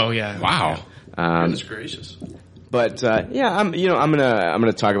this. Oh yeah! Wow. Goodness gracious. But I'm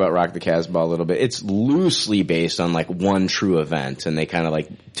gonna talk about Rock the Casbah a little bit. It's loosely based on like one true event, and they kind of like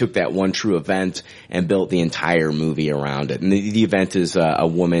took that one true event and built the entire movie around it. And the event is a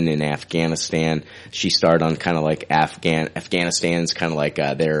woman in Afghanistan. She starred on kind of like Afghanistan's kind of like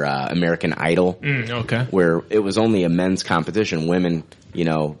their American Idol, okay, where it was only a men's competition. Women,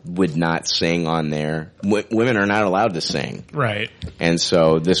 would not sing on there. Women are not allowed to sing. Right. And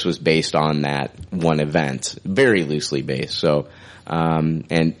so this was based on that one event, very loosely based. So,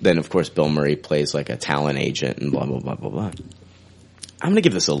 and then of course Bill Murray plays like a talent agent and blah, blah, blah, blah, blah. I'm gonna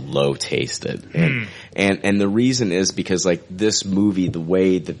give this a low tasted. And the reason is because like this movie, the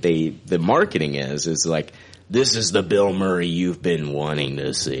way that the marketing is like, this is the Bill Murray you've been wanting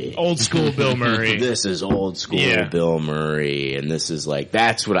to see. Old school Bill Murray. This is old school Bill Murray. And this is like,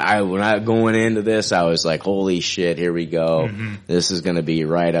 that's what when I going into this, I was like, holy shit, here we go. Mm-hmm. This is going to be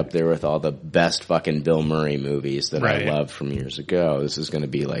right up there with all the best fucking Bill Murray movies that I loved from years ago. This is going to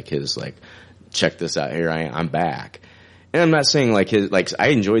be like his, like, check this out. Here I'm back. And I'm not saying like I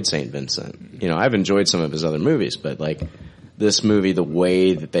enjoyed St. Vincent. I've enjoyed some of his other movies, but like, this movie, the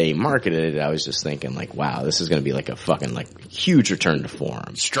way that they marketed it, I was just thinking like, wow, this is going to be like a fucking like huge return to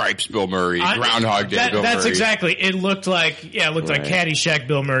form. Stripes Bill Murray, Groundhog Day Bill Murray. That's exactly. It looked like like Caddyshack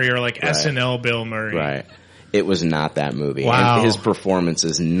Bill Murray or like SNL Bill Murray. Right. It was not that movie. Wow. And his performance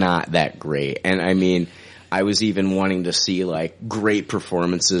is not that great. And I mean, I was even wanting to see like great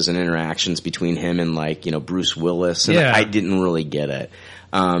performances and interactions between him and like, Bruce Willis, and I didn't really get it.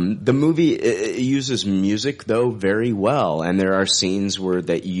 The movie it uses music though very well, and there are scenes where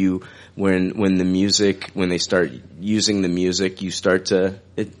when they start using the music,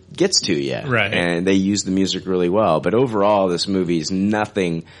 it gets to you, right? And they use the music really well. But overall, this movie is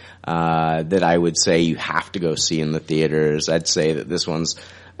nothing that I would say you have to go see in the theaters. I'd say that this one's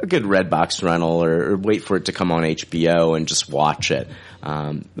a good Redbox rental, or wait for it to come on HBO and just watch it.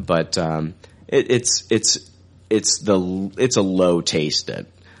 It's a low tasted.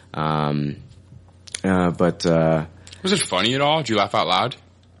 Was it funny at all? Did you laugh out loud?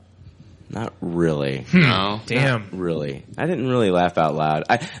 Not really. No. Damn. Not really. I didn't really laugh out loud.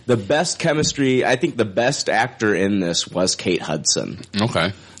 The best chemistry, I think the best actor in this was Kate Hudson.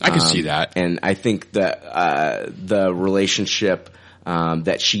 Okay. I can see that. And I think that the relationship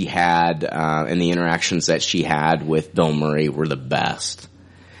that she had and the interactions that she had with Bill Murray were the best.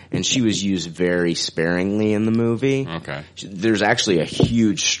 And she was used very sparingly in the movie. Okay. There's actually a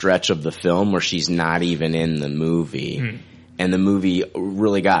huge stretch of the film where she's not even in the movie. And the movie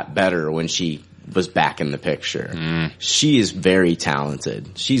really got better when she was back in the picture. She is very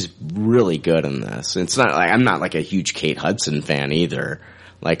talented. She's really good in this. It's not like, I'm not like a huge Kate Hudson fan either.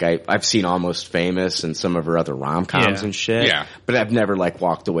 Like I've seen Almost Famous and some of her other rom-coms and shit. Yeah. But I've never like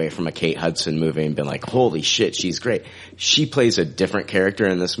walked away from a Kate Hudson movie and been like, holy shit, she's great. She plays a different character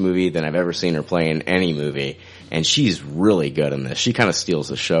in this movie than I've ever seen her play in any movie. And she's really good in this. She kind of steals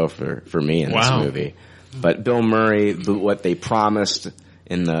the show for me in this movie. But Bill Murray, what they promised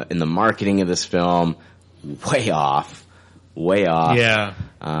in the marketing of this film, way off. Yeah.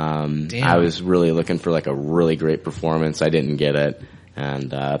 I was really looking for like a really great performance. I didn't get it.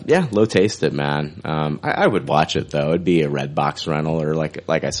 And, low tasted, man. I would watch it though. It'd be a Redbox rental, or like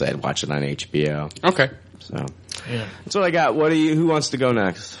I said, watch it on HBO. Okay. So, that's what I got. Who wants to go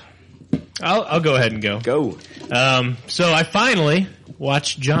next? I'll go ahead and go. Go. So I finally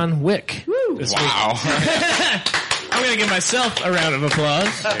watched John Wick. This week. I'm going to give myself a round of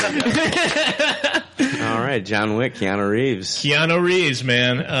applause. All right, John Wick, Keanu Reeves,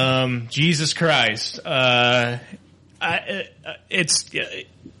 man. Jesus Christ.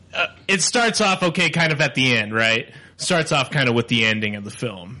 It starts off okay, kind of at the end, right? Starts off kind of with the ending of the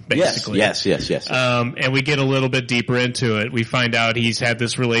film, basically. Yes. And we get a little bit deeper into it. We find out he's had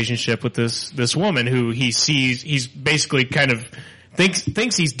this relationship with this woman who he sees. He's basically kind of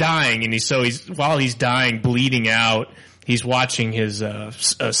thinks he's dying, and while he's dying, bleeding out, he's watching his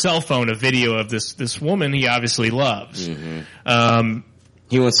cell phone, a video of this woman he obviously loves. Mm-hmm.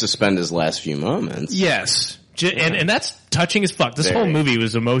 He wants to spend his last few moments. Yes. And that's touching as fuck. This whole movie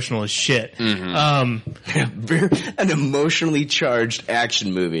was emotional as shit. An emotionally charged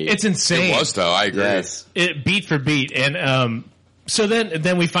action movie. It's insane. It was though, I agree. Yes. It beat for beat. And so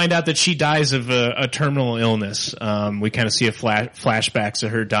then we find out that she dies of a terminal illness. We kind of see flashbacks of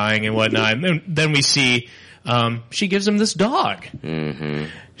her dying and whatnot. And then we see she gives him this dog. Mm-hmm.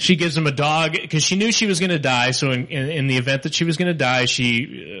 She gives him a dog because she knew she was going to die. So in the event that she was going to die,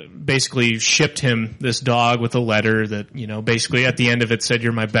 she basically shipped him this dog with a letter that, basically at the end of it said,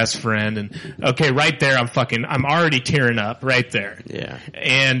 "You're my best friend." And okay, right there, I'm already tearing up right there. Yeah.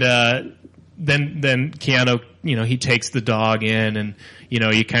 And then Keanu, he takes the dog in, and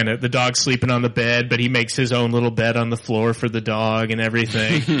the dog's sleeping on the bed, but he makes his own little bed on the floor for the dog and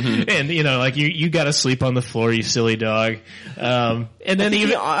everything. And you got to sleep on the floor, you silly dog. And then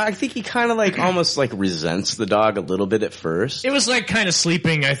I think he kind of almost resents the dog a little bit at first. It was kind of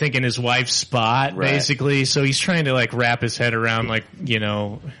sleeping, I think, in his wife's spot, basically. So he's trying to wrap his head around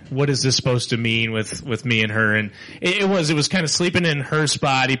what is this supposed to mean with me and her? And it was kind of sleeping in her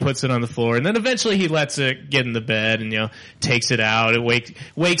spot. He puts it on the floor, and then eventually he lets it get in the bed and takes it out. It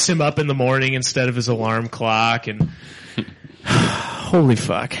wakes him up in the morning instead of his alarm clock, and holy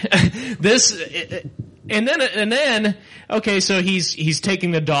fuck. And then okay, so he's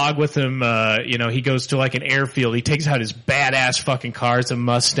taking the dog with him. He goes to an airfield. He takes out his badass fucking car. It's a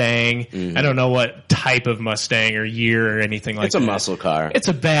Mustang. Mm-hmm. I don't know what type of Mustang or year or anything like that. It's a muscle car. It's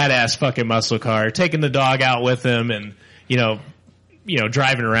a badass fucking muscle car. Taking the dog out with him, and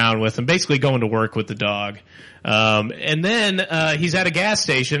driving around with him, basically going to work with the dog. And then he's at a gas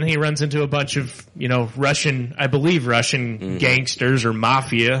station. He runs into a bunch of Russian Mm-hmm. gangsters or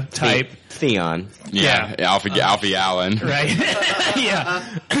mafia type. Theon. Yeah. Alfie Allen. Right. Yeah.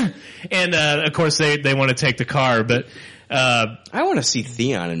 And of course they want to take the car, but I want to see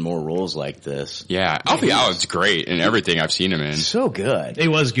Theon in more roles like this. Yeah, Alfie Allen's great in everything I've seen him in. So good. It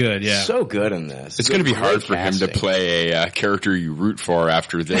was good, yeah. So good in this. It's going to be hard for him to play a character you root for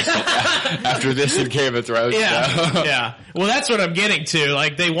after this. After this in Game of Thrones. Yeah, yeah. Well, that's what I'm getting to.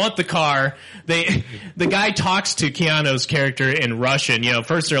 Like, they want the car. The guy talks to Keanu's character in Russian. You know,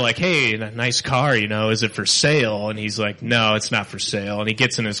 first they're like, "Hey, nice car. You know, is it for sale?" And he's like, "No, it's not for sale." And he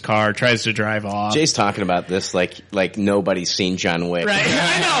gets in his car, tries to drive off. Jay's talking about this like nobody's seen John Wick. Right?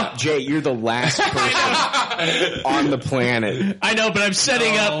 I know. Jay, you're the last person on the planet. I know, but I'm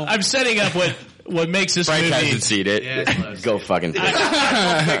setting up. I'm setting up what makes this Frank movie. hasn't seen it. Yeah, Go fucking.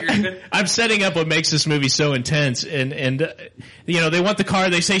 I'm setting up what makes this movie so intense, and you know, they want the car.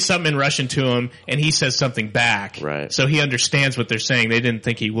 They say something in Russian to him, and he says something back. Right. So he understands what they're saying. They didn't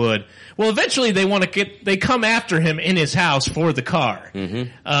think he would. Well, eventually they come after him in his house for the car.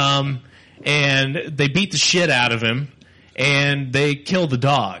 Mm-hmm. And they beat the shit out of him, and they kill the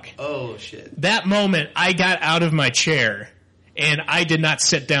dog. Oh shit! That moment, I got out of my chair, and I did not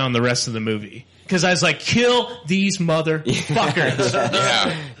sit down the rest of the movie. Because I was like, kill these motherfuckers.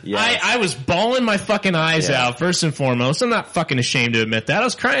 Yeah. I was bawling my fucking eyes out, first and foremost. I'm not fucking ashamed to admit that. I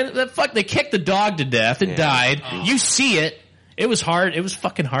was crying. They kicked the dog to death. It died. Oh. You see it. It was hard. It was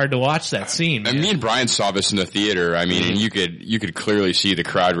fucking hard to watch that scene. And me and Brian saw this in the theater. I mean, and you could clearly see the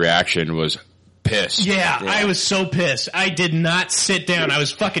crowd reaction was pissed. Yeah, I was so pissed. I did not sit down. I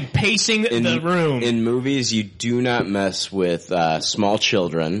was fucking pacing the room. In movies, you do not mess with small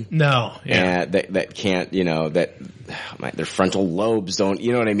children. No, yeah. That can't, you know, their frontal lobes don't,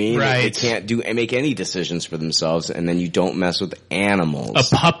 you know what I mean? Right. They can't make any decisions for themselves, and then you don't mess with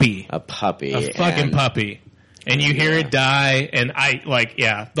animals. A puppy. A fucking puppy. And you hear it die, and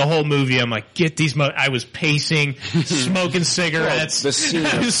the whole movie, I'm like, get these I was pacing, smoking cigarettes. The scene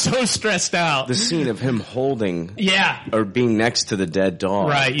I was so stressed out. The scene of him holding. Yeah. Or being next to the dead dog.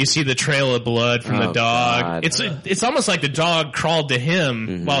 Right, you see the trail of blood from the dog. God. It's almost like the dog crawled to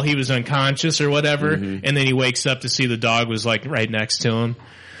him while he was unconscious or whatever, and then he wakes up to see the dog was like right next to him.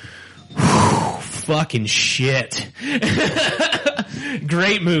 Fucking shit.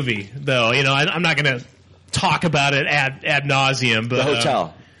 Great movie, though. You know, I'm not gonna talk about it ad nauseum, but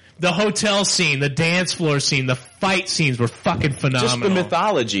the hotel scene, the dance floor scene, the fight scenes were fucking phenomenal. Just the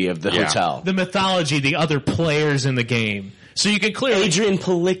mythology of the hotel. The mythology, the other players in the game. So you could clearly... Adrienne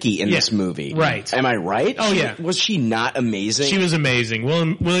Palicki in this movie. Right. Am I right? Oh, yeah. Was she not amazing? She was amazing.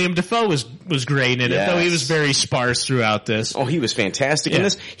 William Dafoe was great in it, though he was very sparse throughout this. Oh, he was fantastic in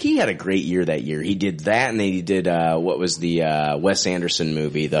this. He had a great year that year. He did that, and then he did, what was the Wes Anderson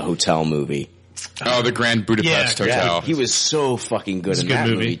movie, the hotel movie. Oh, the Grand Budapest Hotel. Yeah, he was so fucking good in that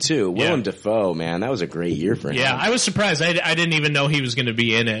movie too. Willem Dafoe, man, that was a great year for him. Yeah, I was surprised. I didn't even know he was going to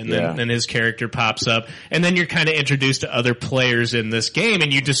be in it, and then his character pops up, and then you're kind of introduced to other players in this game,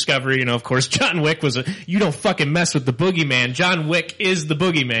 and you discover, you know, of course, John Wick you don't fucking mess with the boogeyman. John Wick is the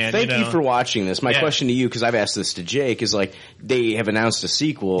boogeyman. Thank you for watching this. My question to you, because I've asked this to Jake, is like they have announced a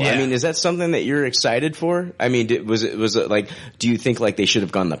sequel. I mean, is that something that you're excited for? I mean, was it like? Do you think like they should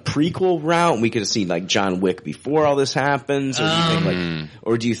have gone the prequel route? And we could have seen like John Wick before all this happens,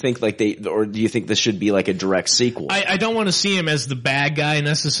 or do you think this should be like a direct sequel? I don't want to see him as the bad guy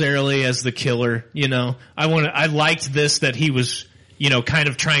necessarily, as the killer. You know, I liked this that he was, you know, kind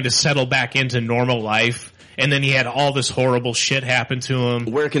of trying to settle back into normal life, and then he had all this horrible shit happen to him.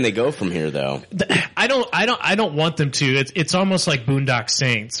 Where can they go from here, though? I don't want them to. It's almost like Boondock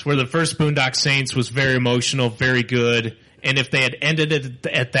Saints, where the first Boondock Saints was very emotional, very good. And if they had ended it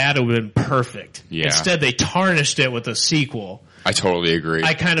at that, it would have been perfect. Yeah. Instead, they tarnished it with a sequel. I totally agree.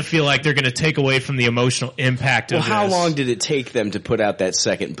 I kind of feel like they're going to take away from the emotional impact of this. Well, how long did it take them to put out that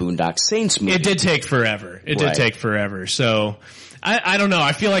second Boondock Saints movie? It did take forever. So, I don't know.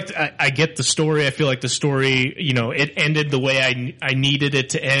 I feel like I get the story. I feel like the story, you know, it ended the way I needed it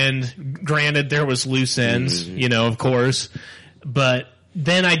to end. Granted, there was loose ends, you know, of course. But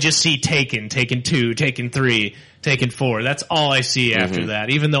then I just see Taken 2, Taken 3, Taken 4. That's all I see after that.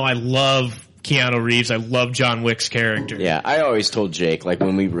 Even though I love Keanu Reeves, I love John Wick's character. Yeah, I always told Jake, like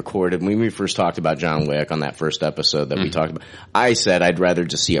when we first talked about John Wick on that first episode that we talked about, I said I'd rather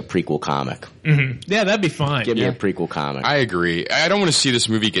just see a prequel comic. Yeah, that'd be fine. Give me a prequel comic. I agree. I don't want to see this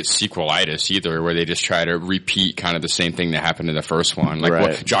movie get sequelitis either, where they just try to repeat kind of the same thing that happened in the first one. Like,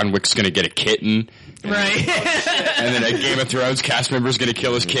 what, John Wick's going to get a kitten. Right. And then a Game of Thrones cast member's going to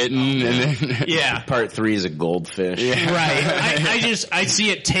kill his kitten. And then Part 3 is a goldfish. Yeah. Right. I see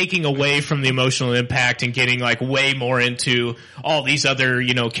it taking away from the emotional impact and getting like way more into all these other,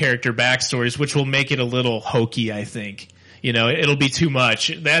 you know, character backstories, which will make it a little hokey, I think. You know, it'll be too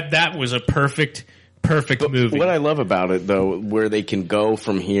much. That was a perfect perfect movie. What I love about it, though, where they can go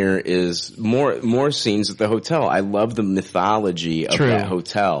from here is more scenes at the hotel. I love the mythology of that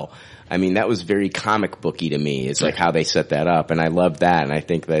hotel. I mean, that was very comic booky to me. It's like how they set that up, and I love that, and I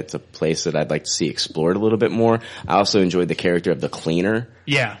think that's a place that I'd like to see explored a little bit more. I also enjoyed the character of the cleaner.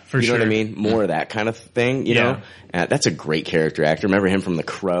 Yeah, for sure. You know what I mean? More of that kind of thing, you know? That's a great character actor. Remember him from The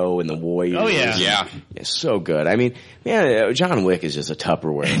Crow and The Warriors? Oh, yeah. Yeah. So good. I mean, man, John Wick is just a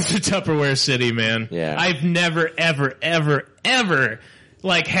Tupperware. It's a Tupperware city, man. Yeah. I've never, ever, ever, ever,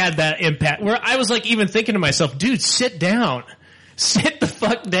 like, had that impact. Where I was, like, even thinking to myself, dude, sit down. Sit the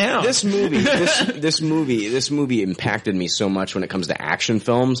fuck down. This movie impacted me so much when it comes to action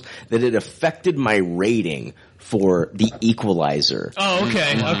films that it affected my rating for The Equalizer. Oh,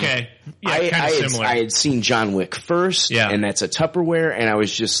 okay, okay. Yeah, kind of similar. I had seen John Wick first, and that's a Tupperware, and I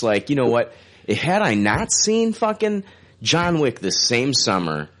was just like, you know what? Had I not seen fucking John Wick the same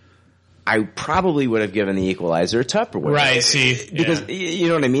summer, I probably would have given The Equalizer a Tupperware. Right, see. Because, you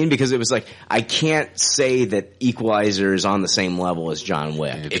know what I mean? Because it was like, I can't say that Equalizer is on the same level as John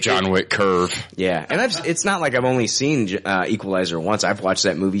Wick. The John Wick curve. Yeah, and it's not like I've only seen Equalizer once. I've watched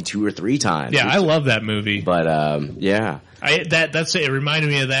that movie 2 or 3 times. Yeah, I love that movie. But, yeah. That's it. It reminded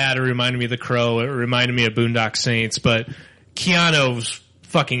me of that. It reminded me of The Crow. It reminded me of Boondock Saints. But Keanu's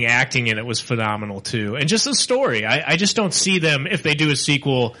fucking acting in it was phenomenal too. And just the story. I just don't see them, if they do a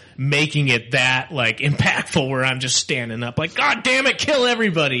sequel, making it that like impactful where I'm just standing up like, God damn it, kill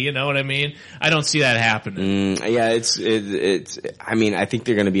everybody. You know what I mean? I don't see that happening. Yeah, it's I mean, I think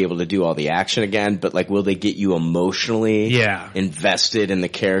they're going to be able to do all the action again, but like, will they get you emotionally invested in the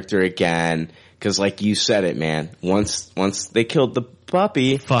character again? Cause like you said it, man, once they killed the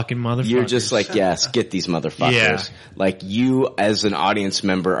puppy, fucking motherfuckers, you're just like, yes, get these motherfuckers. Yeah. Like you as an audience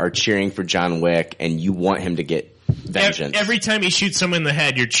member are cheering for John Wick and you want him to get vengeance. Every time he shoots someone in the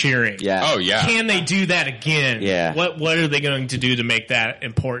head, you're cheering. Yeah. Oh yeah. Can they do that again? Yeah. What are they going to do to make that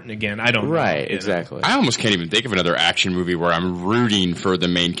important again? I don't know. Right, exactly. I almost can't even think of another action movie where I'm rooting for the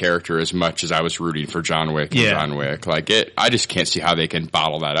main character as much as I was rooting for John Wick and John Wick. Like I just can't see how they can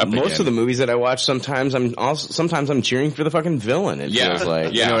bottle that up. Most of the movies that I watch, sometimes I'm cheering for the fucking villain. It feels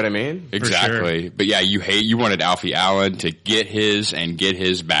like, you know what I mean? Exactly. Sure. But yeah, you wanted Alfie Allen to get his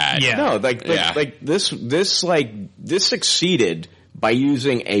bad. Yeah. No, this succeeded by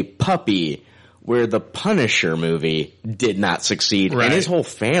using a puppy where the Punisher movie did not succeed, and his whole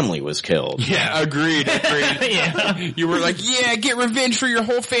family was killed. Yeah, agreed. Yeah. You were like, yeah, get revenge for your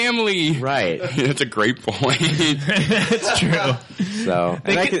whole family. Right. That's a great point. It's true. So,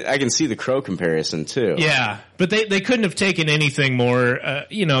 and I can see the Crow comparison too. Yeah, but they couldn't have taken anything more,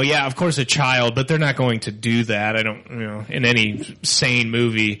 of course a child, but they're not going to do that. I don't, in any sane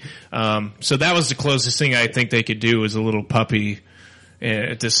movie. So that was the closest thing I think they could do was a little puppy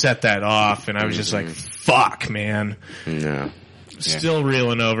to set that off, and I was just like, fuck, man. No. Still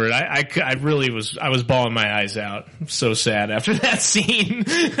reeling over it. I was bawling my eyes out. I'm so sad after that scene.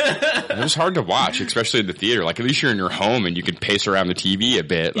 It was hard to watch, especially in the theater. Like, at least you're in your home and you can pace around the TV a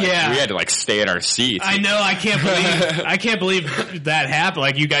bit. Like, we had to, like, stay in our seats. I know. I can't believe that happened.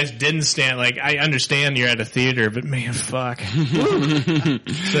 Like, you guys didn't stand. Like, I understand you're at a theater, but man, fuck. So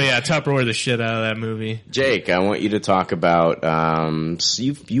yeah, Tupperware the shit out of that movie. Jake, I want you to talk about,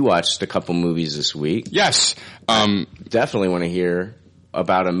 you watched a couple movies this week. Yes. Definitely want to hear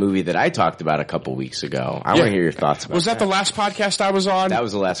about a movie that I talked about a couple weeks ago. I want to hear your thoughts about that. Was that the last podcast I was on? That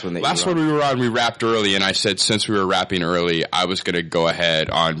was the last one that last one we were on, we wrapped early, and I said since we were wrapping early, I was going to go ahead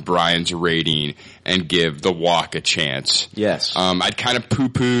on Brian's rating and give The Walk a chance. Yes. I'd kind of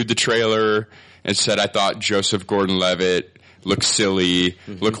poo-pooed the trailer and said I thought Joseph Gordon-Levitt looked silly,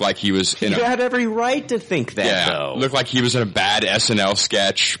 looked like he was in You had every right to think that, though. Looked like he was in a bad SNL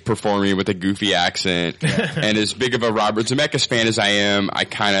sketch performing with a goofy accent. And as big of a Robert Zemeckis fan as I am, I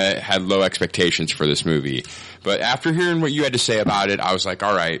kind of had low expectations for this movie. But after hearing what you had to say about it, I was like,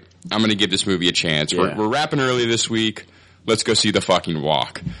 all right, I'm going to give this movie a chance. Yeah. We're wrapping early this week. Let's go see The fucking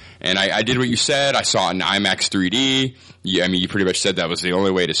Walk. And I did what you said. I saw it in IMAX 3D. You pretty much said that was the only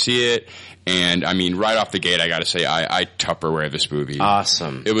way to see it. And I mean, right off the gate, I gotta say, I Tupperware this movie.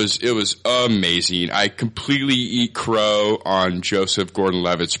 Awesome. It was amazing. I completely eat crow on Joseph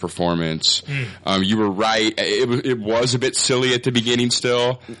Gordon-Levitt's performance. You were right. It was a bit silly at the beginning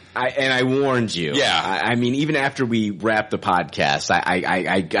still. I warned you. Yeah. I mean, even after we wrapped the podcast,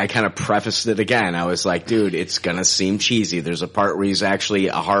 I kind of prefaced it again. I was like, dude, it's gonna seem cheesy. There's a part where he's actually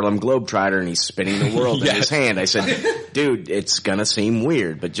a Harlem Globetrotter and he's spinning the world in his hand. I said, dude, it's gonna seem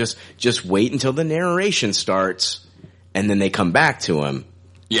weird, but just wait until the narration starts and then they come back to him.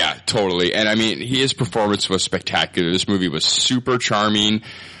 Yeah, totally. And I mean, his performance was spectacular. This movie was super charming.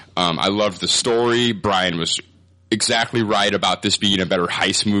 I loved the story. Brian was exactly right about this being a better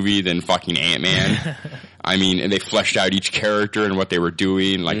heist movie than fucking Ant-Man. I mean, and they fleshed out each character and what they were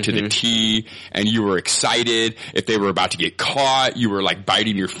doing, like to the T, and you were excited. If they were about to get caught, you were like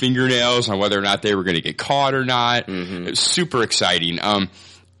biting your fingernails on whether or not they were going to get caught or not. It was super exciting.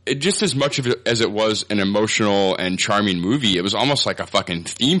 Just as much of it as it was an emotional and charming movie, it was almost like a fucking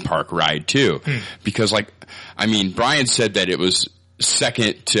theme park ride too. Because like, I mean, Brian said that it was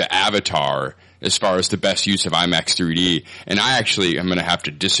second to Avatar as far as the best use of IMAX 3D. And I'm going to have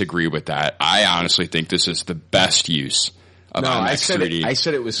to disagree with that. I honestly think this is the best use of IMAX 3D. I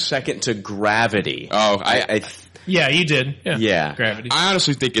said it was second to Gravity. Oh, yeah, you did. Yeah. Gravity. I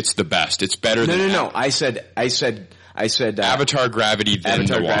honestly think it's the best. It's better than... No. I said Avatar, Gravity, then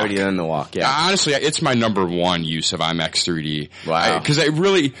The Walk. Gravity, then The Walk, yeah. Honestly, it's my number one use of IMAX 3D. Wow. Because I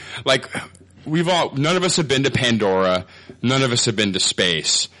really, like, none of us have been to Pandora, none of us have been to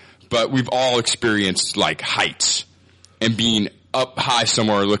space, but we've all experienced, like, heights and being up high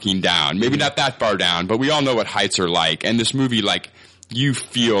somewhere looking down. Maybe not that far down, but we all know what heights are like. And this movie, like, you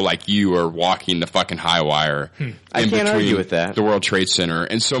feel like you are walking the fucking high wire I can't argue with that. The World Trade Center.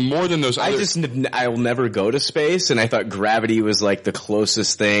 And so more than those other... I'll never go to space, and I thought Gravity was like the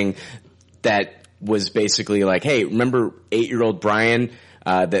closest thing that was basically like, hey, remember 8-year-old Brian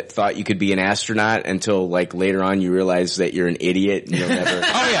that thought you could be an astronaut until like later on you realize that you're an idiot and you'll never...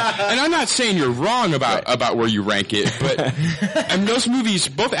 Oh yeah, and I'm not saying you're wrong about where you rank it, but and those movies,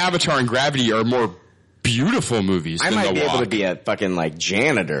 both Avatar and Gravity, are more beautiful movies than I might The be Walk. able to be a fucking like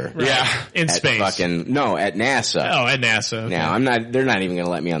janitor. Right. Yeah, in space. At NASA. Oh, at NASA. Okay. Now they're not even going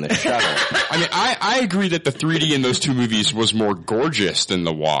to let me on the shuttle. I mean, I agree that the 3D in those two movies was more gorgeous than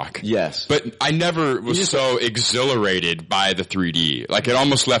The Walk. Yes. But I never was so exhilarated by the 3D. Like, it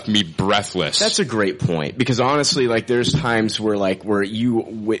almost left me breathless. That's a great point, because honestly, like, there's times where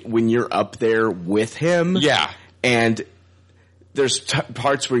when you're up there with him. Yeah. And there's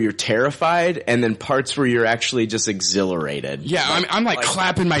parts where you're terrified, and then parts where you're actually just exhilarated. Yeah, I'm like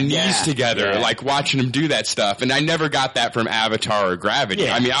clapping my knees together, like watching him do that stuff. And I never got that from Avatar or Gravity.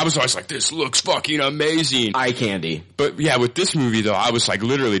 Yeah. I mean, I was always like, this looks fucking amazing. Eye candy. But yeah, with this movie though, I was like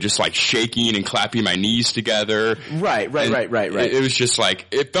literally just like shaking and clapping my knees together. Right. It was just like,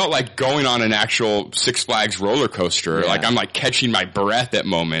 it felt like going on an actual Six Flags roller coaster. Yeah. Like I'm like catching my breath at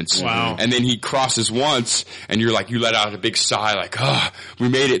moments. Wow. And then he crosses once and you're like, you let out a big sigh like, oh, we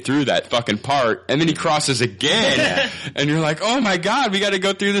made it through that fucking part. And then he crosses again. And you're like, oh my God, we got to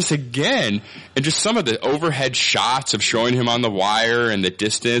go through this again. And just some of the overhead shots of showing him on the wire and the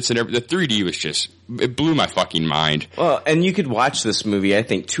distance and everything. The 3D was just, it blew my fucking mind. Well, and you could watch this movie, I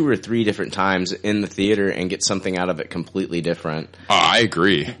think, 2 or 3 different times in the theater and get something out of it completely different. Oh, I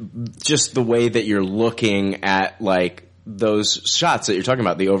agree. Just the way that you're looking at, like, those shots that you're talking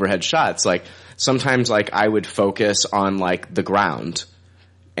about, the overhead shots. Like, sometimes, like, I would focus on, like, the ground.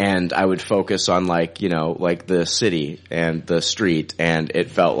 And I would focus on, like, you know, like the city and the street, and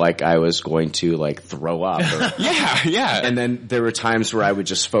it felt like I was going to, like, throw up. Yeah. And then there were times where I would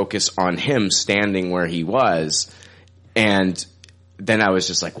just focus on him standing where he was, and then I was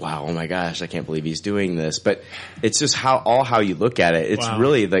just like, wow, oh my gosh, I can't believe he's doing this. But it's just how you look at it. It's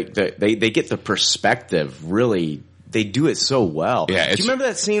really, like, they get the perspective really. They do it so well. Yeah, do you remember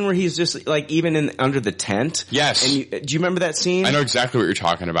that scene where he's just like even under the tent? Yes. And do you remember that scene? I know exactly what you're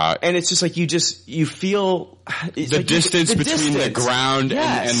talking about. And it's just like you feel the like distance between the ground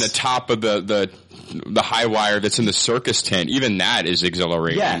and the top of the high wire that's in the circus tent. Even that is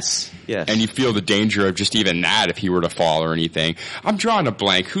exhilarating. Yes. And you feel the danger of just even that if he were to fall or anything. I'm drawing a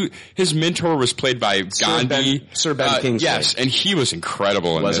blank. His mentor was played by Gandhi. Sir Ben Kingsley. Yes, and he was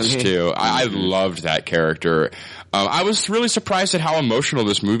incredible in Wasn't this he? too. I loved that character. I was really surprised at how emotional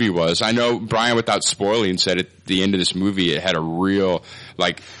this movie was. I know Brian, without spoiling, said at the end of this movie it had a real,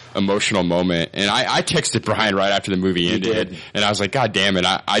 like, emotional moment. And I texted Brian right after the movie ended. And I was like, God damn it,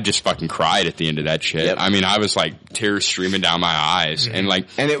 I just fucking cried at the end of that shit. Yep. I mean, I was like, tears streaming down my eyes. Mm-hmm. And like...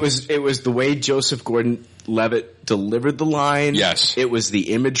 And it was the way Joseph Gordon-Levitt delivered the line. Yes. It was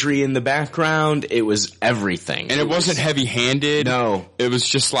the imagery in the background. It was everything. And it wasn't heavy-handed. No. It was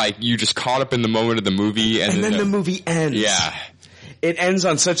just like, you just caught up in the moment of the movie. And then the movie ends. Yeah. It ends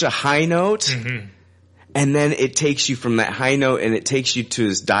on such a high note. Mm-hmm. And then it takes you from that high note and it takes you to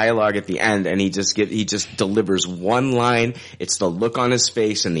his dialogue at the end, and he just delivers one line. It's the look on his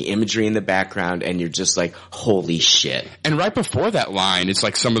face and the imagery in the background, and you're just like, holy shit. And right before that line, it's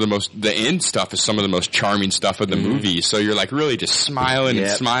like the end stuff is some of the most charming stuff of the movie. So you're like really just smiling and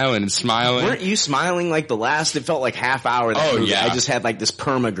smiling and smiling. Weren't you smiling like the last, it felt like half hour of that movie. Yeah. I just had like this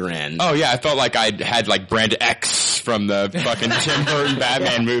perma grin. Oh yeah, I felt like I had like Brand X from the fucking Tim Burton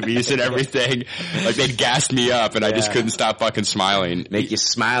Batman movies and everything. Like they'd gassed me up, and I just couldn't stop fucking smiling. Make you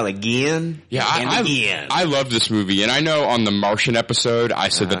smile again. Yeah, I loved this movie, and I know on the Martian episode I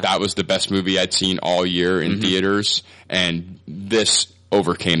said that was the best movie I'd seen all year in theaters, and this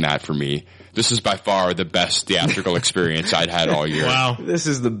overcame that for me. This is by far the best theatrical experience I'd had all year. Wow. This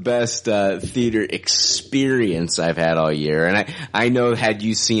is the best theater experience I've had all year. And I know, had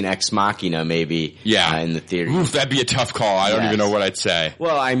you seen Ex Machina maybe in the theater. Oof, that'd be a tough call. I don't even know what I'd say.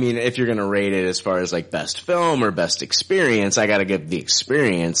 Well, I mean, if you're going to rate it as far as like best film or best experience, I got to give the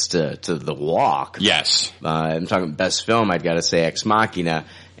experience to The Walk. Yes. I'm talking best film, I'd got to say Ex Machina.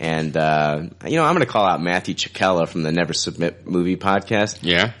 And, I'm going to call out Matthew Ciccella from the Never Submit Movie Podcast.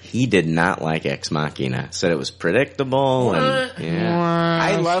 Yeah. He did not like Ex Machina. Said it was predictable.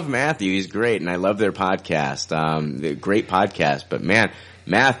 I love Matthew. He's great. And I love their podcast. Great podcast. But man,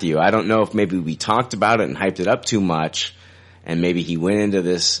 Matthew, I don't know if maybe we talked about it and hyped it up too much. And maybe he went into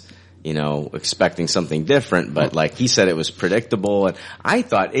this, expecting something different, but like he said, it was predictable. And I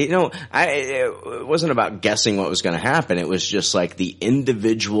thought, it wasn't about guessing what was going to happen. It was just like the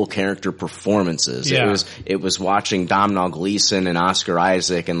individual character performances. Yeah. It was watching Domhnall Gleeson and Oscar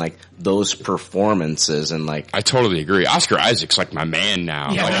Isaac and like those performances and like. I totally agree. Oscar Isaac's like my man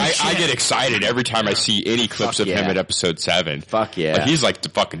now. Yeah, I get excited every time I see any clips of him at episode 7. Fuck yeah. Like he's like the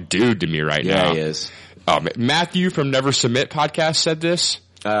fucking dude to me right now. Yeah, he is. Matthew from Never Submit Podcast said this.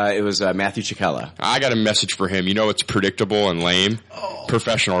 It was Matthew Ciccella. I got a message for him. It's predictable and lame.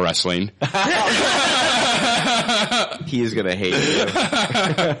 Professional wrestling. He is gonna hate you.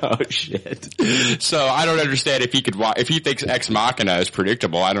 Oh shit. So I don't understand if he thinks Ex Machina is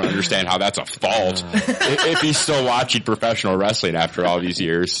predictable. I don't understand how that's a fault if he's still watching professional wrestling after all these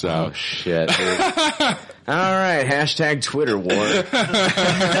years. So. Oh shit. All right, hashtag Twitter war.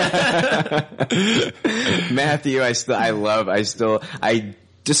 Matthew, I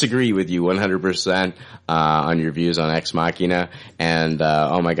disagree with you 100% on your views on Ex Machina, and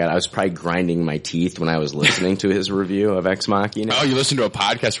oh my god, I was probably grinding my teeth when I was listening to his review of Ex Machina. Oh, you listened to a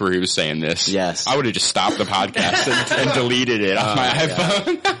podcast where he was saying this? Yes. I would have just stopped the podcast and deleted it off my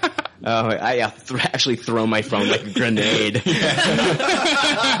iPhone. Oh, I actually throw my phone like a grenade. I'd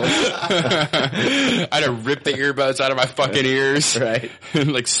have ripped the earbuds out of my fucking ears. Right.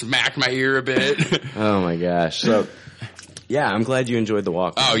 And like smack my ear a bit. Oh my gosh. So, yeah, I'm glad you enjoyed The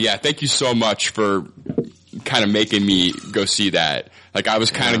Walk. Oh yeah, thank you so much for kind of making me go see that. Like I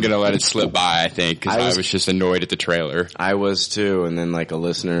was kind of going to let it slip by, I think, because I was just annoyed at the trailer. I was too, and then like a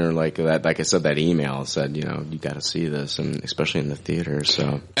listener like I said, that email said, you got to see this, and especially in the theater.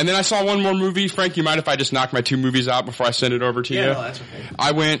 So. And then I saw one more movie. Frank, you mind if I just knock my 2 movies out before I send it over to you? Yeah, no, that's okay.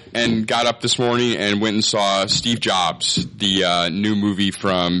 I went and got up this morning and went and saw Steve Jobs, the new movie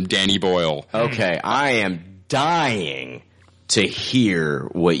from Danny Boyle. Okay, I am dying to hear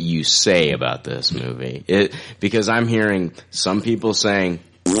what you say about this movie. Because I'm hearing some people saying,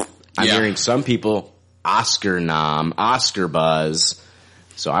 hearing some people Oscar buzz.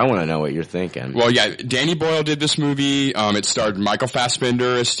 So I want to know what you're thinking. Well, yeah, Danny Boyle did this movie. It starred Michael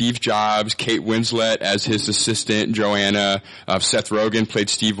Fassbender as Steve Jobs, Kate Winslet as his assistant, Joanna. Seth Rogen played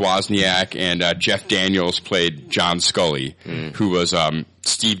Steve Wozniak, and Jeff Daniels played John Scully, who was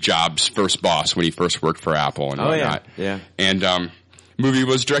Steve Jobs' first boss when he first worked for Apple and whatnot. Yeah. And movie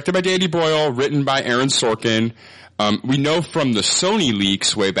was directed by Danny Boyle, written by Aaron Sorkin. We know from the Sony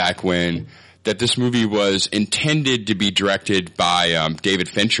leaks way back when that this movie was intended to be directed by David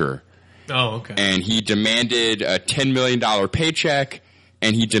Fincher. Oh, okay. And he demanded a $10 million paycheck,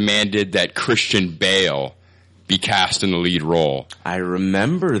 and he demanded that Christian Bale be cast in the lead role. I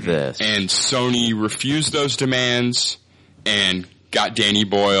remember this. And Sony refused those demands and got Danny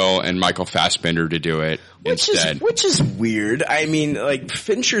Boyle and Michael Fassbender to do it instead. Which is weird. I mean, like,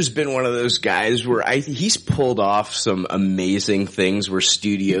 Fincher's been one of those guys where he's pulled off some amazing things where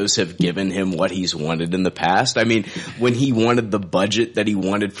studios have given him what he's wanted in the past. I mean, when he wanted the budget that he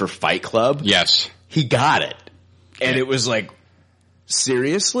wanted for Fight Club. Yes. He got it. And it was like,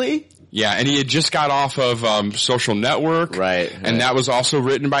 seriously? Yeah, and he had just got off of Social Network, right? And that was also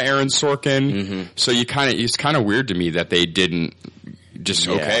written by Aaron Sorkin. Mm-hmm. So it's kind of weird to me that they didn't just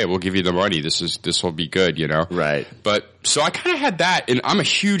okay, we'll give you the money. This will be good, Right. But So I kind of had that, and I'm a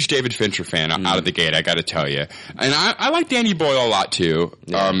huge David Fincher fan out of the gate, I gotta tell you. And I like Danny Boyle a lot too.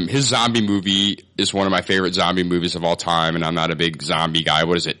 Yeah. His zombie movie is one of my favorite zombie movies of all time, and I'm not a big zombie guy.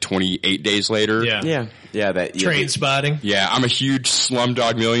 What is it, 28 Days Later? Yeah, that Train Spotting. Yeah, I'm a huge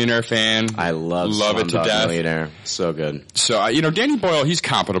Slumdog Millionaire fan. I love it to Slumdog death. Millionaire. So good. So, Danny Boyle, he's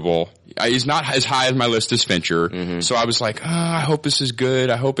compatible. He's not as high as my list as Fincher. So I was like, I hope this is good.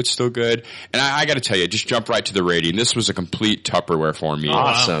 I hope it's still good. And I got to tell you, just jump right to the rating. This was a complete Tupperware for me.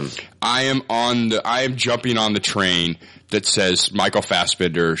 Awesome. I am jumping on the train that says Michael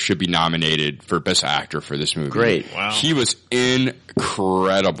Fassbender should be nominated for Best Actor for this movie. Great. Wow. He was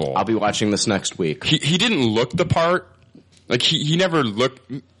incredible. I'll be watching this next week. He didn't look the part. Like, he never looked,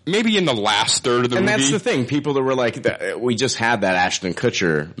 maybe in the last third of the movie. And that's the thing. People that were like, we just had that Ashton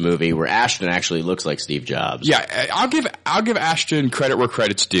Kutcher movie where Ashton actually looks like Steve Jobs. Yeah, I'll give Ashton credit where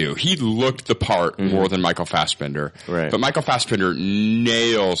credit's due. He looked the part more than Michael Fassbender. Right. But Michael Fassbender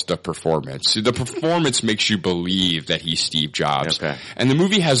nails the performance. The performance makes you believe that he's Steve Jobs. Okay. And the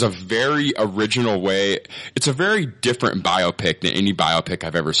movie has a very original way. It's a very different biopic than any biopic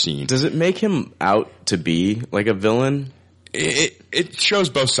I've ever seen. Does it make him out to be like a villain? It shows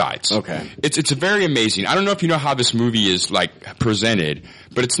both sides. Okay. It's very amazing. I don't know if you know how this movie is like presented,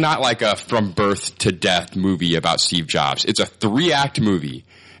 but it's not like a from birth to death movie about Steve Jobs. It's a 3-act movie,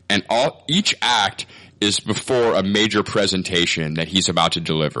 and each act is before a major presentation that he's about to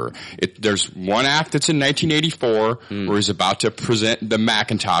deliver. There's one act that's in 1984 where he's about to present the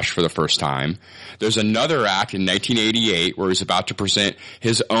Macintosh for the first time. There's another act in 1988 where he's about to present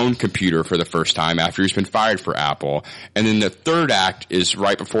his own computer for the first time after he's been fired for Apple. And then the third act is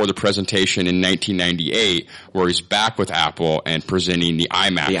right before the presentation in 1998 where he's back with Apple and presenting the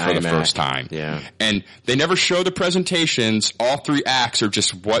iMac for the first time. Yeah. And they never show the presentations. All 3 acts are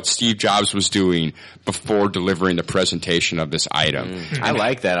just what Steve Jobs was doing before delivering the presentation of this item. I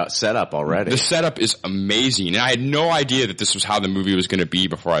like that setup already. The setup is amazing, and I had no idea that this was how the movie was going to be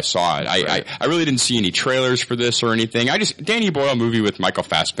before I saw it. I really didn't see any trailers for this or anything. Danny Boyle movie with Michael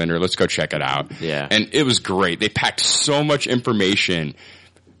Fassbender. Let's go check it out. Yeah. And it was great. They packed so much information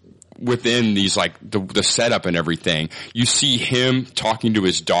within these, like, the setup and everything. You see him talking to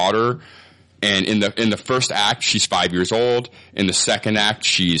his daughter, and in the first act, she's 5 years old. In the second act,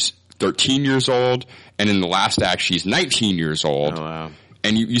 she's 13 years old, and in the last act, she's 19 years old. Oh, wow.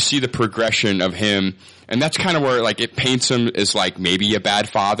 And you see the progression of him, and that's kind of where, like, it paints him as, like, maybe a bad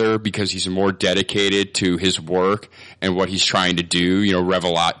father because he's more dedicated to his work and what he's trying to do,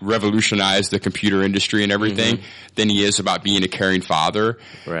 revolutionize the computer industry and everything, than he is about being a caring father.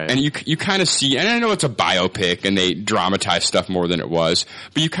 Right. And you kind of see, and I know it's a biopic and they dramatize stuff more than it was,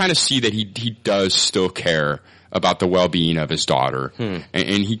 but you kind of see that he does still care about the well-being of his daughter,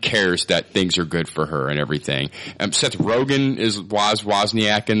 and he cares that things are good for her and everything. Seth Rogen is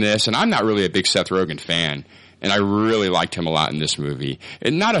Wozniak in this, and I'm not really a big Seth Rogen fan, and I really liked him a lot in this movie.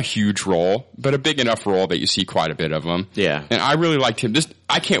 And not a huge role, but a big enough role that you see quite a bit of him. Yeah. And I really liked him.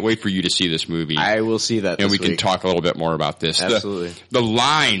 I can't wait for you to see this movie. I will see that and this we can week. talk a little bit more about this. Absolutely. The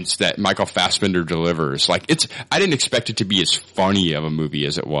lines that Michael Fassbender delivers, I didn't expect it to be as funny of a movie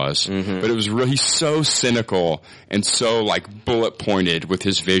as it was, but it was really so cynical and so, like, bullet pointed with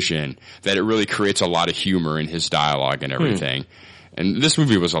his vision that it really creates a lot of humor in his dialogue and everything. And this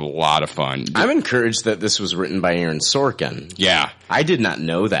movie was a lot of fun. I'm encouraged that this was written by Aaron Sorkin. Yeah. I did not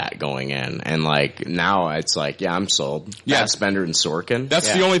know that going in. And, like, now it's like, yeah, I'm sold. Yeah. Fassbender and Sorkin. That's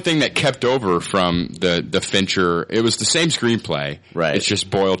the only thing that kept over from the Fincher. It was the same screenplay. Right. It's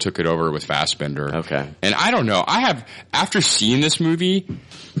just Boyle took it over with Fassbender. Okay. And I don't know. After seeing this movie,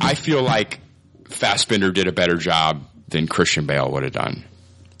 I feel like Fassbender did a better job than Christian Bale would have done.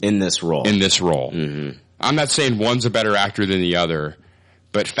 In this role. Mm-hmm. I'm not saying one's a better actor than the other,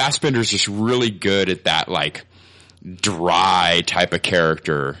 but Fassbender's just really good at that, like, dry type of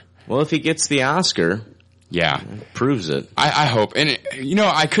character. Well, if he gets the Oscar, yeah, proves it. I hope. And,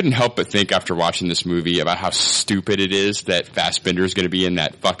 I couldn't help but think after watching this movie about how stupid it is that Fassbender is going to be in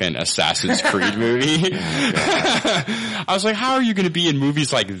that fucking Assassin's Creed movie. I was like, how are you going to be in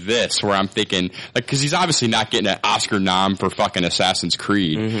movies like this where I'm thinking, like, because he's obviously not getting an Oscar nom for fucking Assassin's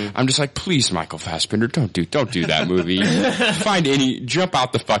Creed. I'm just like, please, Michael Fassbender, don't do that movie. Jump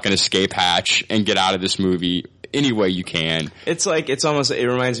out the fucking escape hatch and get out of this movie any way you can. It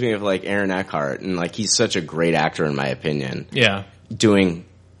reminds me of, like, Aaron Eckhart, and, like, he's such a great actor in my opinion. Yeah. Doing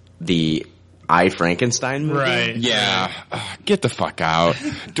the I, Frankenstein movie. Right. Yeah. Get the fuck out.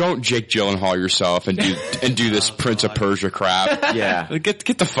 Don't Jake Gyllenhaal yourself and do this Prince of Persia crap. Yeah.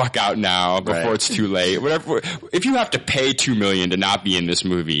 Get the fuck out now before it's too late. Whatever. If you have to pay $2 million to not be in this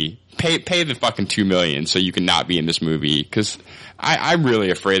movie, Pay the fucking $2 million so you can not be in this movie, because I'm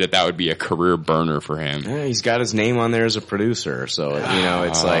really afraid that would be a career burner for him. Yeah, he's got his name on there as a producer, so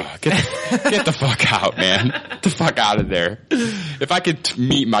it's like get the fuck out, man. Get the fuck out of there. If I could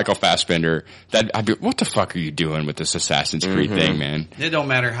meet Michael Fassbender, I'd be, what the fuck are you doing with this Assassin's Creed thing, man? It don't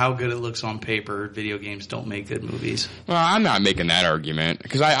matter how good it looks on paper. Video games don't make good movies. Well, I'm not making that argument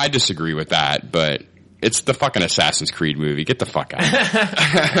because I disagree with that, but it's the fucking Assassin's Creed movie. Get the fuck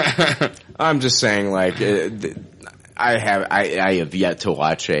out. I'm just saying, like, I have yet to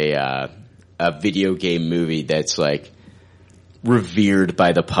watch a video game movie that's like revered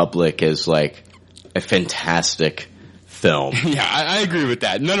by the public as like a fantastic film. Yeah, I agree with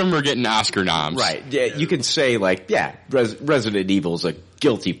that. None of them are getting Oscar noms. Right. Yeah, you can say like, Resident Evil is a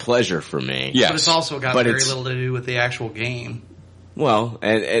guilty pleasure for me. Yes. But it's also got very little to do with the actual game. Well,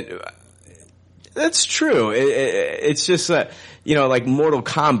 and that's true. It's just that, like Mortal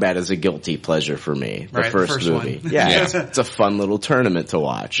Kombat is a guilty pleasure for me. The first movie. One. Yeah, it's a fun little tournament to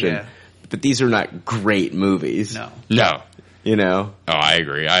watch. Yeah. But these are not great movies. No. Oh, I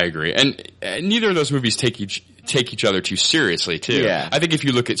agree. And neither of those movies take each other too seriously, too. Yeah. I think if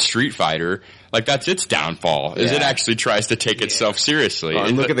you look at Street Fighter, like that's its downfall, is it actually tries to take itself seriously.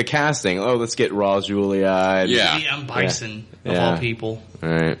 And look at the casting. Oh, let's get Raul Julia. Liam Bison, of all people. All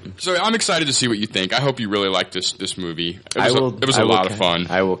right. So I'm excited to see what you think. I hope you really like this movie. It was a lot of fun.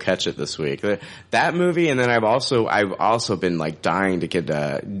 I will catch it this week. That movie, and then I've also been like dying to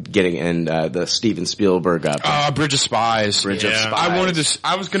getting in the Steven Spielberg up. Bridge of Spies. Bridge of Spies.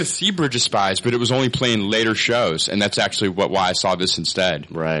 I was going to see Bridge of Spies, but it was only playing later shows, and that's actually why I saw this instead.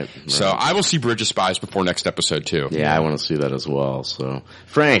 Right. So I will see Bridge of Spies before next episode too. Yeah, I want to see that as well. So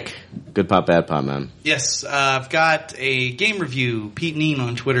Frank, good pop, bad pop, man. Yes, I've got a game review. Pete Neen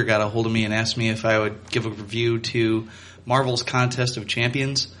on Twitter got a hold of me and asked me if I would give a review to Marvel's Contest of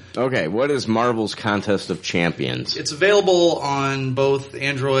Champions. Okay, what is Marvel's Contest of Champions? It's available on both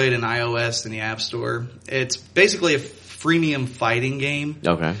Android and iOS in the App Store. It's basically a freemium fighting game.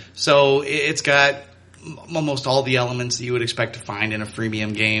 Okay. So it's got almost all the elements that you would expect to find in a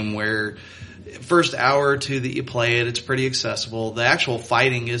freemium game, where first hour or two that you play it, it's pretty accessible. The actual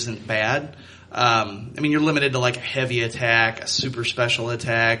fighting isn't bad. You're limited to like a heavy attack, a super special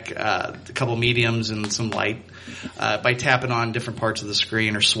attack, a couple mediums, and some light, by tapping on different parts of the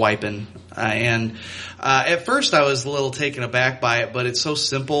screen or swiping. At first I was a little taken aback by it, but it's so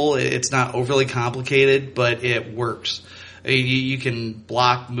simple. It's not overly complicated, but it works. You can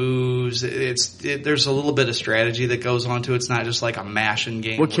block moves. There's a little bit of strategy that goes on to it. It's not just like a mashing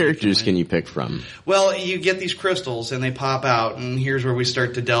game. What characters can you pick from? Well, you get these crystals and they pop out, and here's where we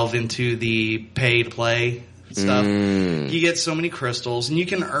start to delve into the pay to play stuff. You get so many crystals, and you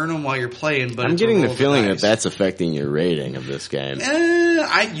can earn them while you're playing. But I'm getting the feeling that that's affecting your rating of this game.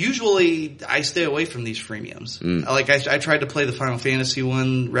 I stay away from these freemiums. Like I tried to play the Final Fantasy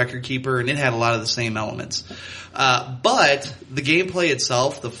one, Record Keeper, and it had a lot of the same elements. But the gameplay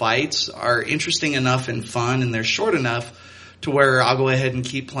itself, the fights, are interesting enough and fun, and they're short enough to where I'll go ahead and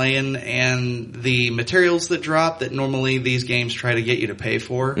keep playing. And the materials that drop that normally these games try to get you to pay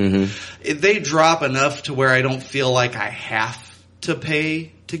for, they drop enough to where I don't feel like I have to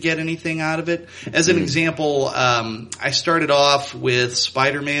pay to get anything out of it. As an example, I started off with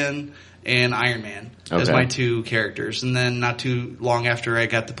Spider-Man and Iron Man as my two characters. And then not too long after I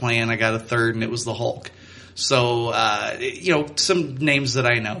got to playing, I got a third, and it was the Hulk. So, some names that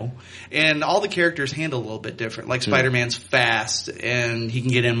I know. And all the characters handle a little bit different. Like Spider-Man's fast, and he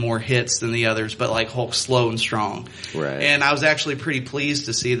can get in more hits than the others, but like Hulk's slow and strong. Right. And I was actually pretty pleased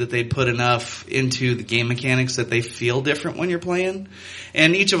to see that they'd put enough into the game mechanics that they feel different when you're playing.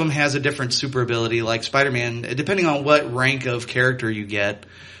 And each of them has a different super ability. Like Spider-Man, depending on what rank of character you get,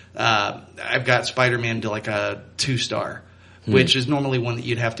 I've got Spider-Man to like a 2-star. Which is normally one that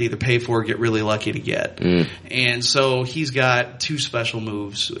you'd have to either pay for or get really lucky to get. And so he's got 2 special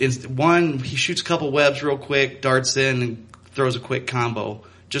moves. One, he shoots a couple webs real quick, darts in, and throws a quick combo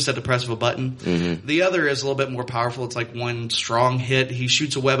just at the press of a button. The other is a little bit more powerful. It's like one strong hit. He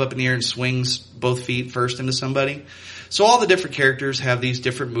shoots a web up in the air and swings both feet first into somebody. So all the different characters have these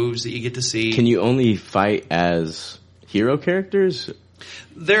different moves that you get to see. Can you only fight as hero characters?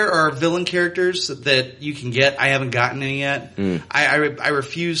 There are villain characters that you can get. I haven't gotten any yet. I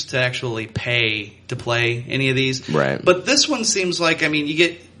refuse to actually pay to play any of these. Right. But this one seems like, you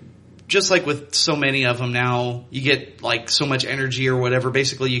get, just like with so many of them now, you get like so much energy or whatever.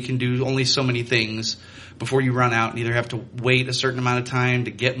 Basically, you can do only so many things before you run out and either have to wait a certain amount of time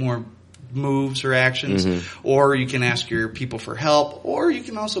to get more moves or actions, or you can ask your people for help, or you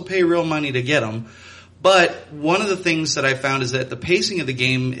can also pay real money to get them. But one of the things that I found is that the pacing of the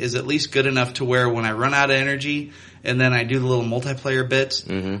game is at least good enough to where when I run out of energy and then I do the little multiplayer bits,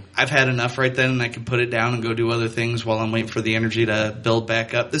 I've had enough right then and I can put it down and go do other things while I'm waiting for the energy to build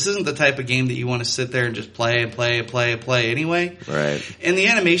back up. This isn't the type of game that you want to sit there and just play and play and play and play anyway. Right. And the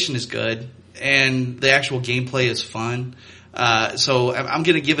animation is good and the actual gameplay is fun. So I'm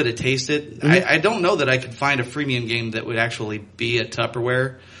going to give it a taste it. I don't know that I could find a freemium game that would actually be a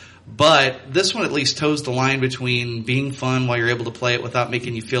Tupperware. But this one at least toes the line between being fun while you're able to play it without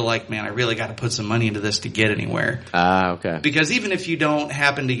making you feel like, man, I really got to put some money into this to get anywhere. Okay. Because even if you don't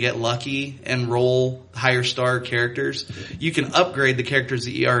happen to get lucky and roll higher star characters, you can upgrade the characters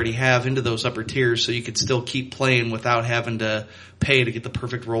that you already have into those upper tiers so you can still keep playing without having to pay to get the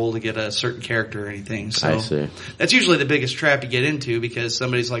perfect roll to get a certain character or anything. So I see. That's usually the biggest trap you get into because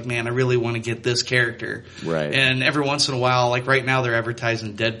somebody's like, man, I really want to get this character. Right. And every once in a while, like right now they're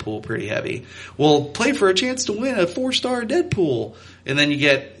advertising Deadpool pretty heavy. Well, play for a chance to win a 4-star Deadpool. And then you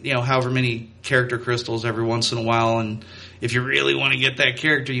get, however many character crystals every once in a while. And if you really want to get that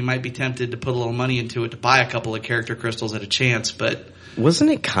character, you might be tempted to put a little money into it to buy a couple of character crystals at a chance. But wasn't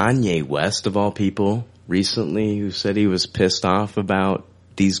it Kanye West of all people recently who said he was pissed off about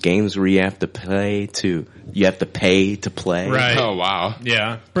these games where you have to pay to play? Right. Oh, wow.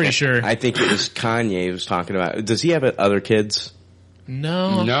 Yeah, pretty sure. I think it was Kanye who was talking about. Does he have other kids?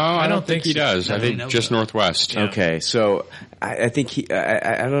 No, I don't think he does. I think just Northwest. Yeah. Okay, so I think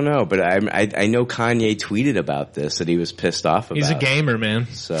I don't know, but I know Kanye tweeted about this, that he was pissed off about. He's a gamer, man.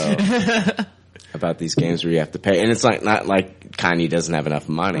 So about these games where you have to pay, and it's not like Kanye doesn't have enough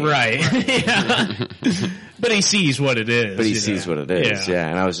money, right? Yeah. But he sees what it is. But he sees what it is, yeah.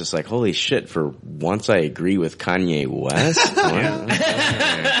 And I was just like, holy shit! For once, I agree with Kanye West. So.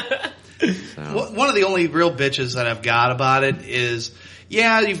 One of the only real bitches that I've got about it is,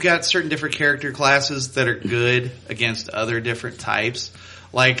 you've got certain different character classes that are good against other different types.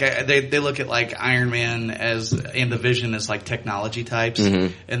 Like they look at like Iron Man and the Vision as like technology types,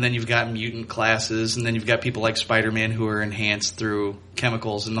 and then you've got mutant classes, and then you've got people like Spider-Man who are enhanced through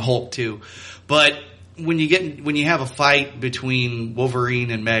chemicals, and the Hulk too. But when you have a fight between Wolverine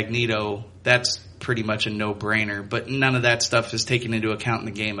and Magneto, that's pretty much a no-brainer, but none of that stuff is taken into account in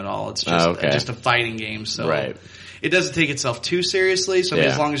the game at all. It's just a fighting game, so it doesn't take itself too seriously. So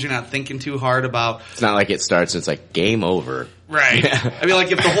as long as you're not thinking too hard about, it's not like it starts. It's like game over. Right. I mean,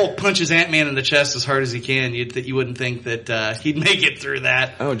 like if the Hulk punches Ant-Man in the chest as hard as he can, you wouldn't think that he'd make it through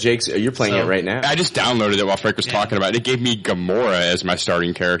that. Oh, Jake, you're playing it right now. I just downloaded it while Frank was talking about it. It gave me Gamora as my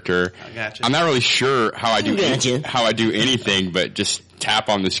starting character. I gotcha. I'm not really sure how I do anything, but just tap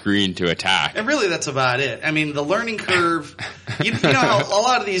on the screen to attack. And really, that's about it. I mean, the learning curve. You know how a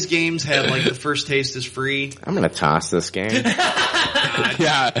lot of these games have like the first taste is free. I'm gonna toss this game.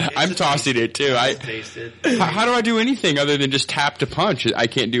 I'm tossing it too. How do I do anything other than just tap to punch? I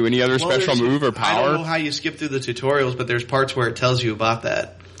can't do any other special move or power. I don't know how you skip through the tutorials, but there's parts where it tells you about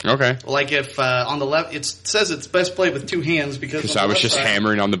that. Okay. Like if on the left, it says it's best played with two hands because I was just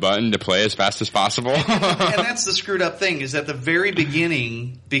hammering on the button to play as fast as possible. and that's the screwed up thing is at the very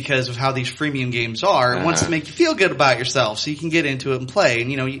beginning, because of how these freemium games are, it wants to make you feel good about yourself so you can get into it and play.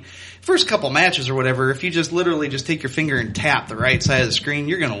 And first couple matches or whatever, if you just literally just take your finger and tap the right side of the screen,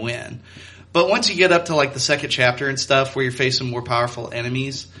 you're going to win. But once you get up to like the second chapter and stuff where you're facing more powerful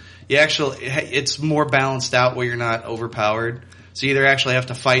enemies, it's more balanced out where you're not overpowered. So you either actually have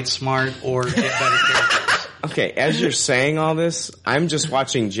to fight smart or get better characters. Okay, as you're saying all this, I'm just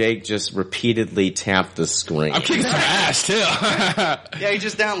watching Jake just repeatedly tap the screen. I'm kicking some ass too. Yeah, he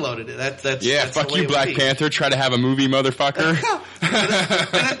just downloaded it. That's fuck you, Black Panther. Try to have a movie, motherfucker.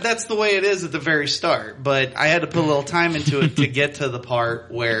 That's the way it is at the very start. But I had to put a little time into it to get to the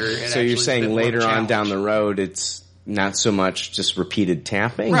part where. So you're saying later on down the road, it's not so much just repeated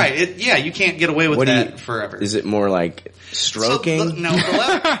tapping? Right. You can't get away with that forever. Is it more like stroking? So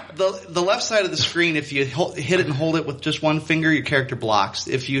the left side of the screen, if you hit it and hold it with just one finger, your character blocks.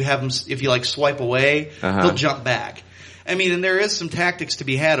 If you like swipe away, they'll jump back. I mean, and there is some tactics to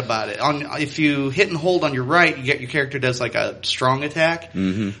be had about it. If you hit and hold on your right, your character does like a strong attack.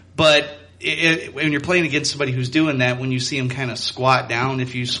 Mm-hmm. But when you're playing against somebody who's doing that, when you see them kind of squat down,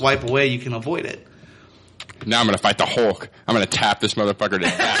 if you swipe away, you can avoid it. Now I'm going to fight the Hulk. I'm going to tap this motherfucker to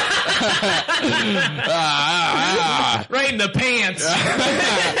death. Right in the pants.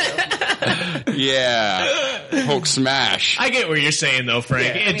 Yeah. Hulk smash. I get what you're saying though,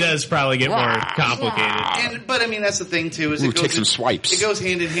 Frank. It does probably get more complicated. But I mean, that's the thing too. Is take some swipes. It goes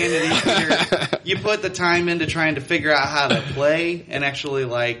hand in hand. You put the time into trying to figure out how to play and actually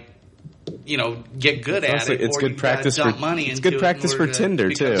get good at it. It's or good practice for money. It's good practice for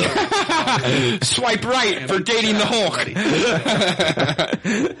Tinder too. Swipe right for dating the Hulk.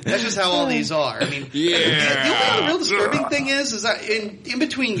 That's just how all these are. I mean, the real disturbing thing is that in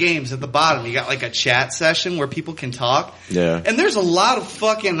between games at the bottom, you got like a chat session where people can talk. Yeah. And there's a lot of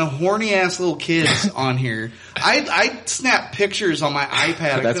fucking horny ass little kids on here. I snap pictures on my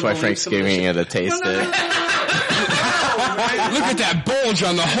iPad. That's why Frank's giving it a taste. Look at that bulge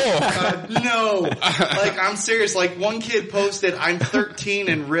on the Hulk. No. Like, I'm serious. Like, one kid posted, I'm 13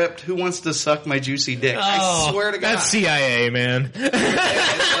 and ripped. Who wants to suck my juicy dick? I swear to God. That's CIA, man.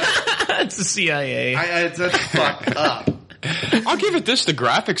 That's the CIA. That's fucked up. I'll give it this. The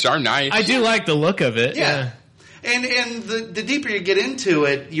graphics are nice. I do like the look of it. Yeah. And the deeper you get into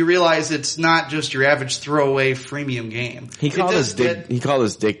it, you realize it's not just your average throwaway freemium game. He called his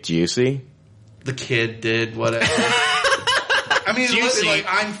dick juicy. The kid did, whatever. I mean, literally, like,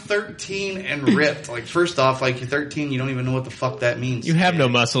 I'm 13 and ripped. Like, first off, like, you're 13, you don't even know what the fuck that means. You have no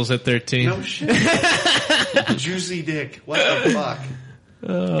muscles at 13. No shit. Juicy dick. What the fuck?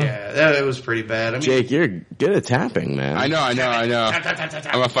 Yeah, it was pretty bad. I mean, Jake, you're good at tapping, man. I know.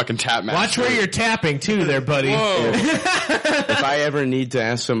 I'm a fucking tap master. Watch where you're tapping, too, there, buddy. Whoa. If I ever need to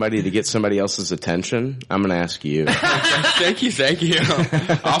ask somebody to get somebody else's attention, I'm going to ask you. Thank you.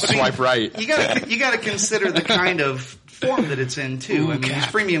 I'll swipe right. You gotta consider the kind of form that it's in, too. I mean, these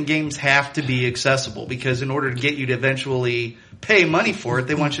freemium games have to be accessible because in order to get you to eventually pay money for it,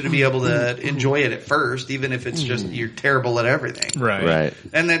 they want you to be able to enjoy it at first, even if it's just you're terrible at everything. Right.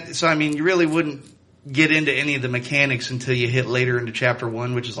 And so, I mean, you really wouldn't get into any of the mechanics until you hit later into Chapter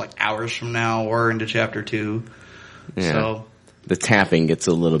 1, which is like hours from now, or into Chapter 2. Yeah. So the tapping gets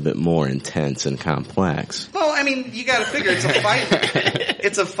a little bit more intense and complex. Well, I mean, you gotta figure it's a fight.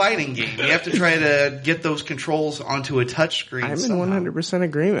 It's a fighting game. You have to try to get those controls onto a touchscreen. I'm in 100%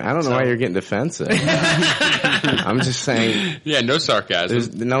 agreement. I don't know why you're getting defensive. I'm just saying. Yeah, no sarcasm.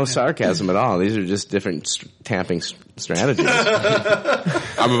 There's no sarcasm at all. These are just different tapping strategies.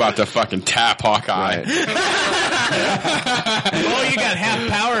 I'm about to fucking tap Hawkeye. Right. Oh, you got half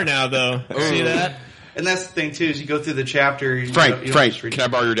power now, though. See that? And that's the thing too, is you go through the chapter. Frank, can I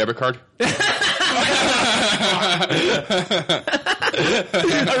borrow your debit card? I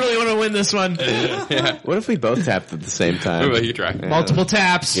really want to win this one. Yeah. What if we both tapped at the same time? You try. Yeah. Multiple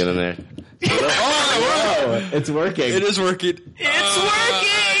taps. Get in there. Oh, it's working. It is working. It's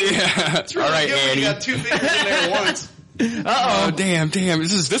working. Yeah. It's really all right, good when Annie. you got two fingers in there at once. Oh damn!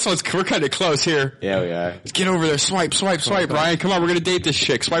 This one's we're kind of close here. Yeah, we are. Get over there, swipe, Brian. Come on, we're gonna date this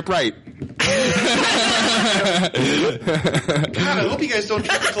chick. Swipe right. God, I hope you guys don't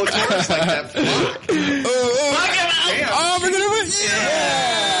try to clitoris like that. Fuck. Oh, we're gonna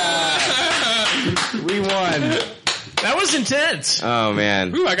win. We won. That was intense. Oh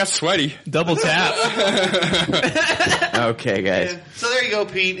man. Ooh, I got sweaty. Double tap. Okay, guys. Yeah. So there you go,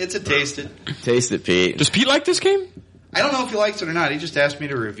 Pete. It's a taste it. Taste it, Pete. Does Pete like this game? I don't know if he likes it or not. He just asked me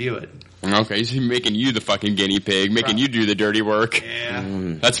to review it. Okay, he's making you the fucking guinea pig, making you do the dirty work. Yeah.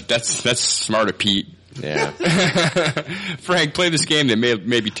 That's smart of Pete. Yeah. Frank, play this game that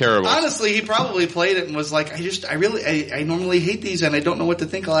may be terrible. Honestly, he probably played it and was like, I normally hate these and I don't know what to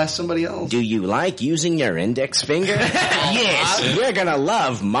think. I'll ask somebody else. Do you like using your index finger? Yes. You're gonna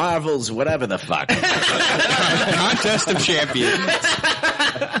love Marvel's whatever the fuck. Contest of Champions.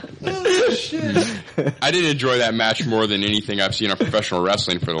 Oh, shit. I did enjoy that match more than anything I've seen on professional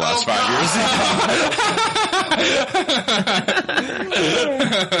wrestling for the last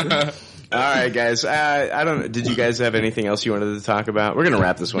 5 years. All right, guys. I don't. Did you guys have anything else you wanted to talk about? We're gonna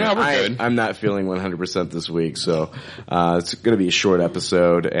wrap this one. No, we're good. I'm not feeling 100% this week, so it's gonna be a short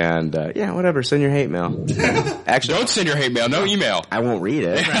episode. And yeah, whatever. Send your hate mail. Actually, don't send your hate mail. No email. I won't read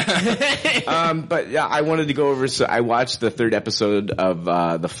it. But yeah, I wanted to go over. So I watched the 3rd episode of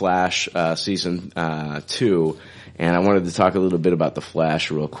The Flash season 2, and I wanted to talk a little bit about The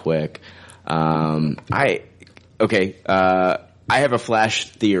Flash real quick. I have a Flash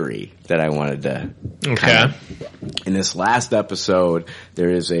theory that I wanted to. Okay. In this last episode, there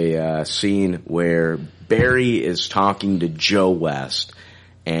is a scene where Barry is talking to Joe West,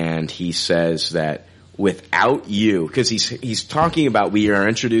 and he says that without you, because he's talking about we are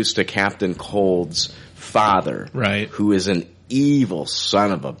introduced to Captain Cold's father, right? Who is an evil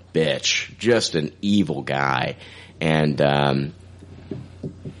son of a bitch, just an evil guy, and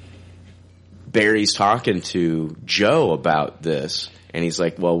Barry's talking to Joe about this, and he's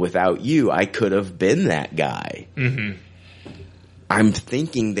like, well, without you, I could have been that guy. Mm-hmm. I'm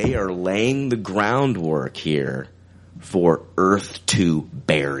thinking they are laying the groundwork here for Earth 2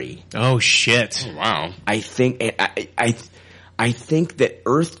 Barry. Oh, shit. Oh, wow. I think, I I think that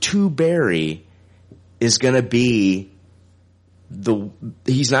Earth 2 Barry is going to be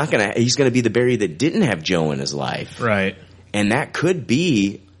he's going to be the Barry that didn't have Joe in his life. Right. And that could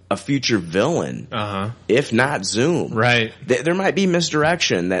be a future villain. If not Zoom. Right. There might be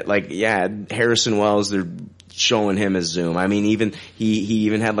misdirection that Harrison Wells, they're showing him as Zoom. I mean, he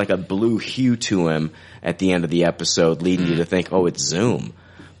even had like a blue hue to him at the end of the episode, leading you to think, oh, it's Zoom.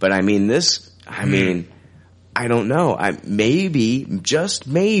 But I mean, I don't know. Just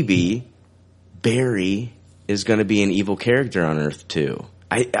maybe, Barry is going to be an evil character on Earth 2.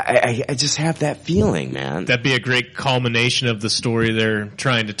 I just have that feeling, man. That'd be a great culmination of the story they're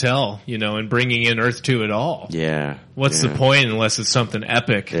trying to tell, and bringing in Earth 2 at all. Yeah. What's the point unless it's something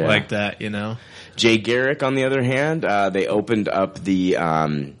epic like that, Jay Garrick, on the other hand, they opened up the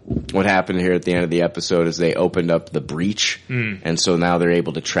what happened here at the end of the episode is they opened up the breach, and so now they're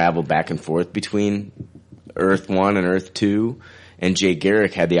able to travel back and forth between Earth 1 and Earth 2, and Jay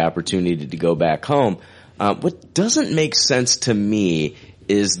Garrick had the opportunity to go back home. What doesn't make sense to me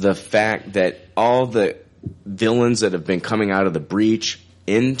is the fact that all the villains that have been coming out of the breach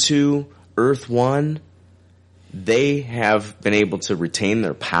into Earth 1, they have been able to retain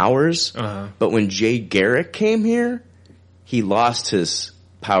their powers. But when Jay Garrick came here, he lost his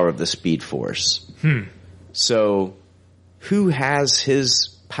power of the Speed Force. So who has his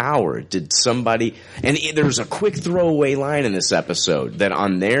power? Did somebody... And there's a quick throwaway line in this episode that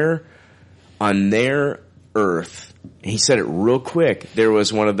on their Earth... He said it real quick. There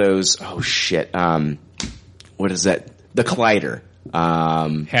was one of those, what is that? The collider.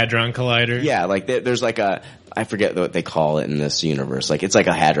 Hadron Collider? Yeah, like there's like I forget what they call it in this universe. Like it's like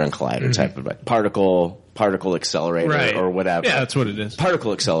a Hadron Collider type of particle accelerator or whatever. Yeah, that's what it is.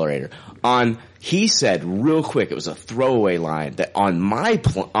 Particle accelerator. He said real quick, it was a throwaway line, that on my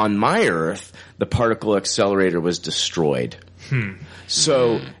Earth, the particle accelerator was destroyed.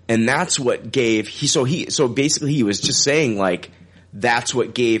 So, and that's what gave, so basically he was just saying like, that's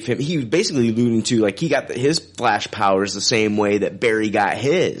what gave him, he was basically alluding to like, he got his flash powers the same way that Barry got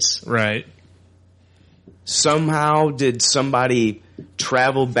his. Right. Somehow did somebody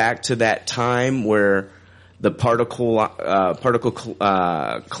travel back to that time where the particle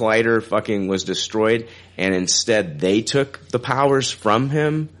collider fucking was destroyed, and instead they took the powers from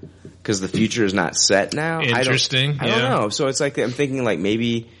him? Because the future is not set now. Interesting. I don't know. So it's like I'm thinking like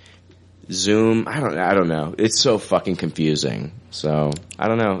maybe Zoom. I don't know. It's so fucking confusing. So I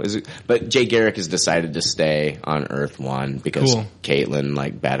don't know. But Jay Garrick has decided to stay on Earth 1 because Caitlin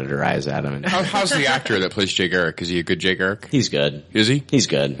like batted her eyes at him. How's the actor that plays Jay Garrick? Is he a good Jay Garrick? He's good. Is he? He's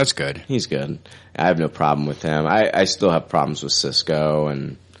good. That's good. He's good. I have no problem with him. I still have problems with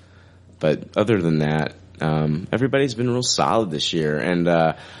Cisco, but other than that. Everybody's been real solid this year, and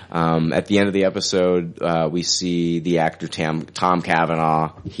at the end of the episode, we see the actor Tom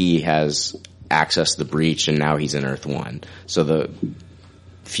Cavanaugh. He has accessed the breach, and now he's in Earth 1. So the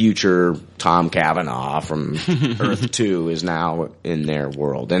future Tom Cavanaugh from Earth 2 is now in their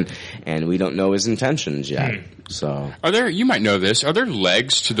world, and we don't know his intentions yet. So, you might know this. Are there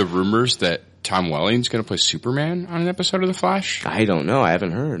legs to the rumors that Tom Welling's going to play Superman on an episode of The Flash? I don't know. I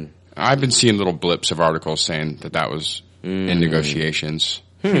haven't heard. I've been seeing little blips of articles saying that was in negotiations.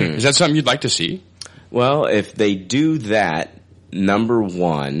 Is that something you'd like to see? Well, if they do that, number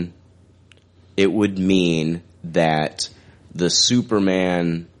one, it would mean that the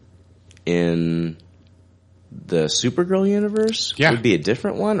Superman in the Supergirl universe would be a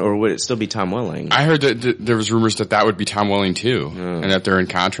different one, or would it still be Tom Welling? I heard that there was rumors that would be Tom Welling too, and that they're in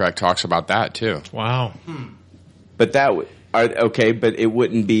contract talks about that too. Wow. But but it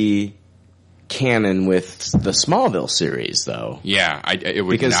wouldn't be canon with the Smallville series, though. Yeah, it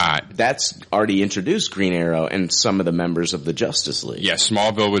would because not. That's already introduced Green Arrow and some of the members of the Justice League. Yeah,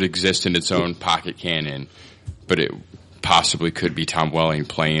 Smallville would exist in its own pocket canon, but it possibly could be Tom Welling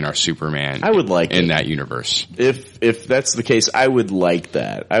playing our Superman. I would like in that universe. If that's the case, I would like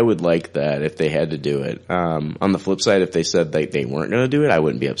that. I would like that if they had to do it. On the flip side, if they said they weren't going to do it, I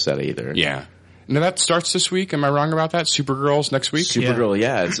wouldn't be upset either. Yeah. Now that starts this week. Am I wrong about that? Supergirl's next week? Supergirl,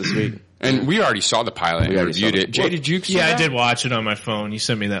 yeah, it's this week. And we already saw the pilot and reviewed it. Jay, did you see that? I did watch it on my phone. You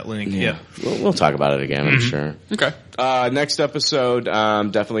sent me that link. Yeah. We'll talk about it again, I'm sure. Okay. Next episode,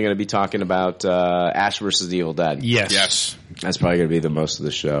 definitely going to be talking about Ash versus the Evil Dead. Yes. That's probably going to be the most of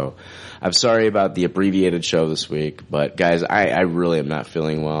the show. I'm sorry about the abbreviated show this week, but guys, I really am not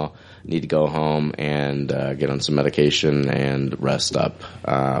feeling well. Need to go home and get on some medication and rest up.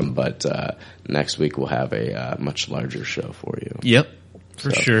 But next week we'll have a much larger show for you. Yep.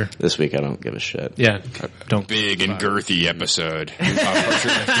 For sure. This week I don't give a shit. Yeah, don't. Big and girthy episode.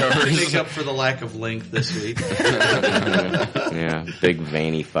 Make up for the lack of length this week. Yeah, big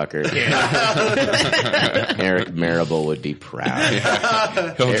veiny fucker. Eric Marable would be proud.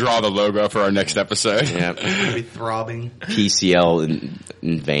 Yeah. He'll draw the logo for our next episode. Yep. He'll be throbbing. PCL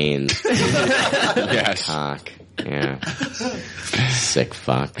in veins. Yes. Cock. Yeah. Sick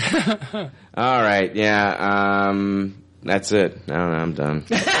fuck. All right. Yeah. That's it. I don't know. I'm done.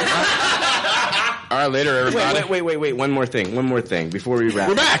 All right, later, everybody. Wait. One more thing before we wrap.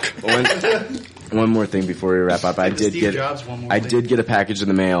 We're back. One more thing before we wrap up. I did get a package in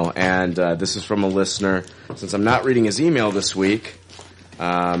the mail, and this is from a listener. Since I'm not reading his email this week,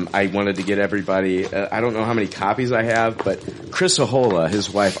 I wanted to get everybody. I don't know how many copies I have, but Chris Hohola, his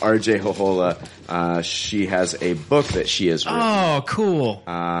wife RJ Hohola, she has a book that she has written. Oh, cool!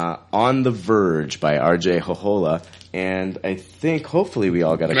 On the Verge by RJ Hohola, and I think hopefully we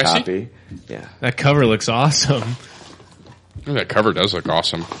all got a copy. Yeah, that cover looks awesome. Oh, that cover does look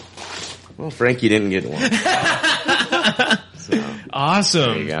awesome. Well, Frankie didn't get one.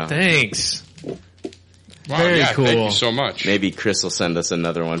 Awesome. There you go. Thanks. Wow, Very cool. Thank you so much. Maybe Chris will send us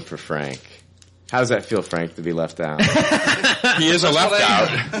another one for Frank. How's that feel, Frank, to be left out? He is a left out.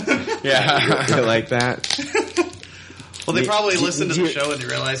 Yeah. You like that? Well, they probably listen to the show and they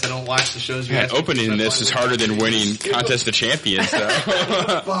realize I don't watch the shows. Opening this is harder than winning Contest of Champions, though.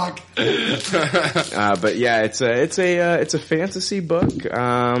 Fuck. But yeah, it's a fantasy book,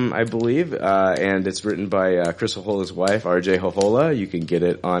 I believe, and it's written by Chris Hohola's wife, RJ Hohola. You can get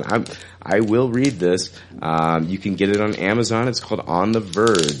it on. I will read this. You can get it on Amazon. It's called On the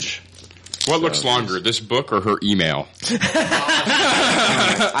Verge. What looks longer, this book or her email?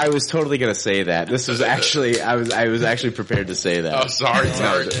 I was totally going to say that. This was actually, I was actually prepared to say that. Oh, sorry.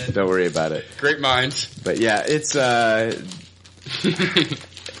 Don't worry about it. Great minds. But yeah, it's, I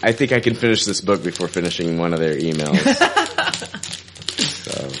think I can finish this book before finishing one of their emails.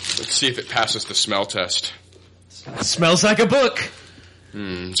 So. Let's see if it passes the smell test. Smells like a book.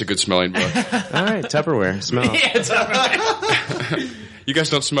 It's a good smelling book. All right, Tupperware. Smell. Yeah, Tupperware. You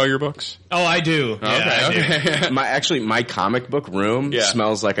guys don't smell your books? Oh, I do. Yeah, okay. My comic book room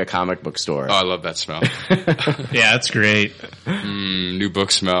smells like a comic book store. Oh, I love that smell. Yeah, that's great. New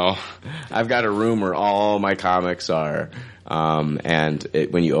book smell. I've got a room where all my comics are. And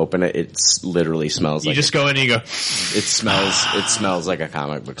when you open it, it literally smells like... You just go in and you go... It smells like a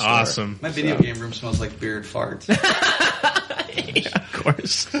comic book store. Awesome. My video game room smells like beard farts. Yeah, of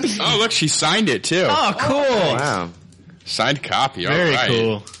course. Oh, look, she signed it, too. Oh, cool. Oh, wow. Signed copy. All Very right.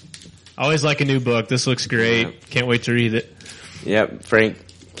 cool. Always like a new book. This looks great. Yeah. Can't wait to read it. Yep, Frank,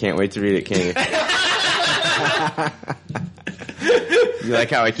 can't wait to read it, can you? You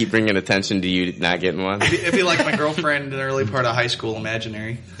like how I keep bringing attention to you not getting one? It'd be like my girlfriend in the early part of high school,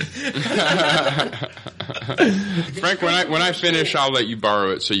 imaginary. Frank, when I finish, I'll let you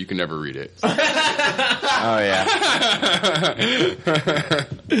borrow it so you can never read it. Oh, yeah.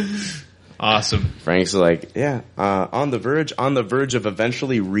 Awesome. Frank's like, yeah, on the verge of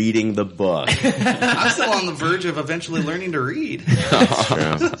eventually reading the book. I'm still on the verge of eventually learning to read. That's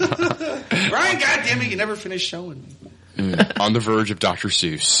true. Brian, goddammit, you never finished showing me. On the verge of Dr.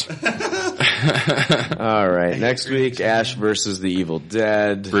 Seuss. All right, next week, Ash versus the Evil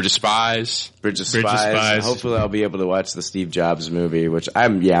Dead. Bridge of Spies. And hopefully I'll be able to watch the Steve Jobs movie, which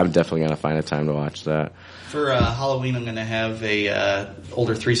I'm definitely going to find a time to watch that. For Halloween, I'm going to have a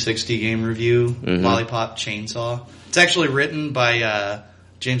older 360 game review, Lollipop Chainsaw. It's actually written by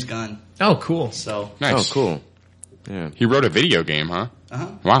James Gunn. Oh, cool. So nice. Oh, cool. Yeah. He wrote a video game, huh? Uh-huh.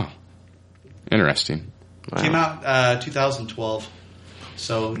 Wow. Interesting. Wow. Came out 2012.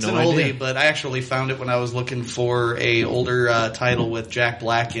 So it's No an oldie, idea. but I actually found it when I was looking for a older title with Jack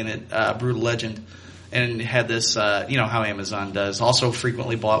Black in it, Brutal Legend. And it had this, you know how Amazon does. Also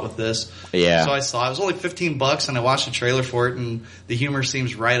frequently bought with this. Yeah. So I saw it. It was only $15 and I watched the trailer for it and the humor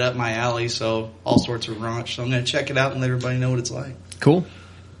seems right up my alley. So all sorts of raunch. So I'm going to check it out and let everybody know what it's like. Cool.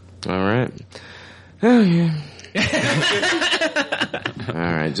 All right. Oh, yeah. All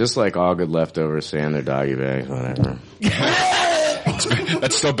right, just like all good leftovers say in their doggy bags, whatever.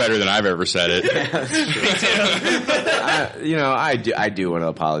 That's still better than I've ever said it. I do want to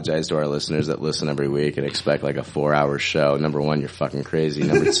apologize to our listeners that listen every week and expect like a 4-hour show. Number one, you're fucking crazy.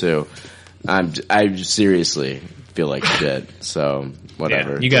 Number two, I seriously feel like shit. So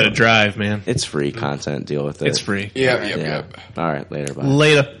whatever. Yeah, you got to drive, man. It's free content. Deal with it. It's free. Yep. All right, later. Bye.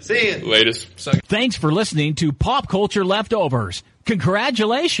 Later. See you. Latest. Thanks for listening to Pop Culture Leftovers.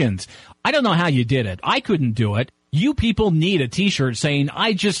 Congratulations. I don't know how you did it. I couldn't do it. You people need a t-shirt saying,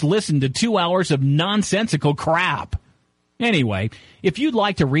 I just listened to 2 hours of nonsensical crap. Anyway, if you'd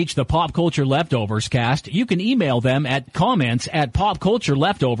like to reach the Pop Culture Leftovers cast, you can email them at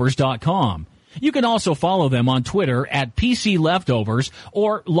comments@popcultureleftovers.com. You can also follow them on Twitter at PC Leftovers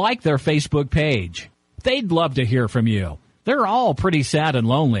or like their Facebook page. They'd love to hear from you. They're all pretty sad and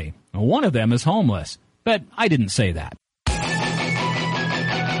lonely. One of them is homeless, but I didn't say that.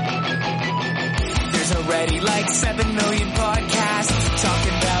 There's already like 7 million podcasts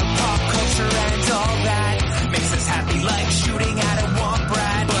talking about pop culture and all that. Makes us happy like shooting at a womp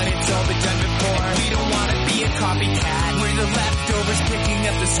rat. But it's all been done before. We don't want to be a copycat. We're the leftovers picking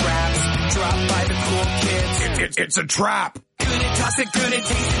up the scraps dropped by the cool kids. It's a trap. Good and toss it, good and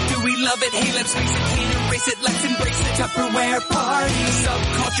taste it. Do we love it? Hey, let's face it, can't erase it. Let's embrace the Tupperware party.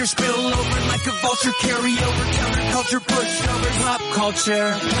 Subculture spill over like a vulture. Carry over counterculture, pushovers, pop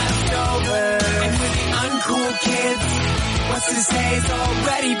culture leftovers. And with the uncool kids, what's to say has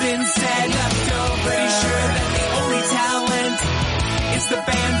already been said. Leftovers. Pretty sure that the only talent is the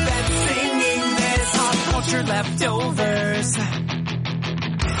band that's singing this. Pop culture leftovers.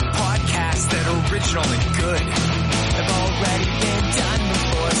 Podcasts that are original and good have already been done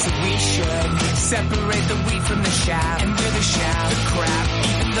before, so we should separate the wheat from the chaff. And we're the chaff, the crap,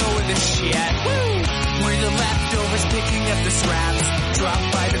 even though we're the shit. Woo! We're the leftovers picking up the scraps dropped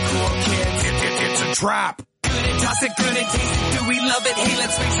by the cool kids. It's a trap. Good and toss it, good and taste it. Do we love it? Hey,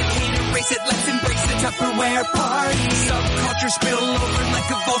 let's face it, can't erase it. Let's embrace the Tupperware party. Subculture spill over like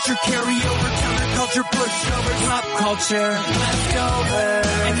a vulture. Carry over counterculture, pushovers, pop culture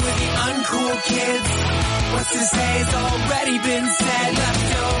leftovers. And with the uncool kids, what's to say has already been said.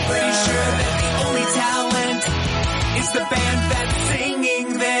 Leftovers. Pretty sure that the only talent is the band that's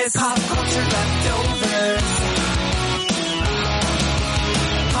singing this. Pop culture leftovers.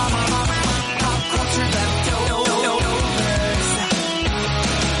 Pop culture leftovers.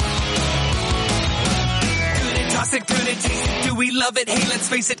 Good and toss it, good and taste it. Do we love it? Hey, let's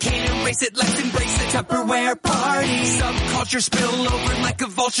face it, can't erase it. Let's embrace the Tupperware party. Subculture spill over like a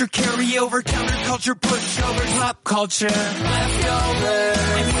vulture. Carry over counterculture, pushovers, pop culture leftovers.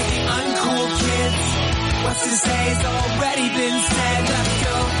 And with the uncool kids, what's to say has already been said.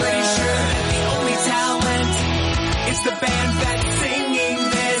 Leftovers. Pretty sure that the only talent is the band that's singing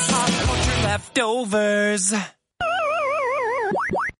this. Pop culture leftovers.